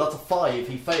No, that's a 5.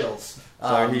 He fails.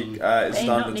 So he is They stunned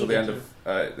not until the end needed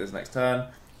of his next turn,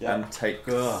 Yeah. and takes.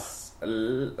 Ugh.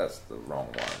 That's the wrong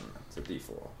one. It's a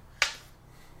D4.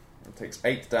 It takes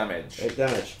 8 damage. 8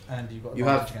 damage. and you've got You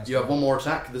advantage have against one them. more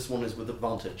attack. This one is with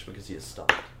advantage because he is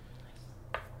stunned.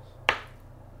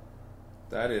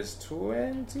 That is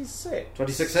 26.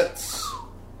 26 hits.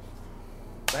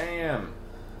 Bam.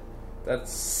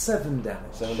 That's 7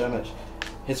 damage. 7 damage.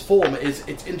 His form it's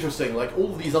interesting. Like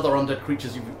all these other undead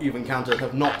creatures you've encountered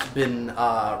have not been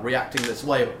reacting this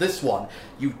way, but this one,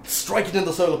 you strike it in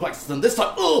the solar plexus, and this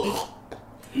time, ugh!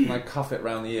 Can I cuff it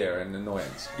round the ear in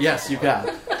annoyance? Yes, you can.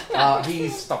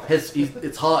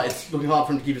 It's hard. It's looking hard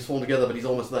for him to keep his form together, but he's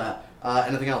almost there.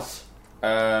 Anything else?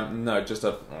 No, just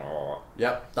a.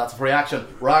 Yep, that's a free action.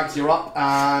 Rags, you're up,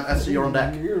 and Esther, you're on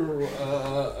deck.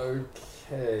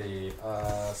 Okay.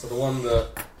 So the one that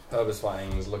Herb is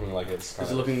fighting is looking like it's kind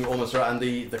He's of... looking almost right, and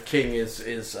the king is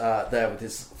there with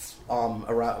his arm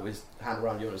around, his hand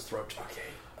around Yona's throat.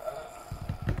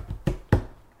 Okay.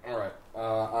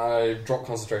 I drop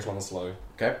concentration on the slow.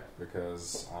 Okay.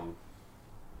 Because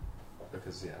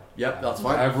yeah. Yep, that's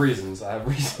fine. I have reasons.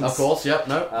 Of course, yep,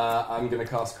 no. I'm going to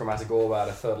cast Chromatic Orb at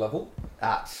a 3rd level.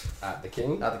 At the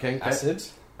king. the king, okay.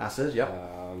 Acid, yep.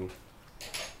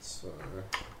 So... Right.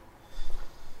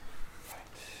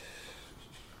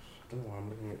 I don't know why I'm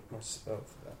looking at my spell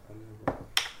for that. I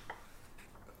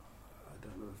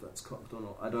don't know if that's cocked or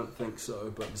not. I don't think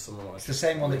so, but someone like... It's the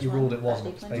same one that you ruled it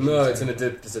wasn't. Actually, No, it's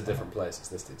a different place. It's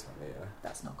this D20, yeah.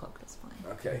 That's not cocked, that's fine.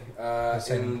 Okay,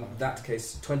 same in one. that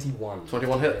case, 21.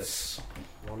 21 hits.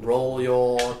 Wonderful. Roll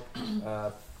your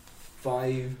 5d8.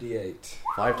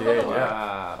 5d8, yeah.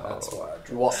 Wow. That's why I You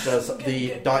drew. watch as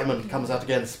the diamond comes out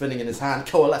again, spinning in his hand,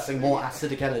 coalescing more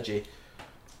acidic energy.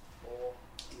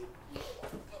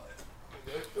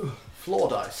 Floor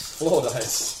dice. Floor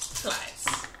dice.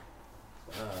 Slice.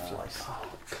 Slice.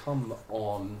 Come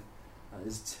on. That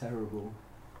is terrible.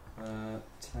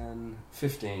 10,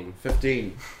 15.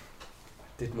 15.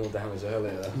 Did more damage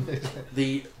earlier.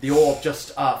 The orb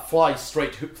just flies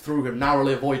straight through him,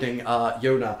 narrowly avoiding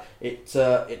Yona.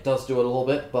 It does do a little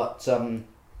bit, but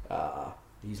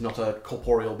he's not a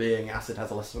corporeal being. Acid has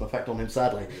a less of an effect on him,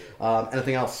 sadly.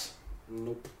 Anything else?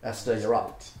 Nope. Esther, you're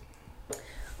up.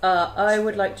 I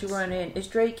would like to run in. Is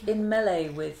Drake in melee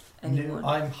with anyone? No,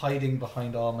 I'm hiding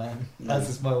behind our man, as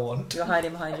is my one. You're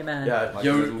hiding behind your man. Yeah, Like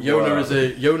doesn't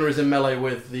Yona is in melee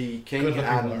with the king, Good looking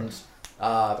and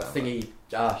thingy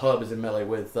Herb is in melee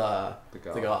with the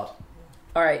guard.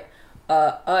 Alright.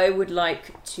 I would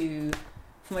like to,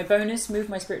 for my bonus, move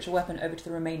my spiritual weapon over to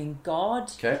the remaining guard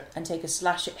Okay, and take a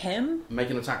slash at him. make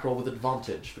an attack roll with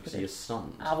advantage because he is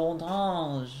stunned.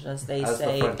 Avantage, as they As the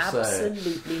say. French say.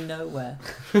 Absolutely nowhere.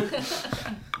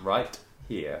 Right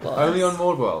here. Well, Only on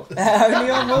Mordworld. Only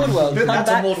on Mordworld. Come That's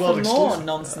a back Mordworld for more exclusive.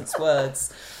 nonsense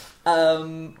words.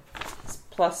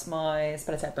 Plus my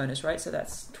spell attack bonus, right? So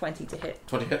that's 20 to hit.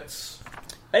 20 hits.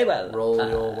 Very well. Roll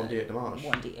your 1d8 damage.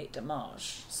 1d8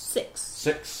 damage. 6.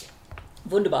 6.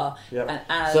 Wunderbar. Yep. And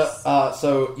as...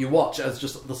 So you watch as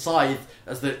just the scythe,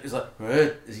 as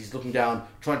he's looking down,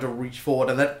 trying to reach forward,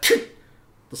 and then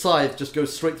the scythe just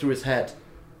goes straight through his head,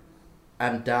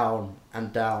 and down,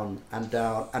 and down, and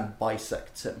down, and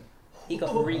bisects him. he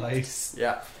got reaped. Nice.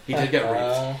 Yeah, he did get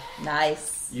reaped.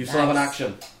 Nice. You still have an Nice.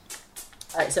 action.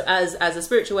 Alright, so as a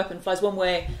spiritual weapon flies one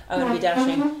way, I'm going to be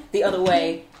dashing the other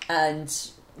way and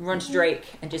run to Drake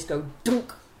and just go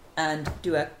dunk and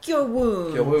do a cure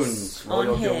wounds. Cure wounds. Roll on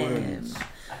your cure him.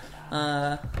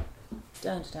 wounds.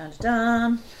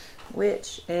 Dun,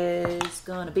 which is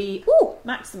going to be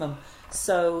maximum.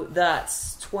 So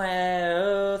that's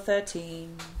 12,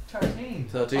 13. 13.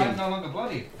 13. I'm no longer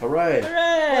bloody. Hooray! Hooray!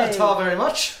 That's all very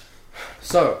much.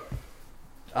 So,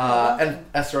 and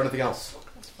Esther, anything else?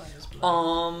 That's fine as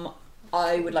blood.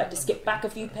 I would like to skip back a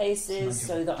few paces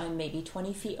so that I'm maybe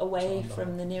 20 feet away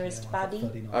from the nearest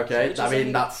baddie. Okay, Which I is mean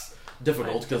only- that's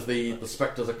difficult because the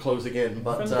spectres are closing in,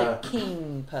 but From the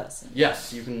king person.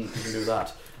 yes, you can do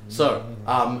that. So,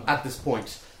 at this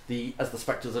point, as the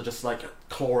spectres are just like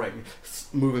clawing,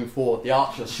 moving forward, the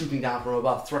archers shooting down from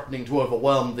above, threatening to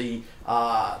overwhelm the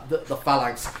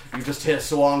phalanx. You just hear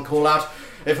Swan call out,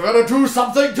 "If we're gonna do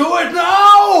something, do it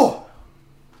now!"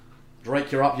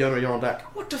 Drake, you're up. Yona, you're on deck.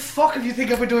 What the fuck have you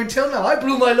think I've been doing till now? I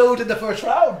blew my load in the first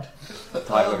round. The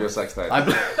title of your sex tape. I'm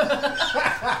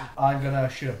gonna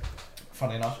shoot him.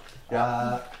 Funny enough.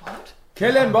 Yeah.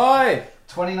 Kill him, boy!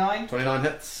 29. 29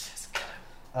 hits,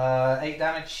 8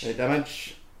 damage. 8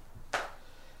 damage.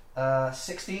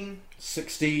 16.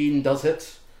 16 does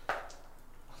hit,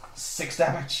 6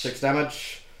 damage. 6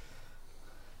 damage.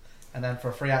 And then for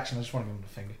a free action, I just want to give him the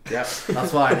finger. Yep,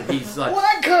 that's fine. He's like,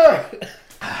 Wanker!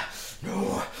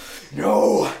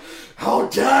 No! How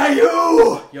dare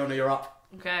you! Yona, you're up.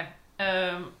 Okay.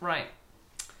 Right.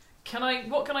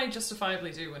 What can I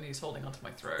justifiably do when he's holding onto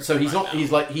my throat? So he's right not. now?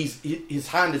 He's like his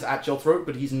hand is at your throat,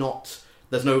 but he's not.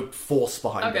 There's no force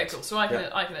behind it. Okay, cool. So I can Yeah.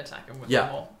 I can attack him with Yeah.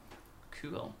 one more.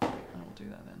 Cool. I will do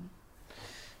that then.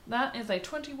 That is a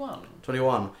 21.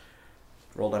 21.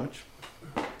 Roll damage.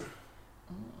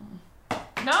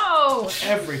 No!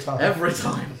 Every time. Every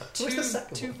time. Where's the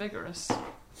second Too one? vigorous.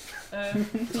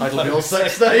 Title of your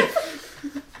sex day.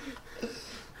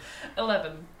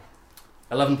 11.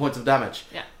 11 points of damage.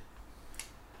 Yeah.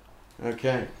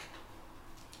 Okay.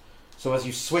 So as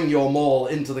you swing your maul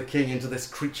into the king, into this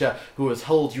creature who has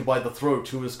held you by the throat,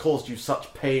 who has caused you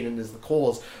such pain and is the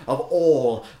cause of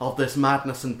all of this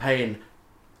madness and pain,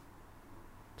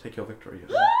 take your victory.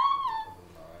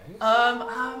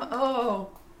 Oh.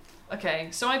 Okay,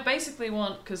 so I basically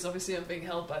want, because obviously I'm being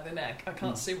held by the neck, I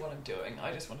can't see what I'm doing.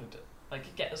 I just wanted to,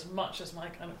 like, get as much as my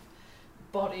kind of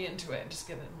body into it and just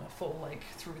give him a full, like,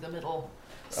 through the middle.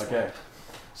 Okay.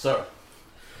 So,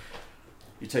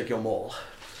 you take your maul.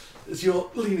 As you're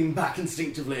leaning back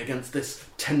instinctively against this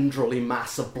tendrily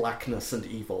mass of blackness and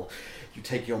evil, you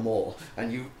take your maul,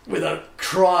 and you, with a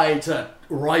cry to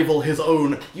rival his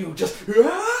own, you just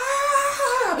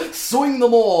swing the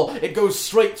maul. It goes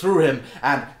straight through him,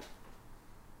 and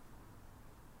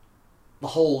the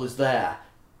hole is there,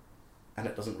 and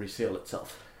it doesn't reseal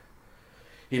itself.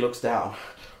 He looks down.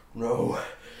 No,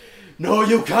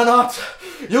 you cannot!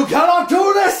 You cannot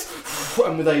do this!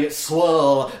 And with a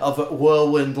swirl of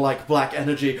whirlwind-like black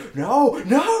energy, no!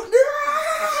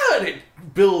 And it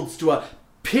builds to a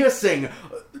piercing,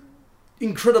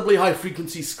 incredibly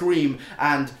high-frequency scream,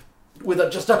 and with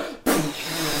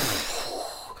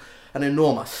an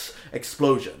enormous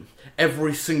explosion.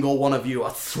 Every single one of you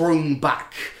are thrown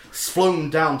back, flown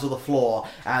down to the floor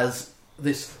as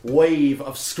this wave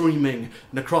of screaming,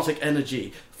 necrotic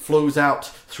energy flows out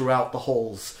throughout the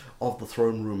halls of the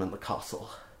throne room and the castle.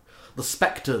 The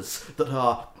spectres that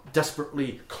are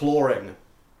desperately clawing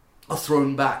are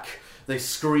thrown back. They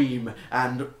scream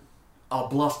and are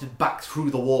blasted back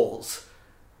through the walls.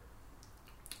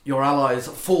 Your allies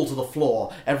fall to the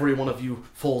floor. Every one of you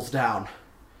falls down.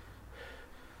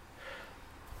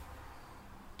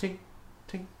 Ting,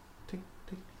 ting, ting,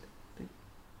 ting, ting.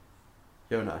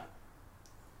 Yona,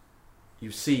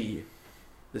 you see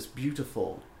this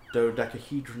beautiful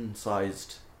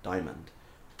dodecahedron-sized diamond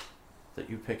that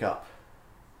you pick up,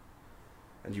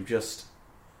 and you just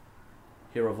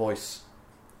hear a voice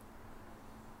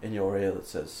in your ear that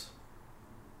says,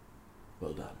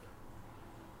 "Well done."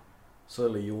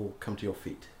 Slowly you all come to your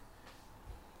feet.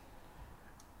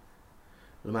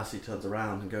 Lumasi turns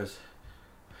around and goes,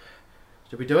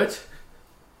 "Did we do it?"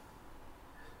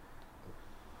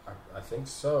 I think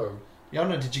so.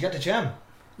 Yona, did you get the gem?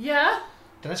 Yeah?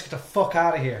 Then let's get the fuck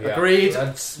out of here. Yeah, Agreed.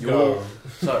 Let's You go. all-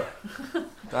 So,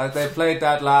 They played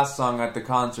that last song at the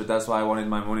concert, that's why I wanted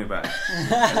my money back.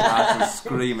 The lads were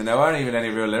screaming, there weren't even any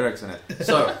real lyrics in it.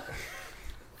 So,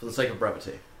 for the sake of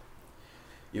brevity,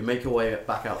 you make your way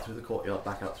back out through the courtyard,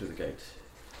 back out through the gate,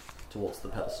 towards the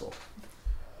pedestal.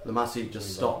 Lumasi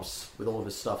just stops with all of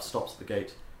his stuff, stops at the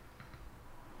gate,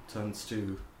 turns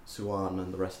to Suan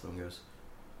and the rest of them and goes,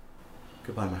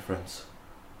 "Goodbye, my friends.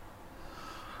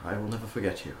 I will never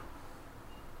forget you.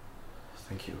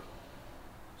 Thank you."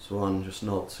 Suan just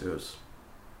nods, goes,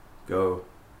 "Go.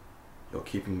 You're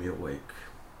keeping me awake."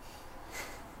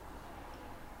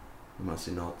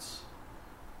 Lumasi nods.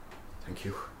 "Thank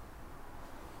you."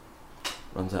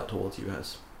 Runs out towards you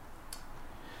guys.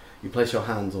 You place your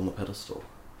hands on the pedestal.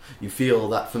 You feel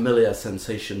that familiar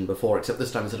sensation before, except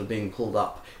this time instead of being pulled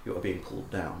up, you are being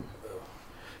pulled down.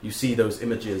 You see those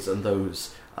images and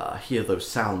hear those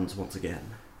sounds once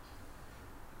again.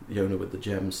 Yona with the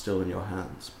gem still in your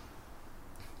hands.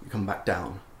 You come back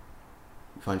down.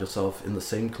 You find yourself in the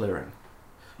same clearing.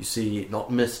 You see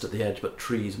not mist at the edge, but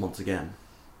trees once again.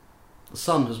 The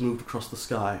sun has moved across the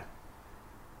sky.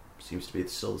 Seems to be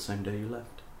still the same day you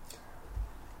left.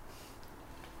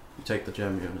 You take the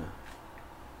gem, Yona,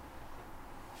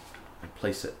 and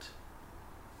place it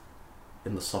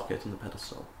in the socket in the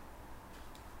pedestal.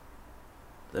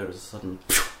 There is a sudden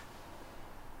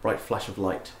bright flash of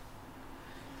light.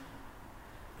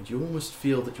 And you almost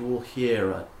feel that you all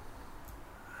hear a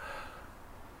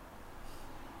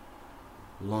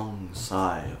long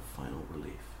sigh of final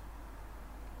relief.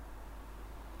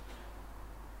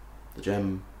 The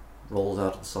gem rolls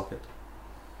out of the socket,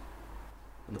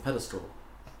 and the pedestal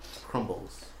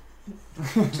crumbles.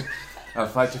 I'll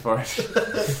fight you for it.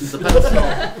 The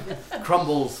pedestal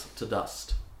crumbles to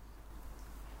dust.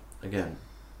 Again,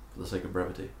 for the sake of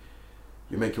brevity,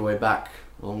 you make your way back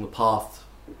along the path,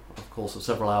 of course, of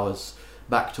several hours,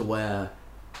 back to where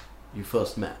you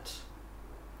first met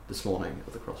this morning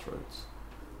at the crossroads.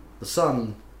 The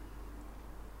sun,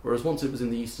 whereas once it was in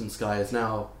the eastern sky, is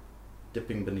now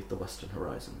dipping beneath the western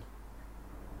horizon.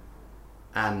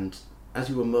 And as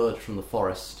you emerge from the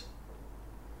forest,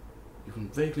 you can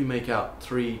vaguely make out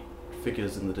 3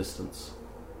 figures in the distance,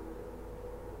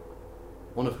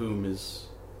 one of whom is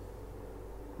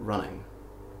running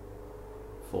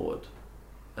forward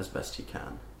as best he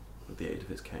can with the aid of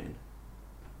his cane.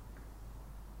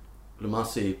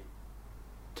 Lumasi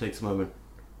takes a moment,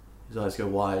 his eyes go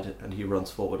wide, and he runs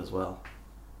forward as well.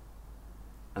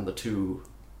 And the two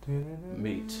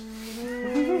meet.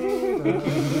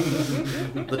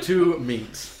 The two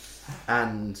meet,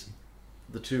 and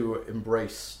the two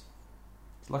embrace.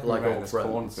 It's lucky Like we're in old this friends.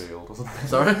 cornfield, isn't it?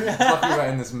 Sorry? It's lucky we're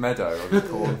in this meadow of the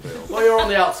cornfield. Well, you're on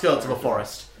the outskirts of a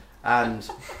forest, and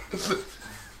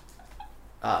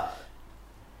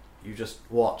you just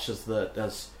watch as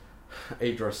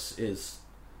Adris is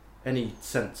any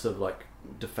sense of like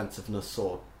defensiveness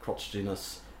or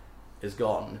crotchetiness is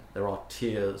gone. There are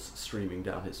tears streaming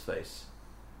down his face,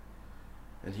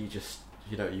 and he just,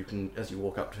 you can, as you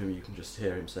walk up to him, you can just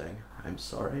hear him saying, "I'm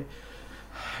sorry.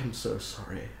 I'm so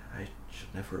sorry. I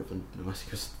should never have been." He goes,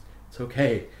 "It's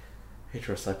okay,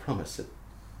 Adris. I promise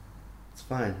it's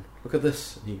fine. Look at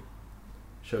this." And he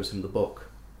shows him the book.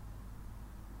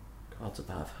 Gods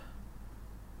above.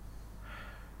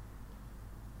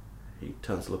 He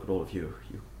turns to look at all of you.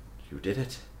 You did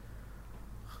it.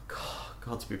 God,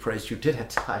 gods be praised, you did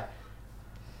it. I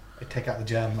take out the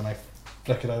gem and I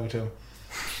flick it over to him.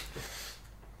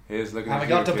 Here's looking And at I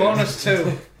got you, the kid. bonus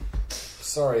too.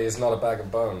 Sorry is not a bag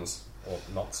of bones. Or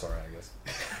not sorry, I guess.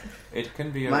 It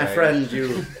can be My arranged. friend,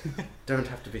 you don't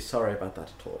have to be sorry about that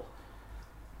at all.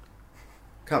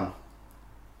 Come.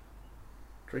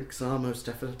 Drinks are most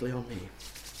definitely on me.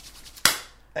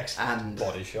 Excellent. And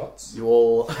Body shots. you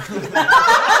all...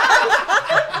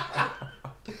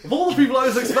 Of all the people I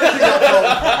was expecting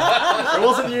that from, it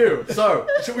wasn't you. So,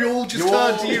 Should we all just you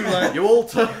turn all, to you like... you all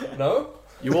No?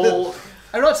 you all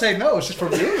I'm not saying no, it's just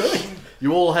from you, really.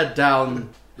 you all head down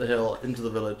the hill into the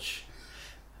village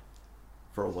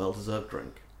for a well-deserved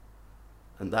drink.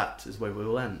 And that is where we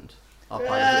will end our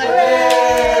pilot.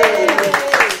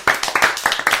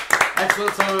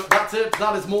 Excellent, so that's it.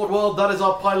 That is Mordworld. That is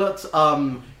our pilot.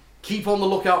 Keep on the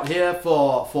lookout here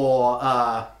for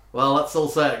well, let's all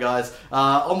say it, guys.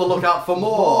 On the lookout for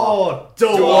more World. The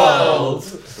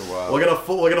world.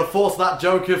 We're gonna force that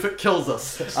joke if it kills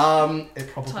us. It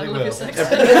probably Title of will. your sex.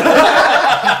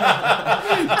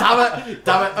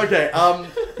 Damn it. Okay.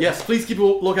 Yes, please keep a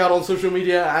lookout on social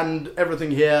media and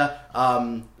everything here.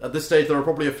 At this stage, there are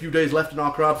probably a few days left in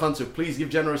our crowdfund, so please give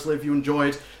generously if you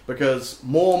enjoyed, because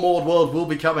more Mordworld will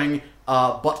be coming,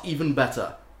 but even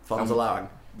better, funds allowing.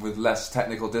 With less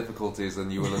technical difficulties than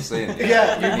you will have seen.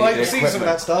 Yeah, you might The see some of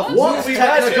that stuff. What We've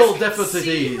technical had it.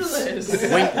 difficulties?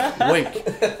 Seamless.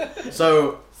 Wink.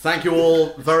 So, thank you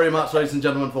all very much, ladies and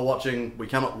gentlemen, for watching. We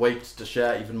cannot wait to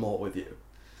share even more with you.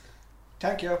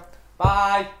 Thank you.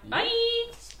 Bye. Bye.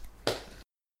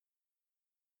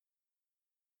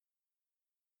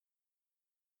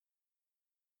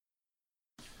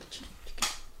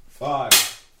 Five.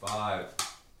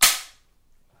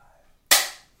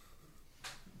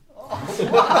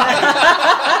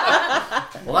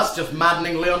 Well, that's just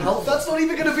maddeningly unhelpful. That's not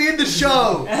even going to be in the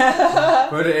show.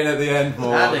 Put it in at the end,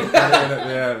 more. Andy. Put it in at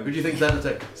the end. Who do you think's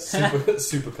editing?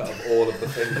 Super cut of all of the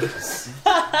fingers.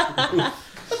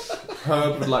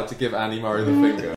 Herb would like to give Annie Murray the finger.